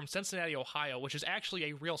Dream, from Cincinnati, Ohio, which is actually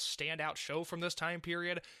a real standout show from this time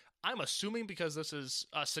period. I'm assuming because this is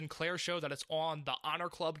a Sinclair show that it's on the Honor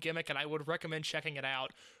Club gimmick, and I would recommend checking it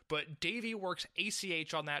out. But Davey works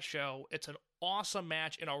ACH on that show. It's an awesome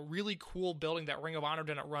match in a really cool building that Ring of Honor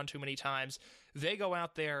didn't run too many times. They go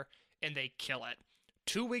out there, and they kill it.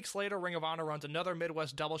 2 weeks later, Ring of Honor runs another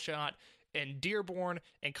Midwest double shot in Dearborn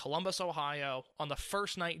and Columbus, Ohio. On the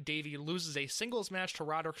first night, Davey loses a singles match to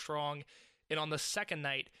Roderick Strong, and on the second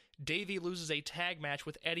night, Davey loses a tag match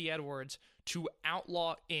with Eddie Edwards to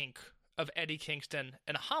Outlaw Inc. of Eddie Kingston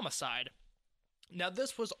and Homicide. Now,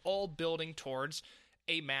 this was all building towards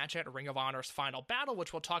a match at Ring of Honor's Final Battle,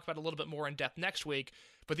 which we'll talk about a little bit more in depth next week,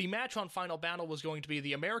 but the match on Final Battle was going to be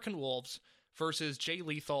the American Wolves versus Jay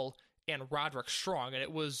Lethal and Roderick Strong, and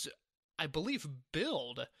it was, I believe,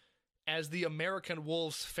 billed as the American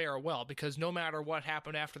Wolves farewell, because no matter what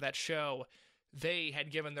happened after that show, they had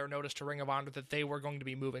given their notice to Ring of Honor that they were going to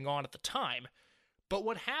be moving on at the time. But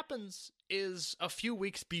what happens is, a few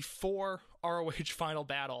weeks before ROH Final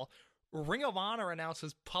Battle, Ring of Honor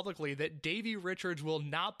announces publicly that Davey Richards will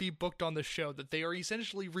not be booked on the show, that they are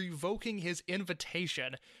essentially revoking his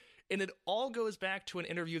invitation. And it all goes back to an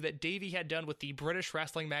interview that Davey had done with the British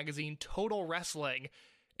wrestling magazine Total Wrestling.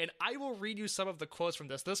 And I will read you some of the quotes from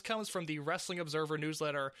this. This comes from the Wrestling Observer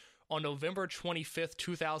newsletter on November 25th,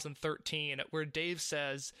 2013, where Dave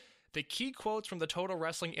says, the key quotes from the Total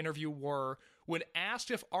Wrestling interview were, when asked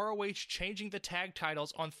if ROH changing the tag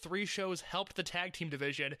titles on 3 shows helped the tag team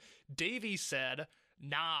division, Davey said,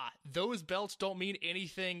 nah, those belts don't mean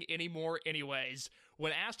anything anymore anyways.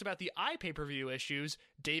 When asked about the iPay-per-view issues,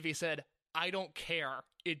 Davey said, I don't care.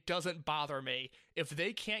 It doesn't bother me. If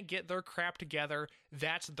they can't get their crap together,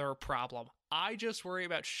 that's their problem. I just worry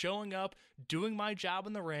about showing up, doing my job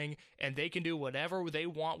in the ring, and they can do whatever they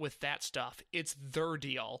want with that stuff. It's their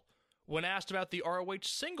deal. When asked about the ROH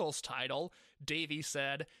singles title, Davey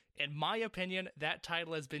said, in my opinion, that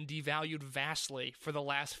title has been devalued vastly for the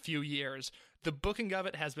last few years. The booking of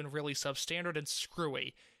it has been really substandard and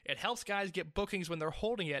screwy. It helps guys get bookings when they're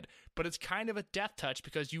holding it, but it's kind of a death touch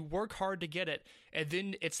because you work hard to get it, and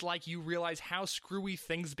then it's like you realize how screwy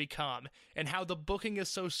things become, and how the booking is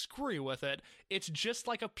so screwy with it. It's just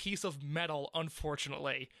like a piece of metal,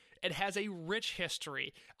 unfortunately. It has a rich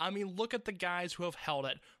history. I mean, look at the guys who have held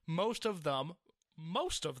it. Most of them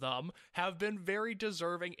have been very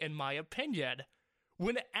deserving, in my opinion.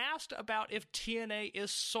 When asked about if TNA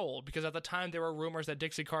is sold, because at the time there were rumors that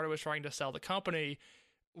Dixie Carter was trying to sell the company,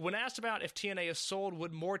 when asked about if TNA is sold,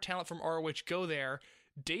 would more talent from ROH go there,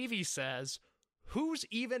 Davey says, "Who's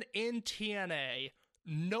even in TNA?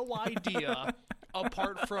 No idea,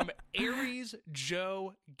 apart from Aries,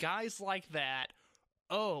 Joe, guys like that.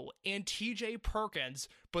 Oh, and TJ Perkins,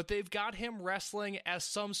 but they've got him wrestling as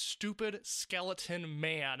some stupid skeleton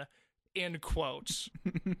man," end quotes.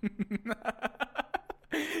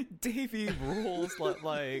 Davey rules,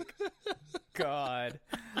 like, God.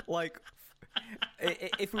 Like,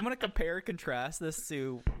 if we want to compare and contrast this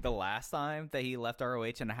to the last time that he left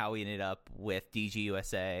ROH and how he ended up with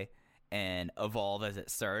DGUSA and Evolve as it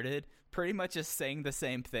started, pretty much just saying the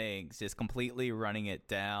same things, just completely running it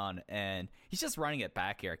down, and he's just running it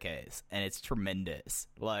back here, Case, and it's tremendous.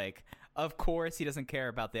 Like, of course he doesn't care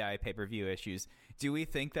about the iPay-per-view issues. Do we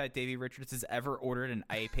think that Davey Richards has ever ordered an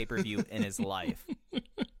iPay-per-view in his life?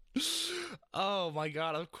 Oh my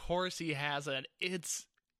God, of course he hasn't. It's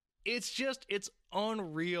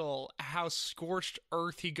unreal how scorched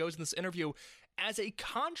earth he goes in this interview as a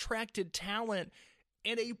contracted talent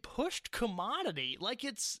and a pushed commodity. Like,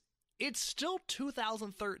 it's still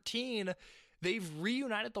 2013. They've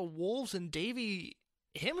reunited the Wolves, and Davey,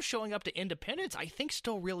 him showing up to Independence, I think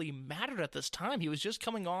still really mattered at this time. He was just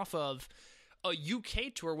coming off of a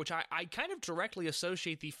UK tour, which I kind of directly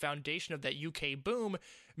associate the foundation of that UK boom.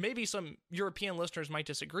 Maybe some European listeners might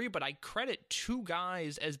disagree, but I credit two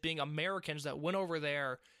guys as being Americans that went over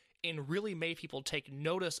there and really made people take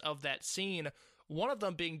notice of that scene. One of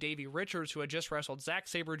them being Davey Richards, who had just wrestled Zack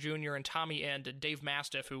Sabre Jr. and Tommy End, and Dave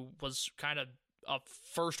Mastiff, who was kind of a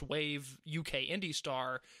first-wave UK indie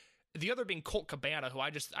star. The other being Colt Cabana, who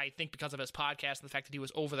I think because of his podcast and the fact that he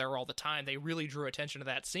was over there all the time, they really drew attention to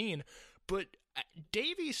that scene. But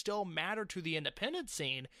Davey still mattered to the independent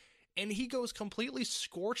scene, and he goes completely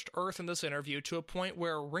scorched earth in this interview to a point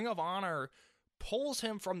where Ring of Honor pulls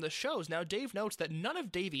him from the shows. Now, Dave notes that none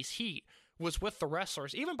of Davey's heat was with the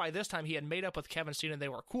wrestlers. Even by this time, he had made up with Kevin Steen and they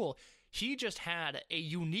were cool. He just had a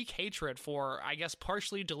unique hatred for, I guess,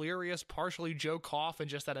 partially Delirious, partially Joe Koff, and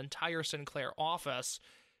just that entire Sinclair office.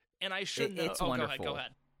 And I should know. It's Go wonderful.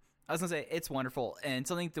 ahead. I was going to say, it's wonderful. And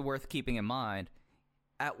something worth keeping in mind,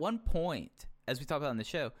 at one point, as we talked about on the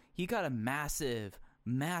show, he got a massive,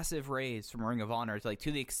 massive raise from Ring of Honor, like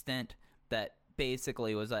to the extent that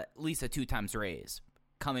basically was at least a 2 times raise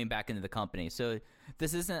coming back into the company. So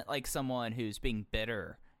this isn't like someone who's being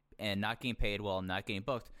bitter and not getting paid well and not getting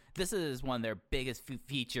booked. This is one of their biggest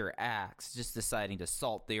feature acts, just deciding to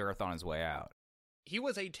salt the earth on his way out. He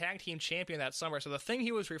was a tag team champion that summer. So the thing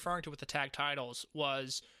he was referring to with the tag titles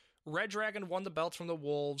was Red Dragon won the belts from the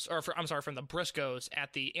Wolves, from the Briscoes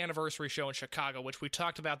at the anniversary show in Chicago, which we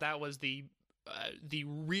talked about. That was the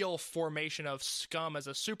real formation of Scum as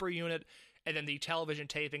a super unit, and then the television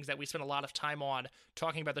tapings that we spent a lot of time on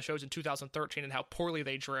talking about the shows in 2013 and how poorly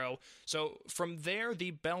they drew. So from there,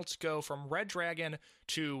 the belts go from Red Dragon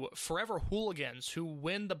to Forever Hooligans, who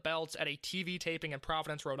win the belts at a TV taping in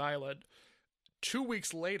Providence, Rhode Island. 2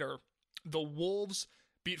 weeks later, the Wolves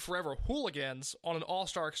beat Forever Hooligans on an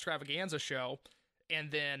All-Star Extravaganza show, and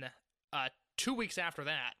then 2 weeks after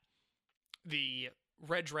that, the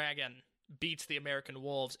Red Dragon beats the American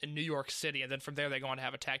Wolves in New York City, and then from there they go on to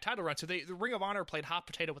have a tag title run. So the Ring of Honor played hot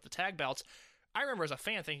potato with the tag belts. I remember as a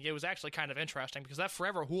fan thinking it was actually kind of interesting because that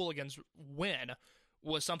Forever Hooligans win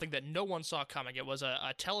was something that no one saw coming. It was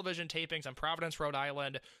a television tapings in Providence, Rhode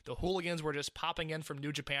Island. The Hooligans were just popping in from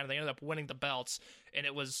New Japan, and they ended up winning the belts, and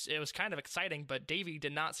it was kind of exciting, but Davey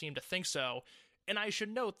did not seem to think so. And I should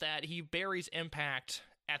note that he buries Impact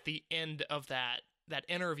at the end of that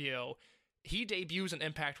interview. He debuts in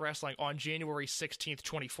Impact Wrestling on January 16th,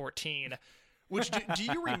 2014, which do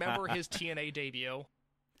you remember his TNA debut?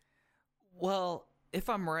 Well, if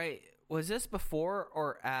I'm right, was this before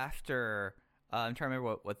or after? I'm trying to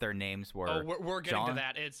remember what their names were. Oh, we're getting John? to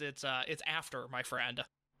that. It's after, my friend.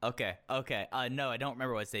 Okay. No, I don't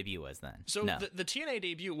remember what his debut was then. So no. the TNA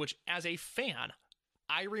debut, which as a fan,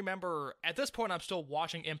 I remember at this point I'm still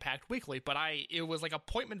watching Impact Weekly, but it was like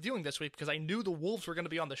appointment viewing this week because I knew the Wolves were going to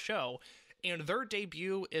be on the show. And their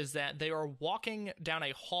debut is that they are walking down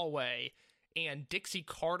a hallway and Dixie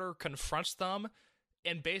Carter confronts them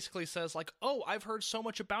and basically says like, "Oh, I've heard so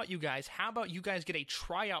much about you guys. How about you guys get a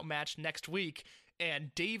tryout match next week?"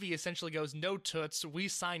 And Davey essentially goes, "No toots, we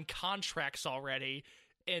signed contracts already."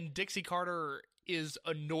 And Dixie Carter is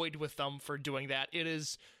annoyed with them for doing that. It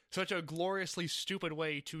is such a gloriously stupid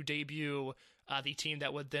way to debut the team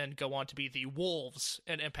that would then go on to be the Wolves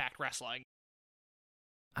in Impact Wrestling.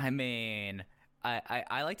 I mean,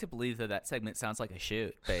 I like to believe that segment sounds like a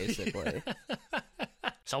shoot, basically.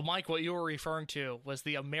 So, Mike, what you were referring to was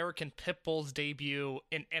the American Pitbull's debut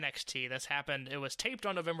in NXT. This happened, it was taped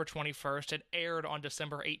on November 21st. It aired on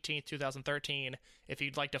December 18th, 2013, if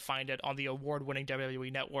you'd like to find it on the award-winning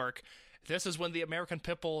WWE Network. This is when the American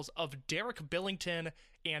Pitbulls of Derek Billington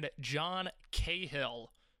and John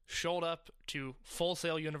Cahill showed up to Full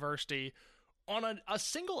Sail University on a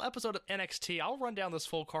single episode of NXT. I'll run down this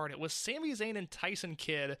full card. It was Sami Zayn and Tyson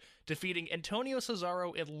Kidd defeating Antonio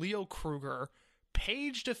Cesaro and Leo Kruger,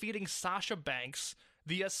 Paige defeating Sasha Banks,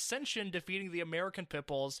 The Ascension defeating the American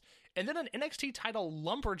Pitbulls, and then an NXT title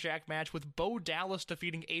lumberjack match with Bo Dallas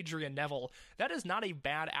defeating Adrian Neville. That is not a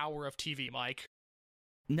bad hour of TV, Mike.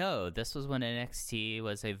 No, this was when NXT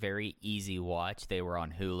was a very easy watch. They were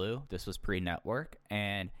on Hulu. This was pre-network,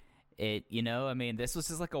 and it, this was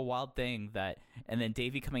just like a wild thing and then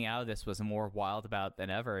Davey coming out of this was more wild about than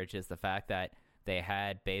ever. It's just the fact that they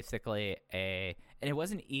had basically and it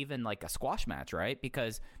wasn't even like a squash match, right?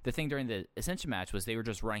 Because the thing during the Ascension match was they were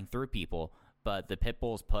just running through people, but the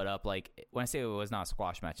Pitbulls put up, like, when I say it was not a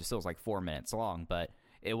squash match, it still was like 4 minutes long, but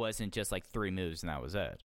it wasn't just like 3 moves and that was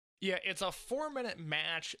it. Yeah, it's a 4-minute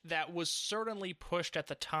match that was certainly pushed at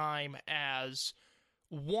the time as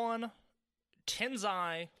one,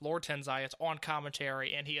 Lord Tenzai is on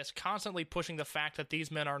commentary, and he is constantly pushing the fact that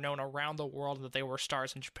these men are known around the world and that they were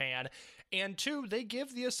stars in Japan. And two, they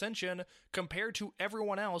give the Ascension, compared to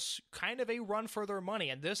everyone else, kind of a run for their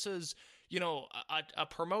money. And this is, a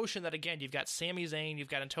promotion that, again, you've got Sami Zayn, you've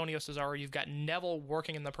got Antonio Cesaro, you've got Neville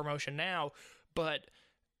working in the promotion now, but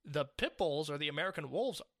the Pitbulls, or the American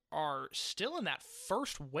Wolves, are still in that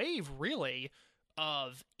first wave, really,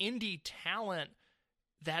 of indie talent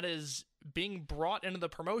that is being brought into the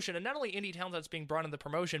promotion. And not only indie talent that's being brought into the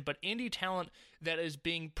promotion, but indie talent that is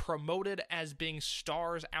being promoted as being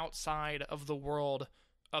stars outside of the world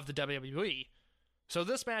of the WWE. So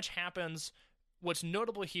this match happens. What's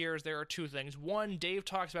notable here is there are two things. One, Dave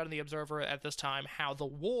talks about in The Observer at this time how the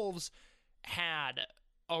Wolves had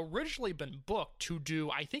originally been booked to do,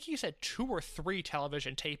 I think he said 2 or 3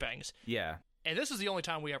 television tapings. Yeah. And this is the only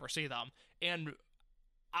time we ever see them. And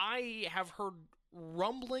I have heard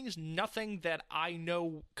rumblings, nothing that I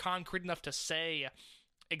know concrete enough to say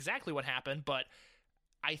exactly what happened, but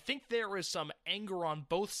I think there is some anger on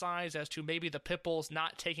both sides as to maybe the Pitbulls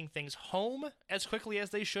not taking things home as quickly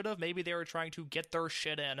as they should have. Maybe they were trying to get their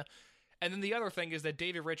shit in. And then the other thing is that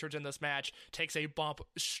Davey Richards in this match takes a bump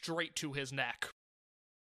straight to his neck.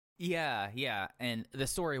 Yeah. And the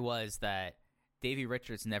story was that Davey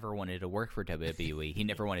Richards never wanted to work for WWE. He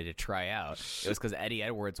never wanted to try out. It was because Eddie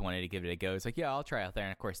Edwards wanted to give it a go. He's like, yeah, I'll try out there.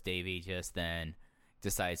 And, of course, Davey just then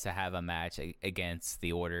decides to have a match against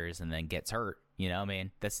the Orders and then gets hurt.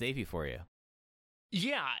 That's Davey for you.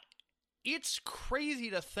 Yeah, it's crazy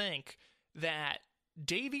to think that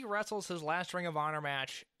Davey wrestles his last Ring of Honor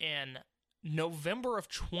match in November of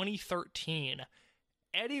 2013.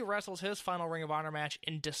 Eddie wrestles his final Ring of Honor match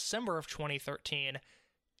in December of 2013.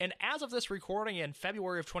 And as of this recording in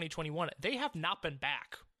February of 2021, they have not been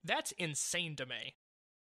back. That's insane to me.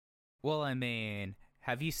 Well,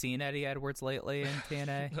 have you seen Eddie Edwards lately in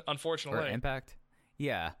TNA? Unfortunately. Or Impact?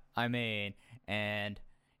 Yeah, and,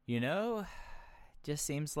 just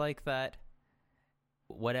seems like that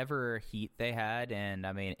whatever heat they had, and,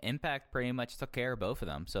 Impact pretty much took care of both of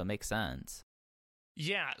them, so it makes sense.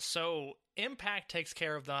 Yeah, so Impact takes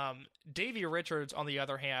care of them. Davey Richards, on the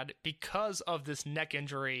other hand, because of this neck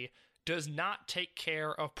injury, does not take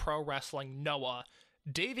care of Pro Wrestling Noah.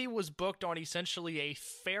 Davey was booked on essentially a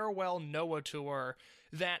farewell Noah tour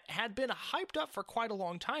that had been hyped up for quite a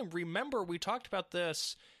long time. Remember, we talked about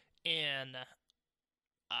this in,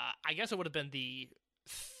 I guess it would have been the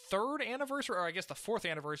 3rd anniversary, or I guess the 4th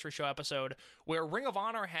anniversary show episode, where Ring of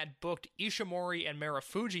Honor had booked Ishimori and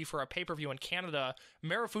Marufuji for a pay-per-view in Canada.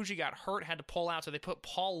 Marufuji got hurt, had to pull out, so they put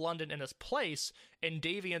Paul London in his place, and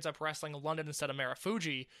Davey ends up wrestling London instead of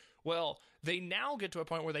Marufuji. Well, they now get to a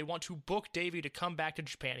point where they want to book Davey to come back to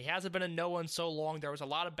Japan. He hasn't been in Noah in so long. There was a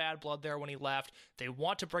lot of bad blood there when he left. They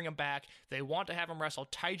want to bring him back. They want to have him wrestle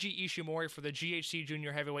Taiji Ishimori for the GHC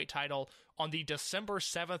Junior Heavyweight title on the December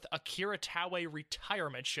 7th Akira Taue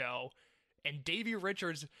retirement show. And Davey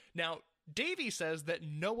Richards... Now, Davey says that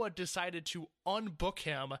Noah decided to unbook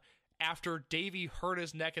him after Davey hurt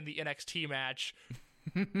his neck in the NXT match.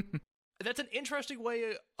 That's an interesting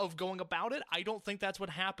way of going about it. I don't think that's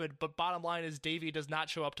what happened, but bottom line is Davey does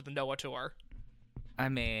not show up to the Noah tour.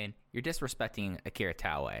 You're disrespecting Akira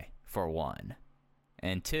Taue, for one.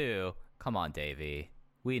 And two, come on, Davey.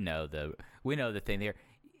 We know the thing there.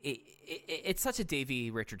 It's such a Davey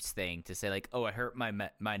Richards thing to say, like, oh, I hurt my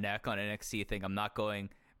neck on NXT thing. I'm not going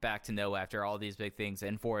back to Noah after all these big things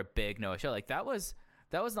and for a big Noah show. Like, that was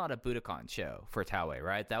not a Budokan show for Taue,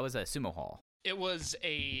 right? That was a Sumo Hall. It was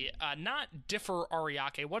a not Differ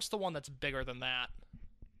Ariake. What's the one that's bigger than that?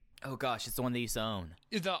 Oh gosh, it's the one that you used to own.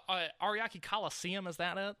 The Ariake Coliseum, is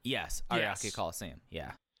that it? Yes, Ariake Coliseum.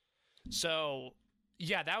 Yeah. So,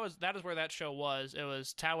 yeah, that is where that show was. It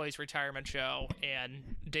was Taue's retirement show,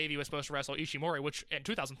 and Davey was supposed to wrestle Ishimori, which in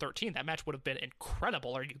 2013 that match would have been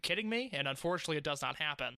incredible. Are you kidding me? And unfortunately, it does not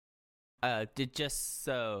happen. Just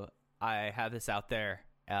so I have this out there,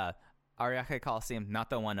 Ariake Coliseum,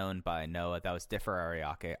 not the one owned by Noah. That was Differ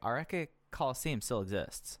Ariake. Ariake Coliseum still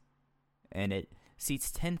exists, and it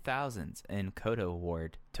seats 10,000 in Koto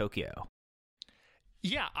Ward, Tokyo.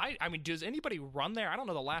 Yeah, I mean, does anybody run there? I don't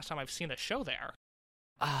know the last time I've seen a show there.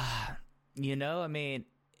 I mean,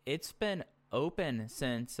 it's been open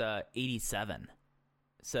since 87.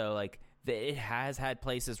 So, like, it has had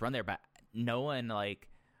places run there, but no one, like,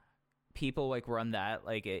 people, like, run that.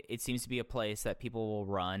 Like, it seems to be a place that people will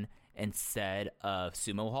run instead of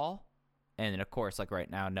Sumo Hall. And then, of course, like, right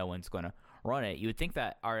now, no one's going to run it. You would think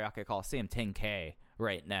that Ariake Coliseum 10K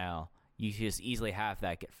right now, you just easily have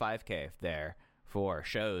that get 5K there for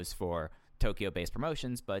shows for Tokyo-based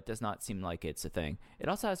promotions, but it does not seem like it's a thing. It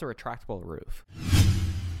also has a retractable roof.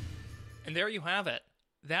 And there you have it.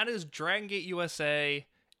 That is Dragon Gate USA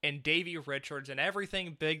and Davey Richards and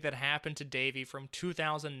everything big that happened to Davey from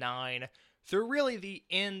 2009 through really the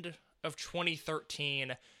end of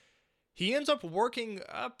 2013. He ends up working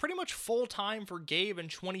pretty much full-time for Gabe in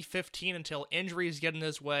 2015 until injuries get in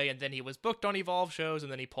his way, and then he was booked on Evolve shows,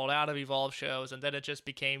 and then he pulled out of Evolve shows, and then it just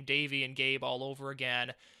became Davey and Gabe all over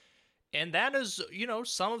again. And that is,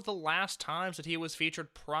 some of the last times that he was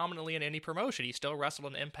featured prominently in any promotion. He still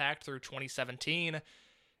wrestled in Impact through 2017,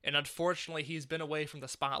 and unfortunately, he's been away from the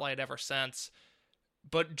spotlight ever since.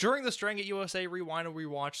 But during the Dragon Gate USA Rewind and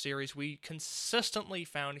Rewatch series, we consistently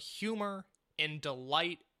found humor and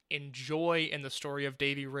delight and joy in the story of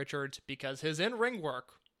Davey Richards because his in-ring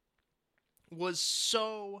work was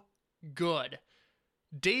so good.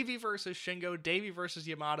 Davey versus Shingo, Davey versus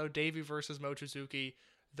Yamato, Davey versus Mochizuki.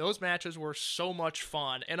 Those matches were so much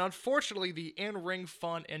fun, and unfortunately, the in-ring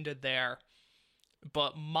fun ended there.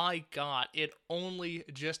 But my God, it only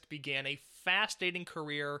just began. A fascinating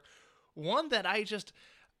career, one that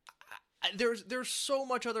there's so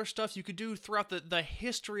much other stuff you could do throughout the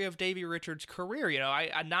history of Davey Richards' career.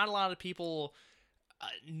 Not a lot of people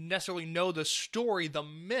necessarily know the story, the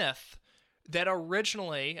myth, that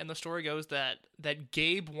originally, and the story goes that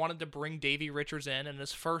Gabe wanted to bring Davey Richards in, and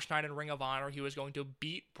his first night in Ring of Honor, he was going to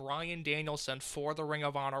beat Bryan Danielson for the Ring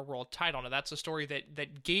of Honor World title. Now, that's a story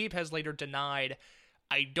that Gabe has later denied.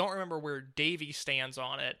 I don't remember where Davey stands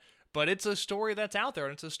on it, but it's a story that's out there,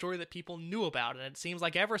 and it's a story that people knew about, and it seems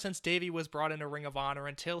like ever since Davey was brought into Ring of Honor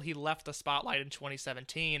until he left the spotlight in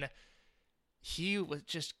 2017, he was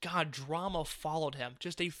just, drama followed him.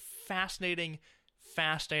 Just a fascinating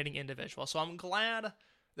individual. So I'm glad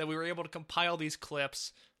that we were able to compile these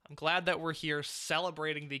clips. I'm glad that we're here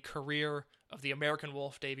celebrating the career of the American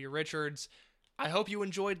Wolf, Davey Richards. I hope you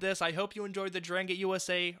enjoyed this. I hope you enjoyed the Dragon Gate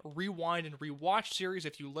USA Rewind and Rewatch series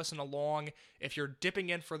if you listen along. If you're dipping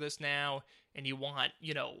in for this now and you want,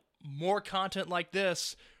 more content like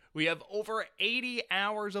this, we have over 80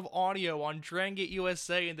 hours of audio on Dragon Gate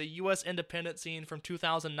USA and the US independent scene from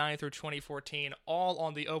 2009 through 2014, all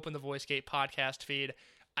on the Open the Voice Gate podcast feed.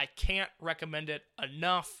 I can't recommend it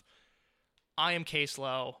enough. I am Case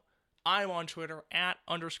Lowe. I'm on Twitter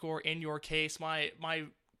 @_inyourcase. My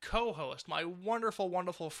co-host, my wonderful,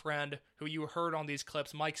 wonderful friend who you heard on these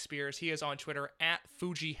clips, Mike Spears, he is on Twitter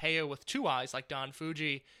 @FujiHeo with 2 eyes like Don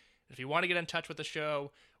Fuji. If you want to get in touch with the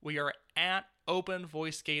show, we are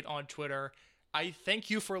 @OpenVoiceGate on Twitter. I thank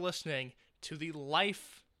you for listening to the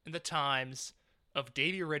life and the times of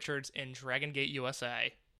Davey Richards in Dragon Gate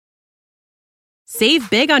USA. Save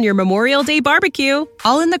big on your Memorial Day barbecue,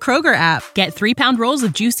 all in the Kroger app. Get 3-pound rolls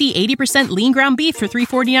of juicy 80% lean ground beef for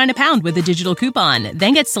 $3.49 a pound with a digital coupon.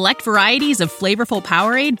 Then get select varieties of flavorful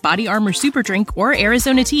Powerade, Body Armor Super Drink, or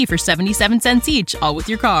Arizona tea for 77 cents each, all with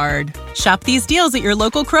your card. Shop these deals at your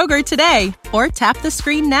local Kroger today, or tap the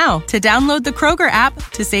screen now to download the Kroger app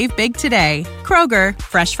to save big today. Kroger,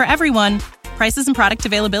 fresh for everyone. Prices and product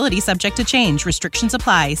availability subject to change. Restrictions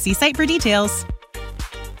apply. See site for details.